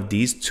single one of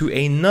these to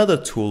another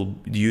tool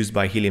used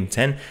by Helium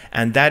 10,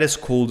 and that is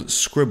called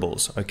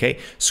Scribbles. Okay,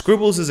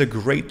 Scribbles is a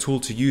great tool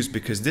to use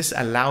because this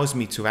allows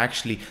me to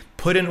actually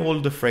put in all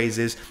of the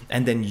phrases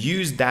and then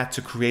use that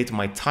to create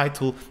my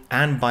title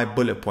and my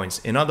bullet points.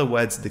 In other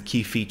words, the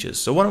key features.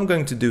 So what I'm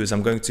going to do is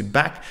I'm going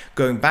back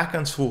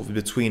and forth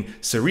between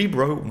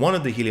Cerebro, one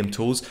of the Helium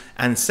tools,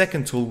 and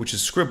second tool, which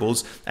is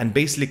Scribbles, and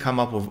basically come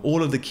up with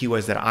all of the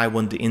keywords that I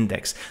want to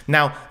index.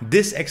 Now,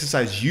 this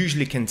exercise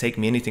usually can take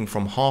me anything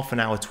from half an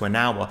hour to an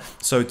hour.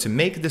 So to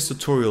make this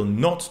tutorial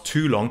not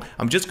too long,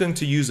 I'm just going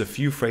to use a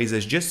few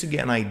phrases just to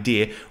get an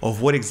idea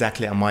of what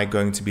exactly am I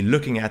going to be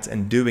looking at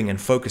and doing and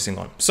focusing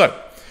on. So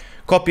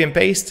copy and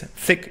paste,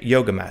 thick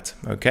yoga mat.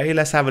 Okay,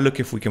 let's have a look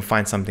if we can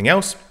find something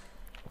else.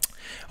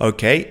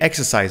 Okay,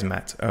 exercise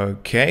mat.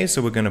 Okay,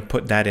 so we're going to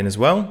put that in as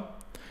well.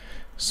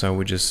 So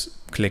we just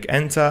click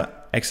enter,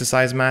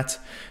 exercise mat.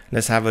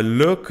 Let's have a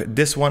look.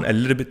 This one a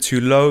little bit too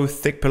low.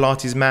 Thick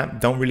Pilates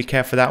mat. Don't really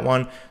care for that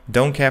one.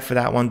 Don't care for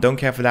that one. Don't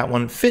care for that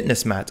one.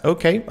 Fitness mat.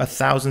 Okay,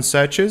 1,000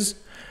 searches.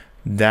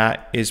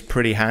 That is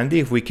pretty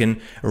handy. If we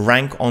can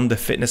rank on the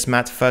fitness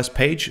mat first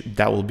page,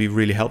 that will be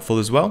really helpful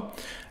as well.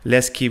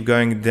 Let's keep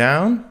going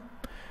down.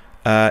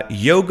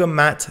 Yoga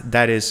mat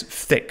that is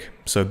thick.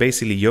 So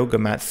basically yoga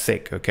mat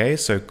thick. Okay,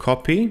 so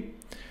copy,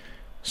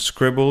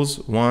 Scribbles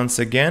once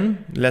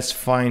again. Let's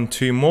find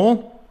two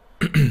more.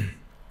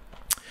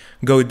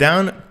 Go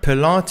down,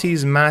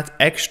 Pilates mat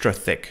extra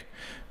thick.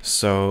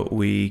 So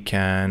we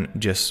can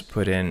just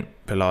put in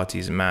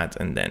Pilates mat,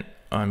 and then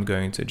I'm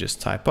going to just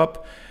type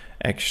up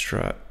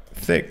extra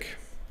thick.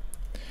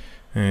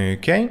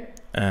 Okay,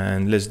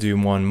 and let's do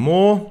one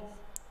more.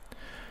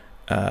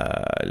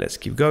 Let's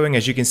keep going.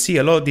 As you can see,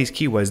 a lot of these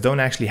keywords don't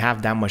actually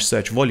have that much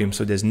search volume,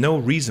 so there's no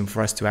reason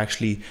for us to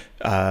actually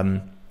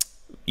target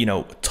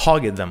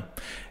them.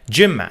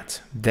 Gym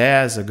mat,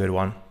 there's a good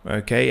one.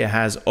 Okay, it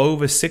has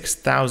over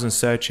 6,000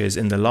 searches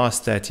in the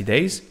last 30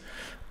 days.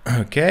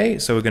 Okay,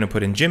 so we're going to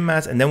put in gym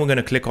mat, and then we're going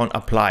to click on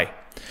apply.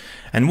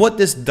 And what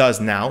this does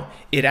now,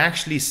 it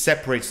actually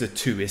separates the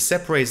two. It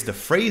separates the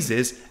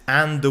phrases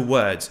and the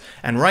words.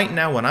 And right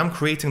now, when I'm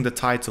creating the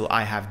title,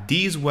 I have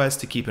these words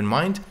to keep in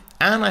mind,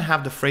 and I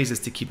have the phrases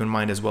to keep in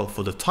mind as well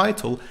for the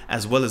title,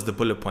 as well as the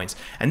bullet points.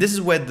 And this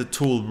is where the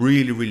tool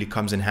really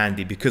comes in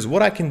handy, because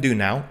what I can do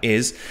now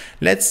is,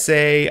 let's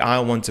say I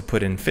want to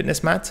put in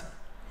fitness mat.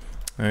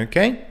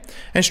 Okay,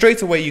 and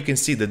straight away you can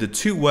see that the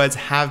two words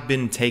have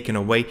been taken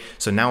away,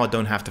 so now I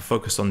don't have to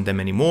focus on them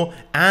anymore,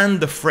 and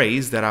the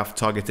phrase that I've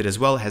targeted as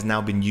well has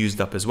now been used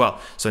up as well.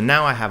 So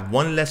now I have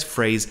one less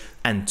phrase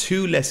and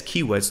two less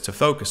keywords to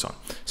focus on.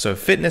 So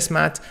fitness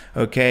mat,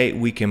 okay,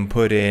 we can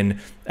put in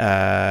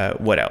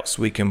what else?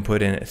 We can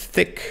put in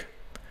thick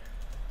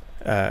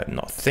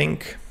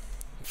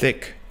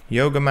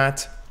yoga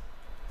mat.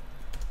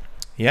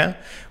 Yeah,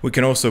 we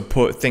can also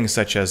put things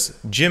such as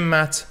gym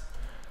mat,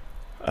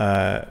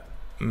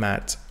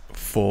 mat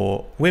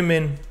for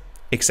women,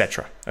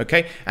 etc.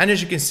 Okay, and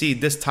as you can see,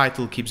 this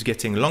title keeps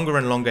getting longer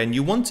and longer, and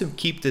you want to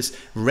keep this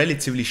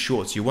relatively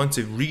short. You want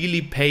to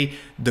really pay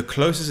the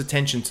closest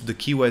attention to the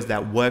keywords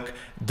that work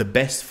the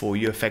best for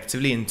you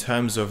effectively in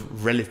terms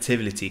of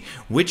relativity,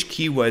 which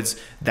keywords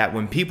that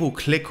when people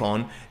click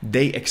on,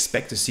 they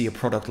expect to see a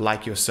product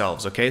like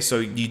yourselves. Okay, so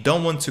you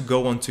don't want to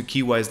go on to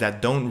keywords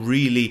that don't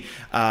really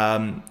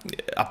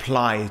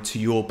apply to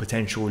your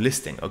potential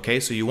listing. Okay,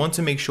 so you want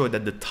to make sure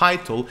that the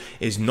title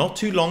is not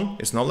too long,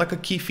 it's not like a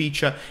key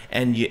feature,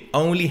 and you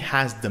only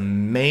has the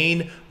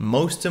main,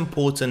 most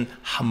important,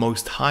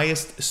 most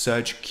highest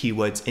search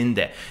keywords in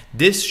there.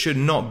 This should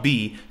not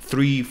be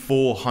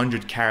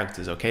 300-400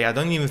 characters. Okay, I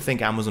don't even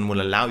think Amazon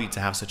will allow you to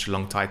have such a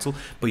long title,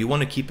 but you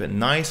want to keep it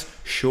nice,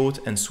 short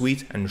and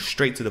sweet and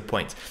straight to the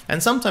point.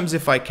 And sometimes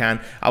if I can,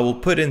 I will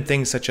put in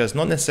things such as,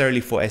 not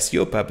necessarily for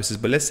SEO purposes,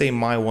 but let's say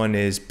my one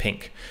is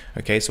pink.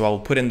 Okay, so I will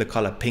put in the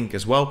color pink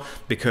as well,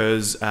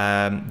 because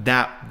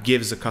that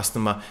gives a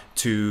customer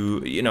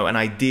to, you know, an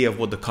idea of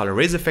what the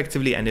color is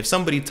effectively. And if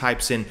somebody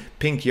types in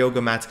pink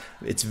yoga mat,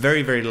 it's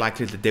very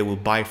likely that they will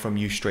buy from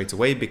you straight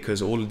away,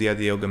 because all of the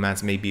other yoga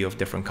mats may be of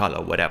different color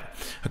or whatever.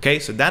 Okay,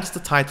 so that's the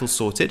title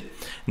sorted.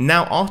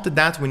 Now after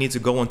that, we need to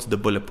go on to the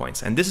bullet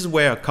points, and this is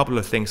where a couple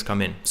of things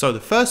come in. So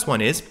the first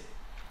one is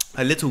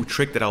a little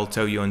trick that I'll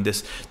tell you on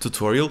this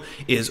tutorial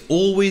is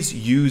always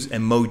use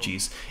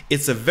emojis.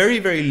 It's a very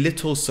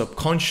little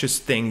subconscious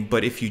thing,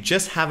 but if you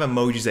just have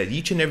emojis at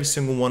each and every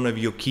single one of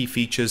your key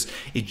features,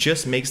 it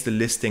just makes the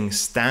listing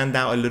stand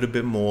out a little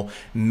bit more,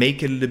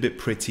 make it a little bit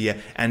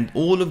prettier. And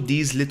all of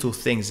these little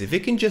things, if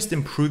it can just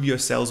improve your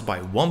sales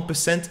by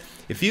 1%,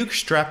 if you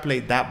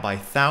extrapolate that by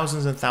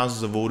thousands and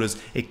thousands of orders,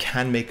 it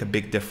can make a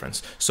big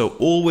difference. So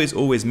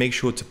always make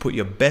sure to put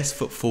your best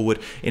foot forward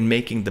in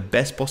making the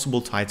best possible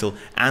title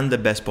and the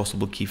best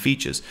possible key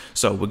features.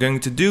 So we're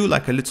going to do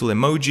like a little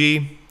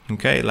emoji,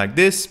 okay, like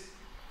this.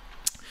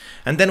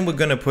 And then we're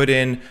going to put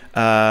in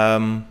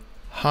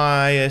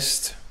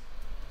highest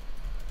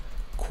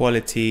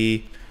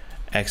quality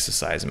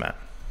exercise mat.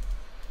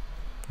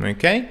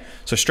 Okay,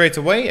 so straight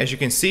away, as you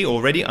can see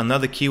already,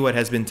 another keyword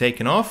has been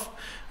taken off.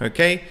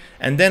 Okay,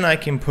 and then I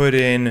can put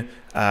in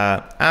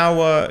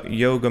our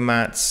yoga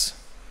mats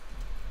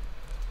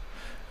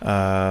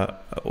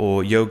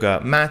or yoga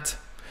mat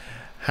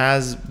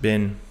has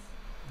been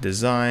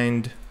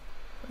designed.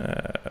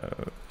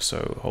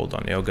 So hold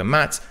on, yoga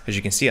mats. As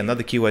you can see,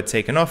 another keyword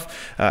taken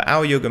off.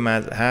 Our yoga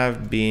mats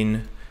have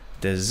been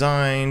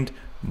designed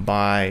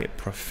by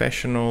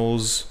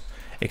professionals,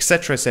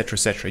 etc.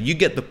 You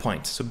get the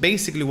point. So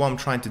basically what I'm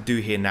trying to do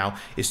here now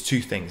is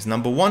two things.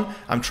 Number one,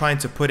 I'm trying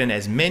to put in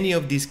as many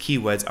of these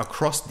keywords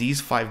across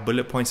these 5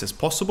 bullet points as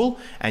possible,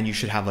 and you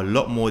should have a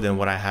lot more than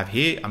what I have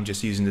here. I'm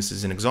just using this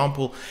as an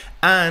example.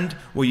 And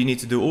what you need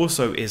to do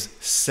also is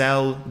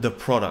sell the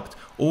product.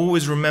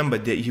 Always remember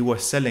that you are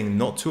selling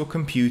not to a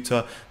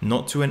computer,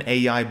 not to an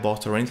AI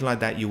bot or anything like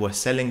that. You are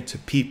selling to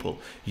people.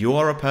 You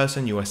are a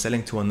person, you are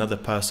selling to another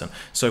person.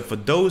 So for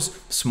those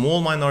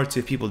small minority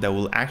of people that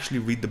will actually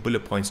read the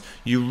bullet points,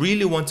 you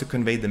really want to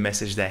convey the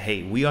message that,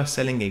 hey, we are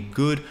selling a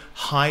good,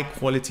 high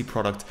quality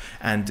product,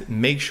 and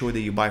make sure that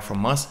you buy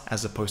from us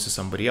as opposed to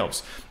somebody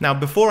else. Now,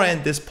 before I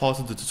end this part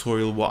of the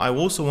tutorial, what I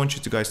also want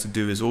you guys to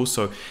do is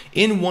also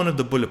in one of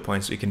the bullet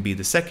points, it can be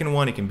the second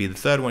one, it can be the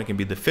third one, it can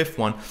be the fifth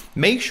one,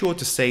 make sure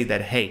to say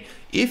that, hey,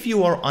 if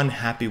you are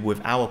unhappy with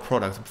our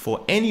product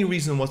for any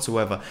reason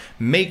whatsoever,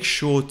 make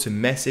sure to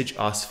message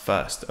us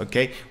first,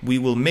 okay? We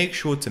will make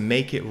sure to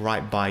make it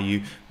right by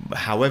you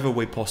however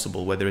way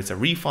possible, whether it's a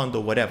refund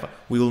or whatever.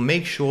 We will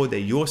make sure that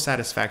your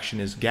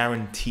satisfaction is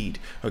guaranteed,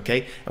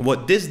 okay? And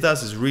what this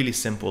does is really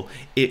simple.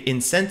 It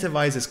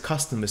incentivizes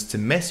customers to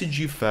message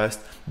you first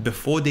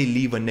before they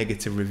leave a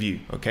negative review,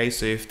 okay?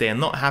 So if they are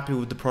not happy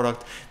with the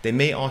product, they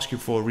may ask you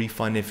for a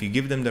refund. If you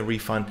give them the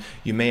refund,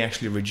 you may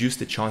actually reduce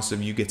the chance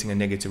of you getting a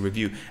negative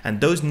review. And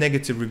those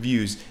negative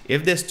reviews,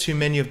 if there's too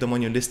many of them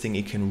on your listing,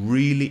 it can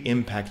really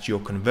impact your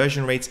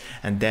conversion rates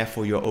and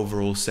therefore your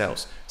overall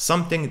sales.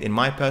 Something, in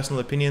my personal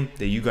opinion,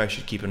 that you guys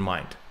should keep in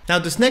mind. Now,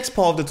 this next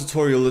part of the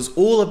tutorial is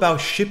all about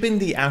shipping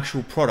the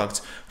actual product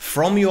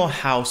from your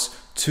house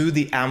to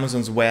the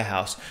Amazon's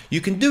warehouse.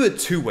 You can do it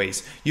two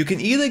ways. You can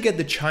either get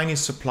the Chinese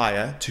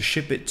supplier to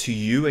ship it to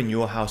you and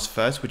your house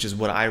first, which is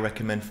what I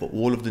recommend for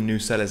all of the new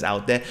sellers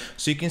out there.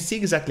 So you can see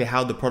exactly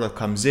how the product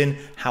comes in,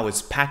 how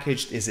it's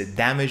packaged, is it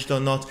damaged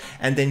or not,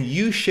 and then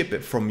you ship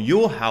it from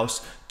your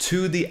house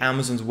to the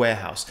Amazon's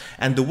warehouse.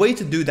 And the way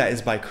to do that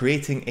is by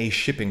creating a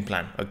shipping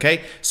plan,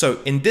 okay?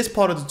 So in this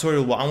part of the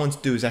tutorial, what I want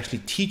to do is actually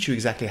teach you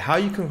exactly how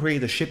you can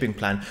create a shipping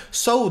plan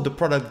so the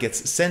product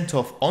gets sent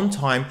off on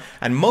time,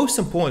 and most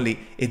importantly,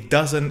 it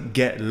doesn't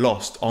get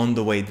lost on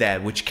the way there,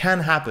 which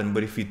can happen.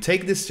 But if you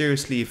take this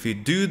seriously, if you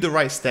do the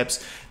right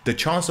steps, the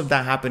chance of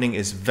that happening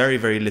is very,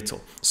 very little.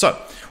 So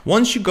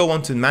once you go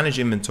on to manage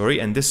inventory,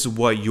 and this is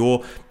what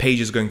your page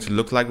is going to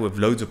look like with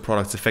loads of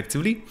products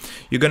effectively,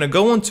 you're going to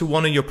go on to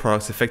one of your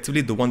products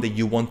effectively, the one that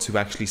you want to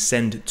actually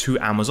send to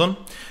Amazon.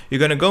 You're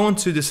going to go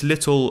onto this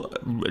little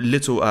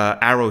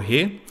arrow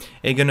here, and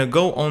you're going to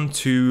go on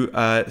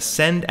to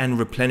send and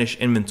replenish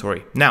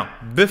inventory. Now,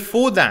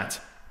 before that,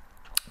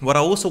 what I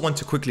also want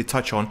to quickly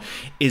touch on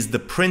is the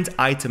print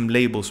item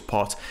labels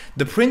part.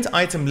 The print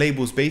item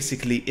labels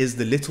basically is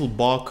the little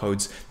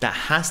barcodes that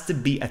has to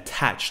be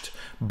attached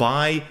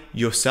by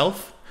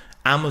yourself,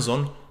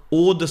 Amazon,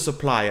 or the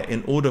supplier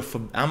in order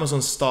for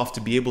Amazon staff to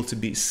be able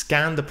to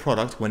scan the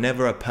product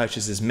whenever a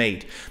purchase is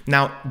made.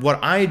 Now, what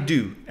I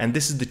do, and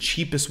this is the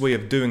cheapest way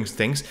of doing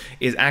things,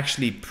 is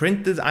actually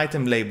print the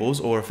item labels,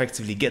 or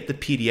effectively get the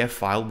PDF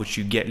file, which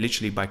you get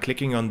literally by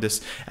clicking on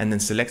this and then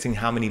selecting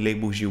how many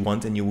labels you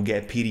want, and you will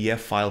get a PDF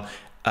file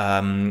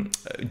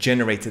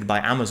generated by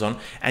Amazon,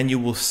 and you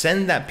will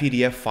send that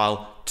PDF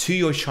file to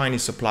your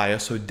Chinese supplier,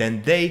 so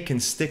then they can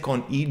stick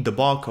on the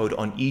barcode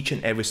on each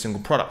and every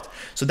single product.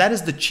 So that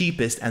is the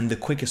cheapest and the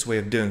quickest way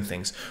of doing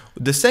things.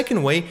 The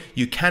second way,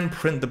 you can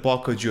print the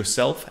barcodes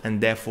yourself and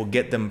therefore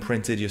get them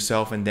printed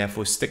yourself and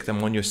therefore stick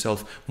them on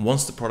yourself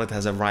once the product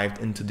has arrived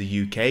into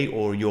the UK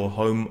or your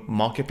home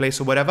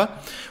marketplace or whatever.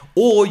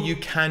 Or you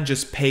can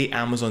just pay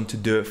Amazon to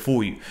do it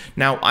for you.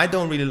 Now, I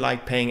don't really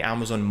like paying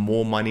Amazon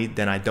more money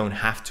than I don't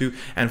have to.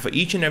 And for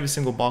each and every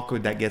single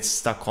barcode that gets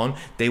stuck on,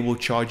 they will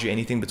charge you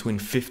anything between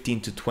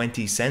 15 to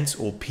 20 cents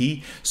or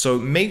P. So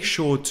make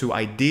sure to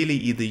ideally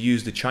either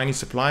use the Chinese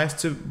suppliers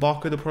to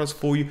barcode the products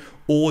for you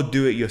or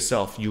do it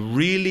yourself. You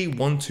really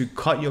want to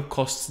cut your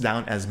costs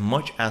down as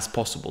much as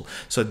possible.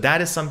 So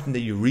that is something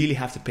that you really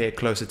have to pay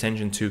close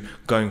attention to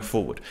going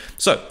forward.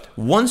 So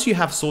once you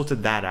have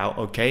sorted that out,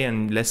 okay,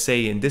 and let's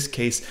say in this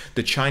case,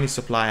 the Chinese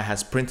supplier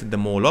has printed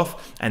them all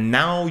off, and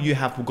now you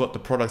have got the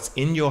products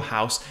in your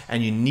house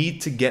and you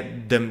need to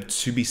get them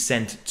to be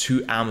sent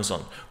to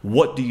Amazon.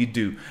 What do you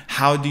do?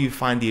 How do you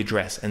find the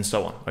address and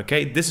so on?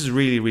 Okay, this is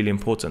really, really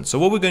important. So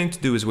what we're going to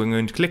do is we're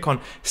going to click on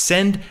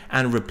send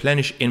and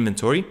replenish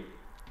inventory.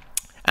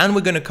 And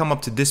we're going to come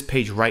up to this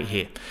page right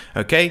here,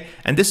 okay?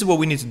 And this is what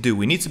we need to do.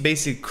 We need to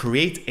basically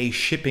create a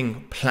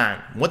shipping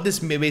plan. What this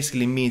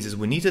basically means is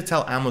we need to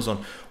tell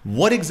Amazon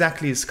what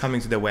exactly is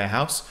coming to their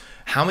warehouse,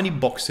 how many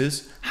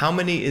boxes, how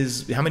many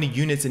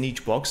units in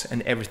each box,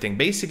 and everything.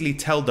 Basically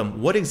tell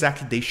them what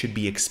exactly they should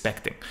be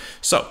expecting.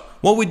 So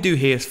what we do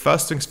here is,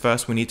 first things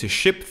first, we need to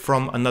ship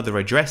from another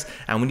address,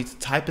 and we need to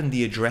type in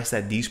the address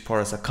that these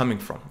products are coming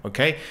from,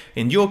 okay?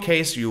 In your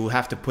case, you will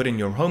have to put in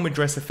your home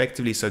address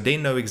effectively so they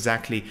know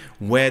exactly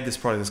where this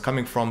product is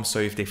coming from. So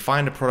if they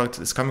find a product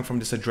that's coming from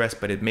this address,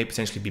 but it may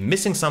potentially be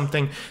missing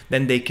something,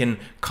 then they can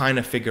kind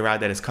of figure out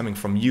that it's coming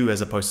from you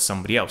as opposed to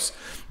somebody else.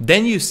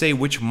 Then you say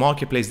which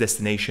marketplace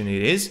destination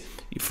it is.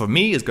 For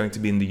me, it's going to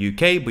be in the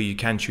UK, but you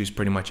can choose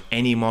pretty much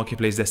any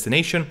marketplace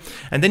destination.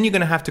 And then you're going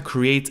to have to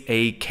create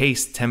a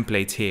case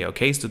template here,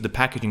 okay? So the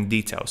packaging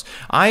details.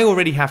 I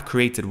already have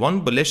created one,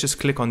 but let's just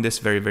click on this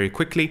very, very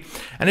quickly.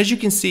 And as you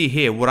can see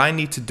here, what I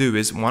need to do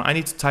is, I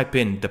need to type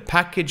in the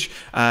package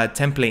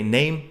template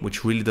name,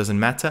 which really doesn't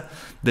matter,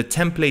 the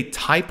template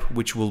type,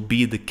 which will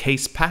be the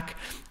case pack,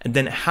 and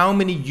then how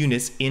many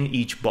units in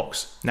each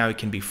box. Now it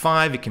can be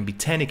 5, it can be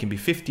 10, it can be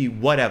 50,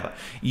 whatever.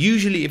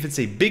 Usually if it's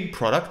a big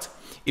product,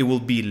 it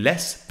will be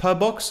less per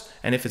box,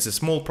 and if it's a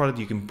small product,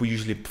 you can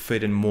usually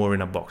fit in more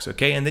in a box,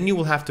 okay? And then you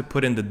will have to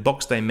put in the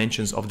box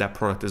dimensions of that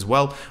product as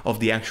well,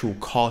 of the actual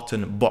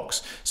carton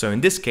box. So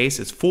in this case,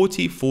 it's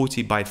 40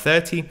 by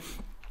 30,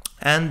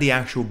 and the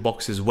actual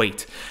box's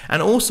weight,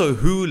 and also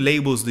who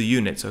labels the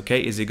units, okay?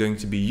 Is it going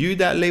to be you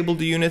that label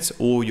the units,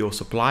 or your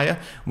supplier,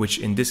 which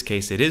in this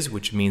case it is,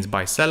 which means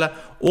by seller,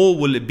 or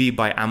will it be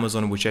by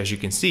Amazon, which as you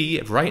can see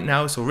right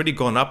now it's already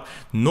gone up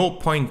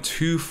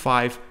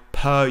 0.25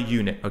 per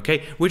unit,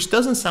 okay? Which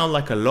doesn't sound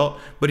like a lot,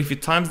 but if you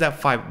times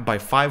that by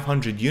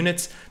 500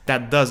 units,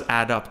 that does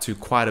add up to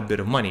quite a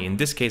bit of money. In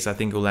this case, I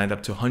think it will end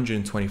up to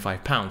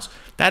 125 pounds.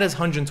 That is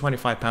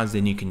 125 pounds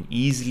then you can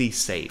easily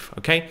save,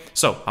 okay?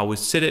 So I will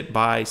set it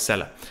by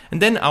seller,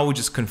 and then I will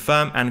just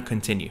confirm and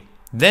continue.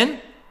 Then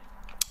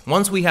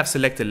once we have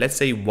selected, let's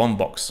say 1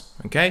 box,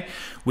 okay?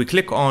 We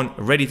click on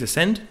ready to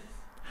send.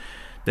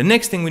 The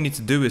next thing we need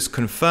to do is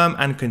confirm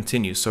and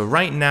continue. So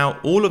right now,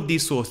 all of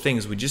these sort of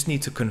things, we just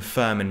need to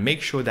confirm and make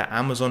sure that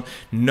Amazon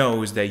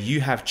knows that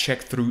you have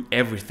checked through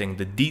everything.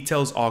 The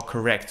details are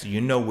correct.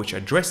 You know which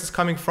address it's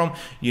coming from,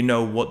 you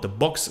know what the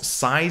box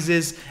size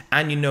is,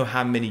 and you know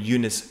how many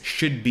units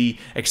should be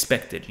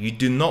expected. You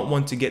do not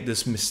want to get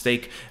this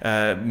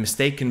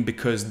mistaken,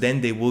 because then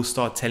they will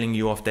start telling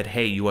you off that,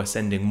 hey, you are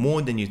sending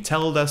more than you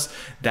told us.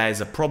 That is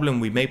a problem.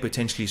 We may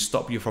potentially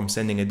stop you from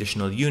sending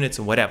additional units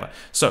or whatever.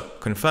 So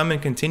confirm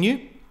and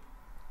continue.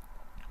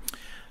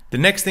 The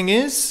next thing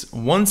is,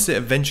 once it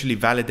eventually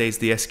validates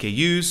the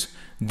SKUs,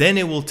 then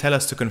it will tell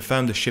us to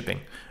confirm the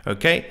shipping.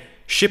 Okay,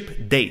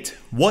 ship date.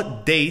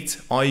 What date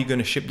are you going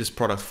to ship this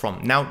product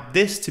from? Now,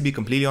 this, to be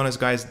completely honest,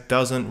 guys,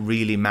 doesn't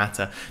really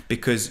matter,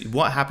 because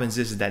what happens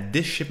is that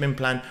this shipping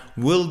plan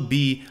will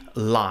be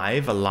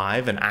alive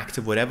and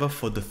active, whatever,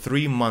 for the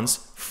 3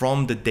 months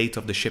from the date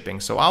of the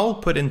shipping. So I'll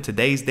put in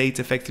today's date,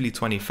 effectively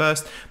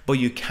 21st, but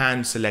you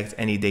can select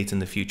any date in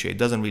the future. It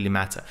doesn't really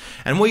matter.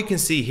 And what you can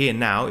see here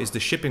now is the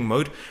shipping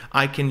mode.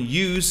 I can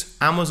use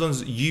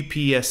Amazon's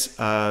UPS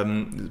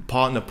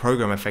partner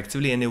program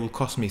effectively, and it will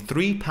cost me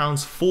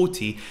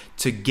 £3.40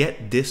 to get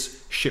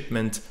this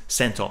shipment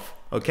sent off.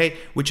 Okay,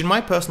 which in my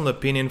personal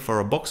opinion, for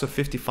a box of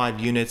 55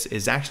 units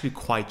is actually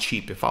quite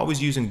cheap. If I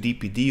was using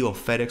DPD or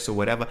FedEx or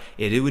whatever,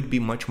 it would be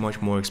much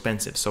more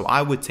expensive. So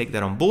I would take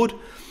that on board.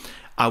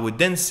 I would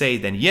then say,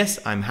 then yes,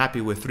 I'm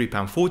happy with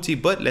 £3.40,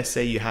 but let's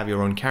say you have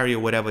your own carrier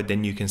or whatever,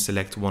 then you can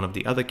select one of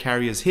the other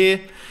carriers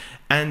here,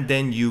 and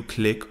then you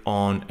click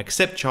on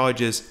accept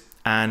charges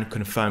and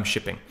confirm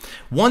shipping.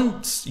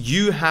 Once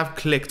you have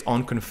clicked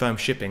on confirm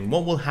shipping,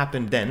 what will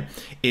happen then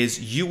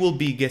is you will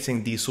be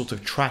getting these sort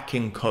of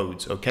tracking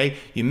codes. Okay,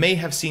 you may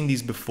have seen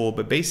these before,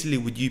 but basically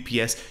with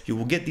UPS you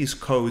will get these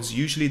codes.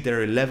 Usually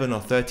they're 11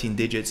 or 13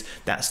 digits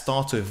that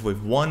start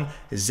with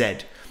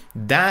 1Z.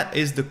 That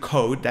is the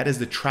code, that is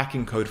the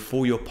tracking code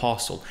for your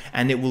parcel,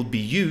 and it will be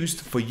used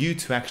for you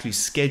to actually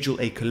schedule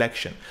a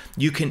collection.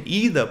 You can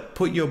either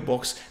put your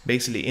box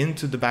basically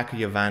into the back of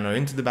your van or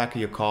into the back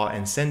of your car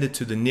and send it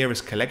to the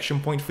nearest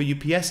collection point for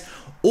UPS,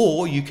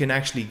 or you can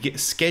actually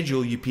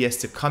schedule UPS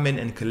to come in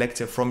and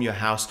collect it from your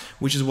house,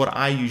 which is what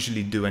I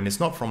usually do. And it's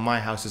not from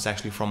my house, it's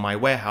actually from my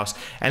warehouse.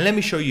 And let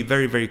me show you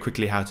very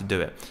quickly how to do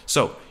it.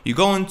 So you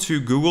go into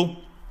Google,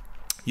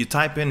 you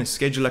type in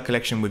schedule a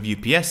collection with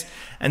UPS,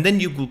 and then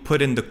you will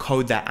put in the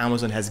code that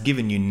Amazon has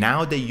given you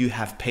now that you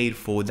have paid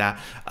for that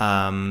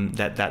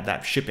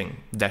that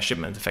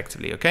shipment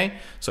effectively. Okay,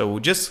 so we'll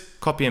just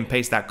copy and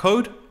paste that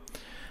code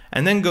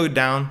and then go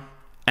down,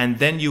 and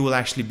then you will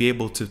actually be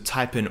able to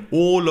type in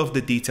all of the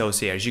details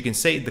here. As you can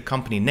see, the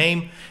company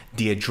name,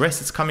 the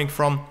address it's coming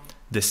from,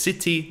 the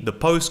city, the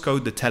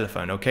postcode, the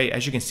telephone. Okay,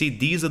 as you can see,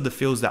 these are the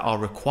fields that are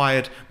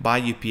required by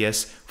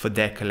UPS for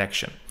their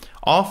collection.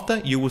 After,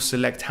 you will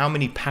select how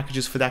many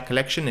packages for that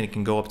collection, and it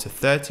can go up to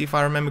 30 if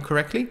I remember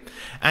correctly,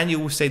 and you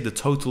will say the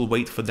total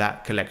weight for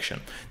that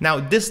collection. Now,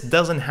 this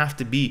doesn't have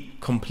to be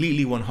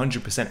completely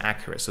 100%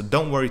 accurate, so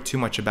don't worry too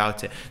much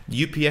about it.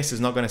 UPS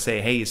is not going to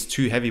say, hey, it's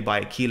too heavy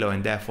by 1 kilo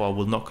and therefore I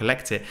will not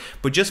collect it,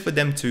 but just for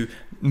them to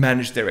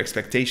manage their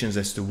expectations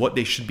as to what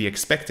they should be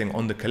expecting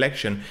on the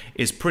collection,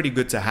 is pretty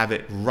good to have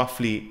it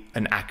roughly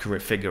an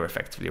accurate figure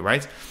effectively,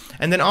 right?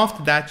 And then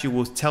after that, you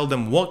will tell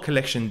them what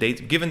collection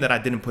date. Given that I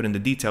didn't put in the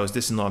details,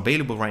 this is not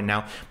available right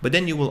now, but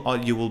then you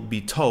will be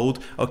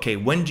told, okay,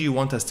 when do you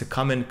want us to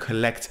come and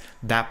collect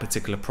that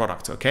particular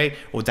product, okay,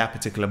 or that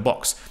particular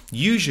box?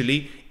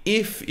 Usually,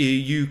 if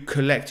you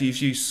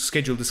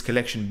schedule this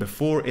collection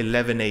before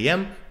 11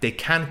 AM, they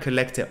can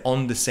collect it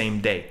on the same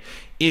day.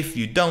 If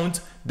you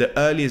don't, the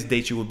earliest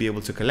date you will be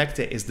able to collect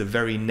it is the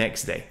very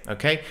next day,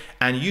 okay?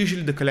 And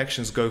usually the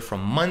collections go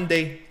from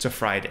Monday to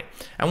Friday.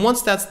 And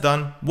once that's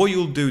done, what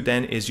you'll do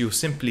then is you'll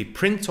simply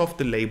print off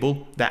the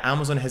label that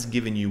Amazon has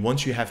given you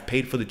once you have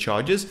paid for the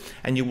charges,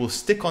 and you will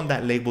stick on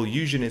that label.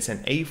 Usually it's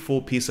an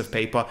A4 piece of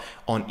paper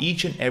on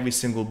each and every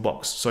single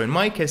box. So in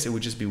my case, it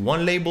would just be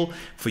one label.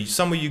 For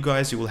some of you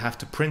guys, you will have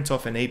to print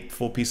off an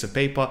A4 piece of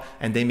paper,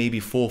 and they may be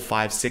 4,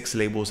 5, 6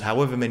 labels,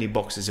 however many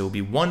boxes. It will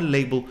be one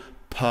label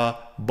per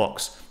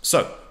box.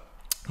 So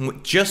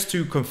just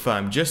to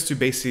confirm, just to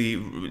basically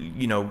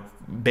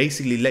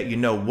let you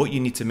know what you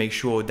need to make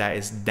sure that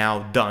is now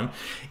done,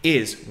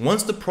 is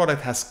once the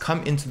product has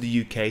come into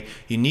the UK,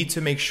 you need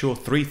to make sure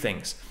 3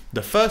 things.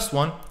 The first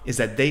one is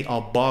that they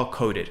are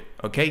barcoded,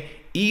 okay?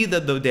 Either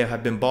though they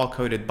have been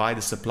barcoded by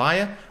the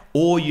supplier,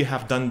 or you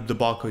have done the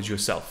barcodes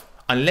yourself,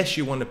 unless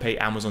you want to pay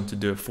Amazon to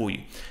do it for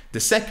you. The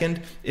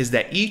second is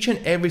that each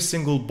and every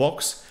single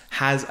box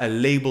has a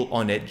label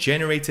on it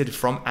generated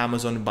from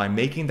Amazon by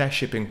making that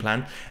shipping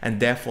plan, and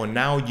therefore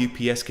now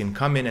UPS can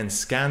come in and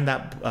scan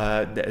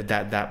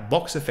that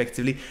box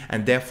effectively,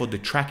 and therefore the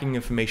tracking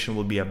information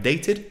will be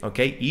updated.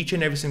 Okay, each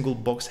and every single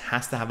box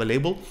has to have a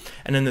label.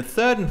 And then the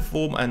third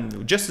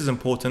and just as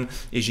important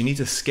is you need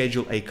to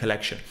schedule a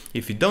collection.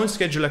 If you don't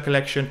schedule a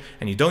collection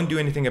and you don't do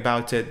anything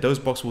about it, those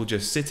boxes will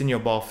just sit in your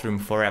bathroom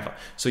forever.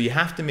 So you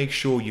have to make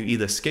sure you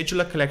either schedule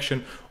a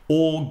collection,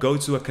 or go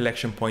to a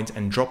collection point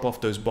and drop off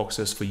those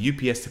boxes for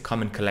UPS to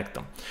come and collect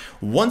them.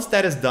 Once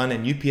that is done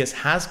and UPS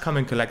has come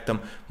and collect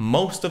them,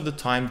 most of the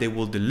time they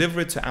will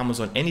deliver it to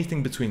Amazon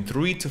anything between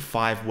 3 to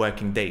 5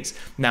 working days.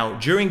 Now,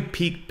 during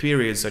peak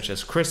periods such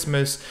as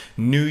Christmas,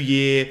 New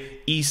Year,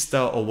 Easter,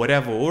 or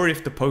whatever, or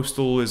if the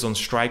postal is on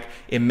strike,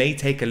 it may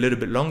take a little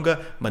bit longer,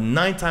 but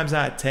 9 times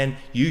out of 10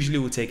 usually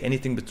will take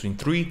anything between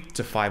 3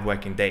 to 5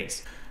 working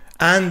days.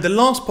 And the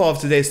last part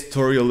of today's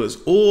tutorial is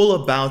all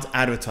about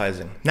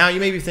advertising. Now you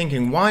may be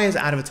thinking, why is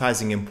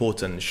advertising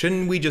important?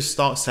 Shouldn't we just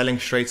start selling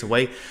straight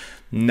away?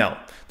 No.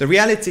 The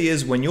reality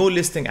is when your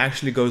listing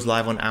actually goes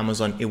live on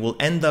Amazon, it will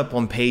end up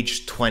on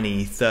page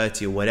 20,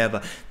 30 or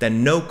whatever,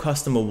 then no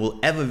customer will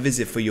ever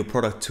visit for your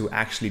product to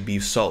actually be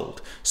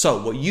sold. So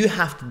what you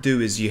have to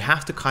do is you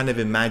have to kind of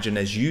imagine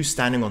as you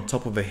standing on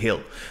top of a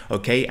hill,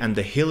 okay? And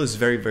the hill is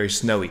very, very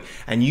snowy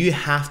and you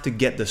have to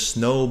get the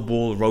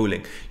snowball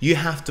rolling. You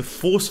have to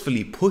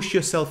forcefully push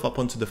yourself up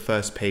onto the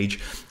first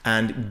page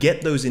and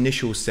get those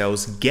initial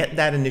sales, get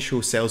that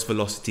initial sales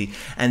velocity.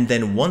 And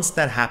then once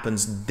that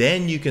happens,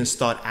 then you can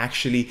start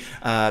actually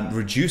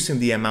reducing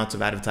the amount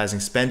of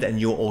advertising spend,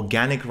 and your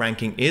organic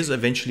ranking is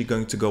eventually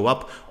going to go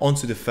up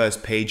onto the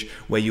first page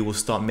where you will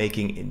start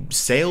making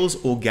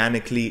sales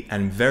organically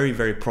and very,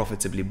 very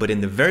profitably. But in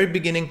the very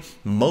beginning,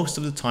 most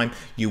of the time,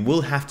 you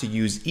will have to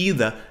use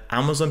either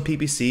Amazon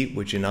PPC,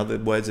 which in other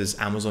words is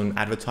Amazon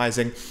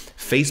advertising,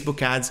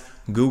 Facebook ads,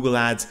 Google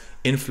ads,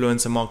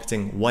 influencer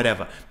marketing,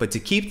 whatever. But to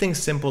keep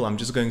things simple, I'm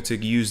just going to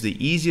use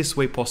the easiest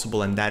way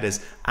possible, and that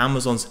is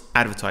Amazon's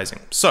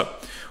advertising. So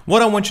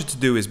what I want you to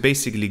do is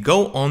basically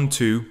go on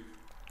to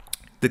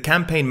the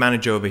campaign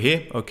manager over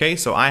here. Okay,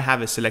 so I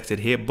have it selected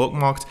here,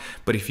 bookmarked,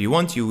 but if you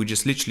want, you would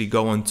just literally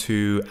go on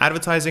to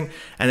advertising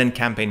and then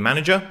campaign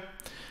manager,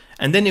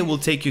 and then it will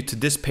take you to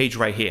this page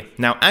right here.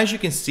 Now, as you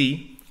can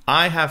see,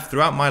 I have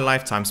throughout my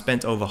lifetime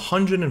spent over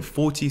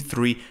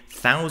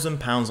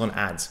 £143,000 on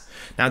ads.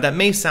 Now that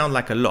may sound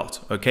like a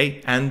lot,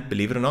 okay? And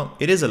believe it or not,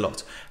 it is a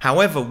lot.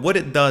 However, what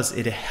it does,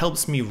 it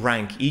helps me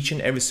rank each and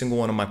every single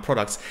one of my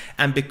products.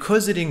 And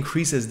because it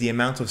increases the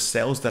amount of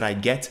sales that I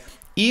get,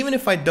 even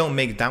if I don't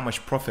make that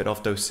much profit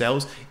off those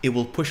sales, it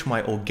will push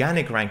my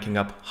organic ranking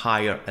up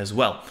higher as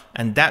well.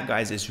 And that,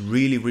 guys, is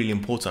really, really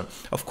important.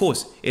 Of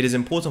course, it is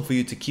important for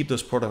you to keep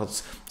those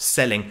products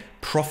selling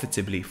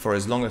profitably for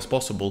as long as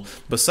possible.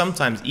 But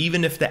sometimes,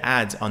 even if the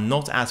ads are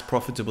not as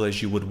profitable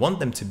as you would want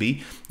them to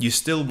be, you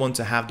still want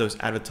to have those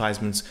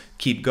advertisements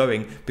keep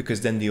going, because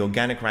then the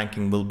organic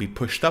ranking will be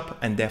pushed up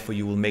and therefore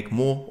you will make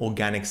more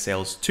organic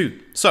sales too.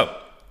 So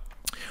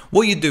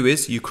what you do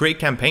is you create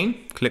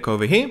campaign, click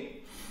over here.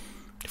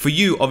 For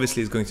you,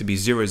 obviously, it's going to be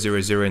 000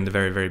 in the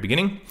very, very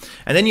beginning.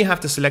 And then you have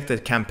to select a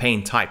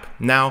campaign type.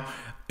 Now,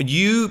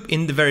 you,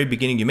 in the very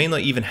beginning, you may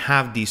not even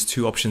have these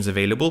two options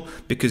available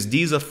because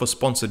these are for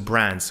sponsored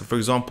brands. So for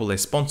example, a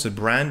sponsored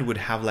brand would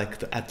have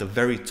like at the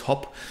very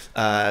top,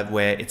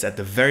 where it's at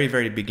the very,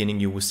 very beginning,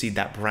 you will see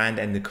that brand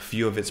and the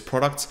few of its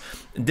products.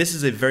 This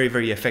is a very,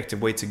 very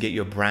effective way to get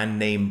your brand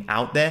name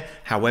out there.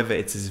 However,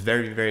 it is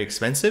very, very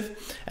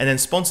expensive. And then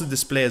sponsored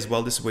display as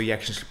well. This is where you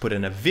actually put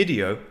in a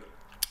video,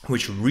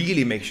 which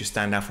really makes you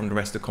stand out from the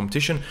rest of the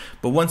competition.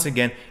 But once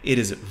again, it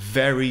is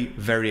very,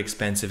 very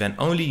expensive and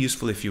only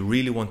useful if you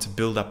really want to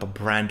build up a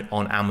brand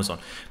on Amazon.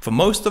 For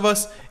most of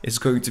us, it's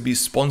going to be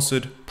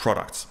sponsored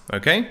products,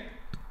 okay?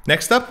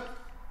 Next up,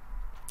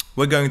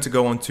 we're going to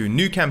go on to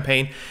new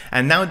campaign.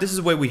 And now this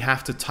is where we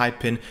have to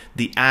type in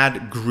the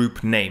ad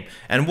group name.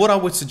 And what I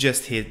would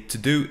suggest here to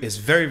do is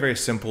very, very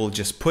simple.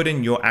 Just put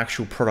in your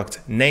actual product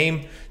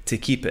name to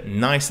keep it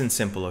nice and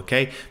simple,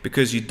 okay?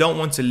 Because you don't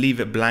want to leave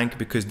it blank,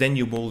 because then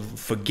you will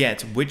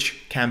forget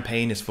which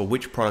campaign is for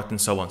which product and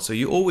so on. So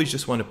you always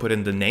just want to put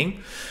in the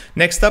name.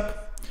 Next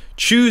up,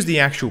 choose the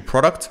actual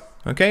product.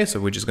 Okay, so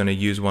we're just going to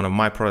use one of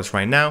my products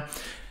right now.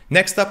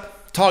 Next up,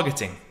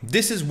 targeting.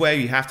 This is where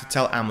you have to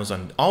tell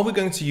Amazon, are we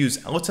going to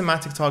use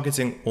automatic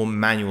targeting or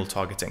manual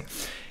targeting?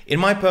 In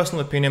my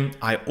personal opinion,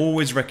 I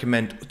always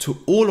recommend to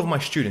all of my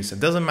students,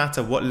 it doesn't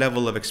matter what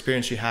level of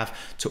experience you have,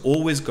 to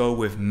always go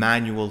with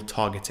manual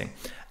targeting.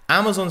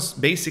 Amazon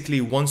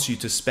basically wants you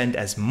to spend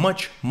as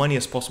much money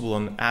as possible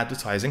on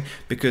advertising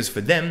because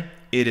for them,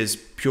 it is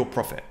pure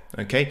profit,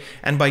 okay?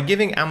 And by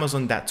giving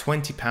Amazon that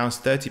 £20,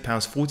 £30,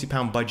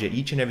 £40 budget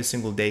each and every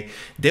single day,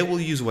 they will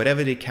use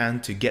whatever they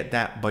can to get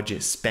that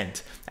budget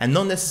spent, and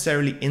not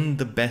necessarily in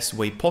the best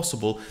way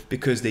possible,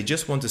 because they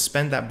just want to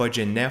spend that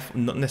budget and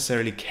not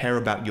necessarily care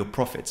about your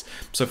profits.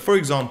 So for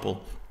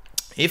example,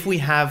 if we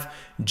have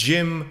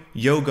gym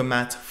yoga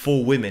mat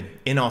for women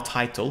in our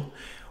title,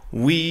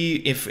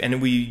 we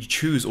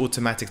choose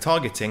automatic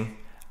targeting,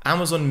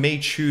 Amazon may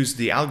choose,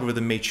 the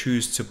algorithm may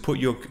choose to put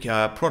your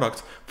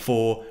product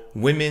for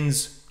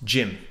women's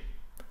gym,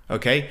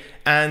 okay?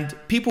 And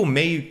people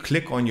may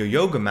click on your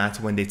yoga mat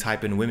when they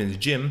type in women's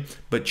gym,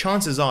 but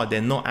chances are they're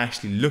not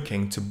actually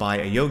looking to buy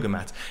a yoga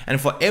mat.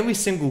 And for every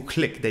single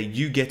click that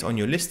you get on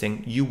your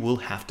listing, you will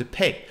have to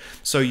pay.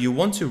 So you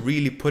want to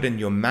really put in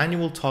your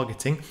manual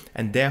targeting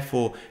and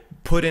therefore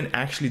put in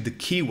actually the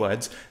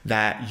keywords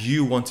that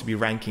you want to be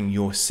ranking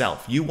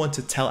yourself. You want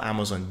to tell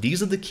Amazon,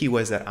 these are the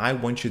keywords that I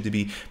want you to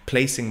be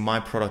placing my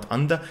product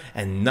under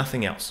and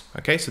nothing else.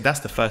 Okay, so that's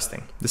the first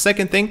thing. The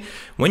second thing,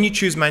 when you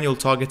choose manual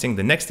targeting,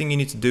 the next thing you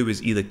need to do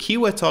is either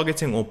keyword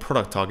targeting or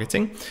product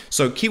targeting.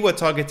 So keyword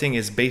targeting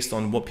is based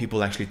on what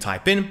people actually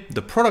type in.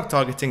 The product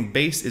targeting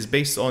is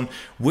based on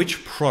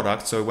which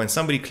product. So when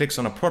somebody clicks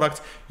on a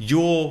product,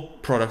 your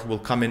product will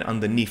come in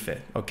underneath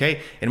it.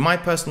 Okay, in my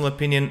personal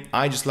opinion,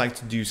 I just like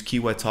to use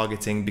keyword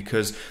targeting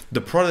because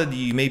the product that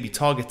you may be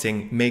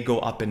targeting may go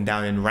up and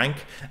down in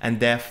rank, and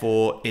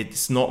therefore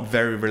it's not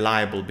very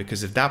reliable,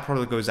 because if that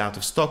product goes out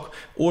of stock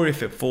or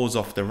if it falls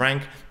off the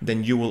rank,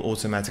 then you will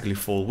automatically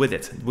fall with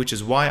it, which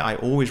is why I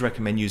always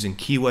recommend using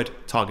keyword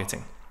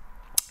targeting.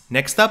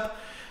 Next up,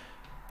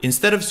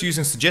 instead of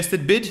using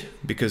suggested bid,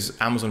 because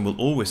Amazon will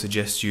always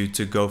suggest you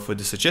to go for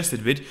the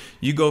suggested bid,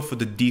 you go for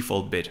the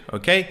default bid,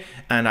 okay?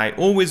 And I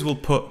always will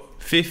put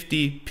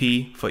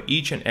 50p for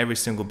each and every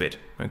single bid,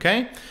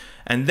 okay?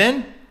 And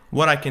then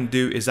what I can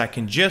do is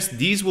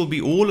these will be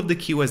all of the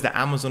keywords that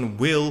Amazon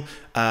will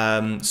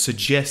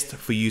suggest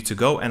for you to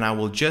go, and I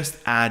will just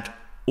add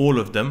all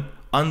of them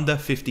under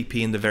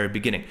 50p in the very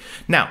beginning.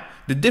 Now,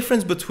 the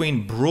difference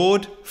between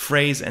broad,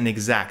 phrase, and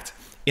exact,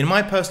 in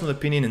my personal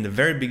opinion, in the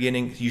very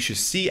beginning, you should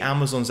see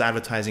Amazon's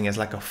advertising as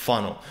like a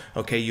funnel,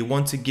 okay? You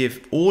want to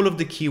give all of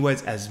the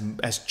keywords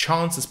as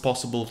chance as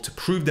possible to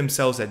prove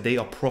themselves that they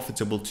are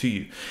profitable to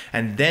you.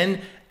 And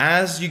then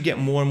as you get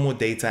more and more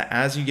data,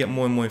 as you get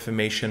more and more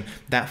information,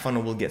 that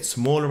funnel will get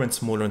smaller and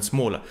smaller and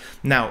smaller.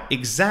 Now,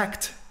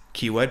 exact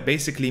keyword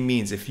basically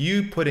means if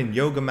you put in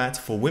yoga mat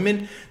for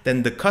women,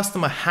 then the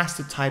customer has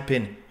to type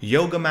in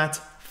yoga mat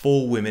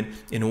for women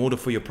in order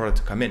for your product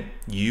to come in.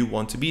 You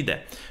want to be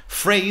there.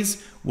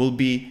 Phrase will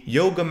be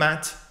yoga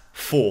mat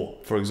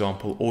for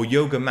example, or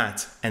yoga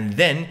mat, and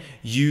then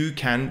you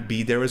can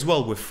be there as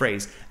well with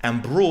phrase.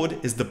 And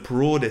broad is the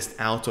broadest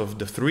out of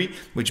the three,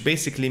 which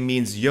basically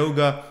means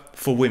yoga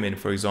for women,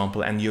 for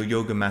example, and your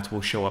yoga mat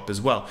will show up as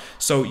well.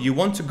 So you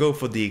want to go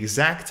for the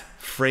exact,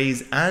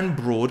 phrase, and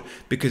broad,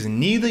 because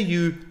neither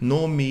you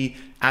nor me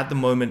at the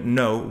moment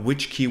know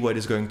which keyword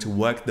is going to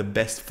work the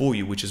best for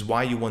you, which is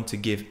why you want to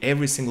give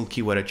every single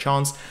keyword a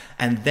chance.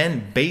 And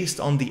then based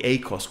on the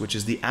ACoS, which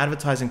is the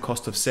advertising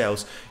cost of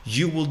sales,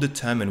 you will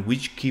determine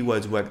which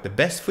keywords work the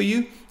best for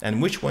you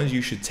and which ones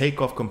you should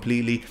take off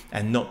completely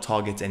and not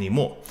target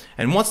anymore.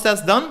 And once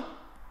that's done,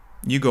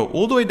 you go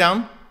all the way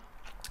down.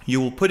 You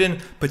will put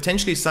in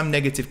potentially some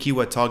negative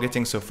keyword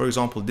targeting. So for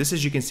example, this,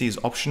 as you can see, is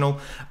optional.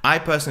 I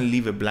personally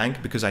leave it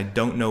blank because I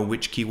don't know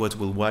which keywords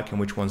will work and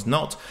which ones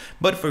not.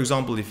 But for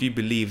example, if you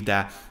believe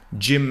that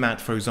gym mat,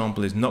 for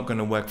example, is not going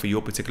to work for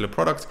your particular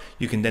product,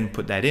 you can then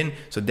put that in.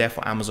 So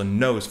therefore, Amazon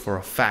knows for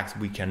a fact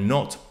we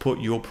cannot put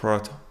your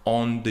product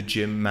on the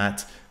gym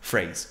mat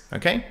phrase.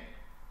 Okay.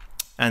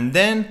 And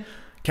then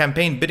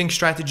campaign bidding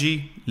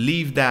strategy,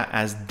 leave that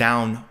as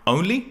down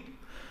only.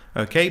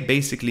 Okay,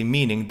 basically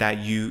meaning that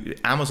you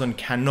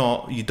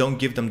don't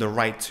give them the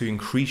right to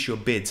increase your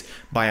bids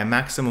by a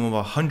maximum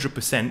of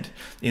 100%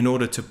 in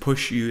order to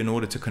push you, in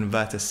order to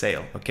convert a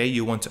sale. Okay,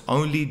 you want to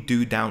only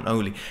do down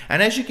only.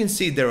 And as you can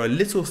see, there are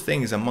little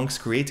things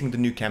amongst creating the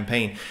new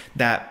campaign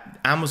that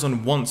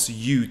Amazon wants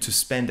you to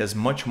spend as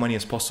much money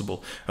as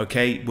possible.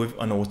 Okay, with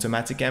an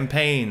automatic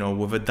campaign or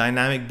with a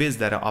dynamic bids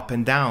that are up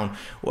and down,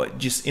 or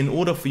just in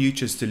order for you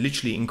just to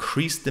literally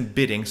increase the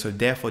bidding, so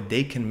therefore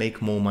they can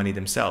make more money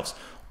themselves.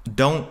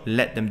 Don't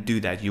let them do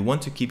that. You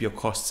want to keep your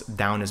costs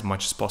down as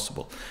much as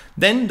possible.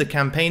 Then the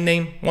campaign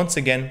name, once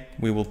again,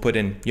 we will put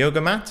in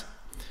yoga mat.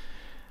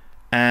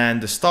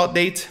 And the start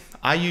date,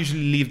 I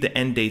usually leave the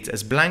end date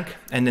as blank,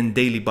 and then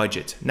daily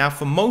budget. Now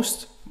for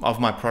most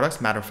of my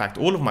products, matter of fact,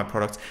 all of my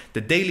products,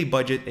 the daily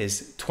budget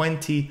is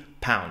 £20.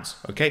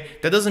 Okay,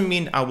 that doesn't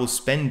mean I will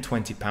spend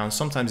 £20.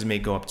 Sometimes it may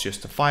go up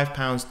just to £5,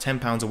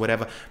 £10 or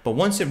whatever, but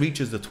once it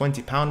reaches the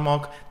 £20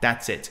 mark,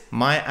 that's it.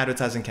 My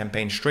advertising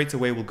campaign straight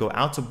away will go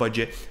out of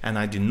budget, and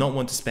I do not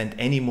want to spend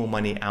any more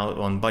money out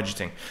on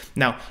budgeting.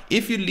 Now,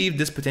 if you leave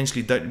this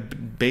potentially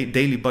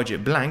daily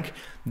budget blank,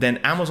 then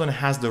Amazon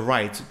has the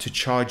right to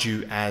charge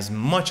you as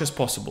much as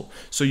possible.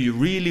 So you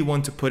really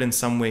want to put in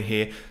somewhere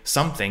here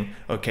something,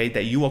 okay,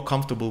 that you are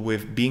comfortable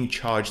with being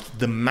charged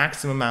the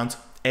maximum amount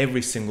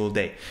every single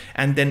day.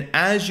 And then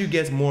as you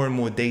get more and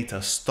more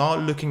data,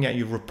 start looking at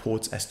your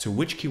reports as to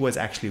which keywords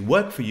actually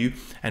work for you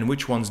and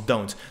which ones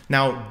don't.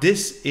 Now,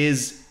 this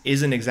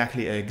isn't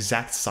exactly an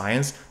exact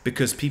science,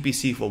 because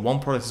PPC for one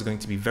product is going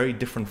to be very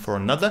different for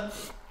another.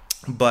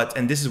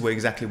 And this is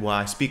exactly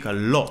why I speak a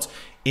lot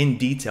in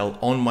detail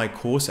on my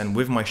course and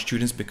with my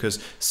students,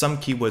 because some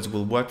keywords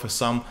will work for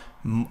some,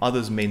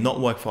 others may not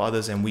work for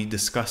others, and we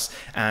discuss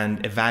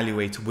and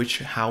evaluate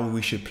how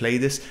we should play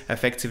this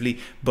effectively.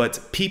 But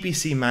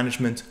PPC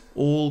management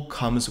all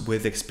comes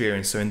with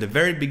experience. So in the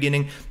very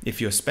beginning, if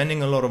you're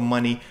spending a lot of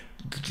money,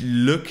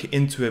 look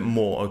into it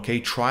more, okay?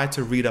 Try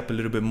to read up a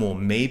little bit more,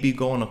 maybe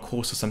go on a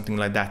course or something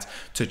like that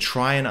to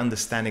try and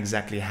understand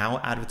exactly how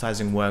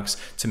advertising works,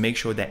 to make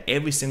sure that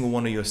every single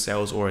one of your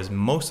sales, or as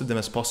most of them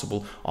as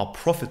possible, are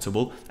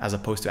profitable as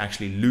opposed to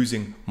actually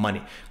losing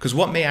money. Because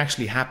what may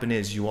actually happen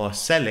is you are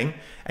selling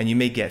and you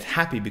may get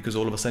happy because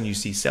all of a sudden you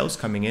see sales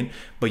coming in,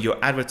 but your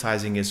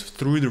advertising is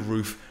through the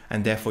roof,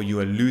 and therefore you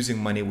are losing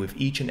money with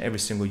each and every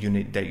single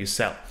unit that you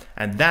sell.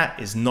 And that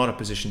is not a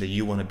position that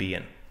you want to be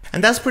in.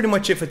 And that's pretty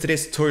much it for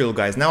today's tutorial,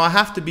 guys. Now, I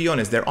have to be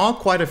honest, there are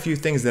quite a few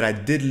things that I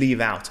did leave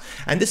out.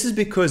 And this is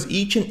because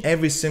each and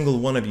every single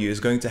one of you is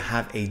going to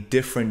have a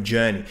different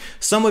journey.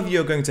 Some of you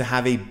are going to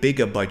have a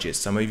bigger budget.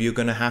 Some of you are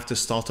going to have to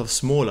start off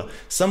smaller.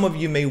 Some of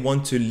you may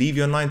want to leave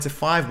your 9 to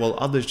 5 while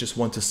others just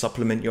want to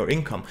supplement your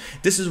income.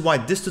 This is why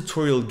this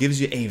tutorial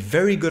gives you a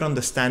very good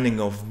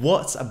understanding of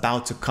what's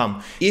about to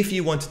come if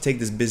you want to take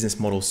this business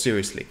model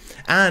seriously.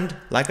 And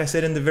like I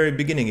said in the very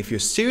beginning, if you're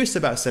serious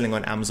about selling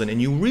on Amazon and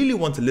you really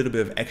want a little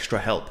bit of extra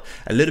help,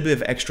 a little bit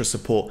of extra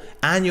support,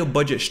 and your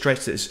budget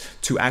stretches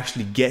to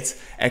actually get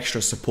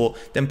extra support,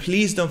 then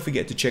please don't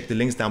forget to check the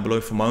links down below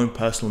for my own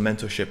personal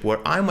mentorship, where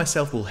I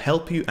myself will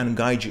help you and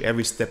guide you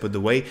every step of the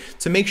way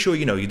to make sure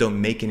you don't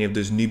make any of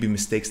those newbie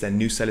mistakes that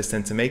new sellers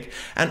tend to make.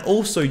 And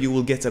also you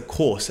will get a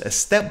course, a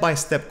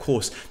step-by-step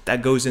course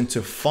that goes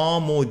into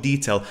far more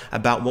detail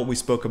about what we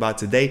spoke about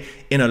today,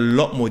 in a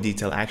lot more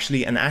detail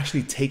actually, and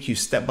actually take you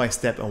step by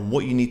step on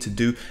what you need to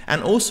do,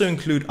 and also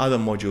include other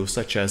modules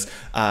such as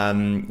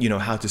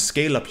how to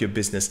scale up your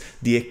business,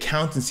 the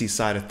accountancy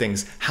side of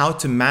things, how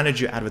to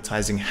manage your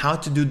advertising, how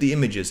to do the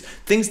images,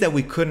 things that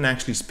we couldn't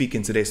actually speak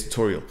in today's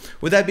tutorial.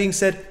 With that being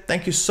said,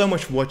 thank you so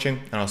much for watching,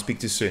 and I'll speak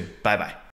to you soon. Bye bye.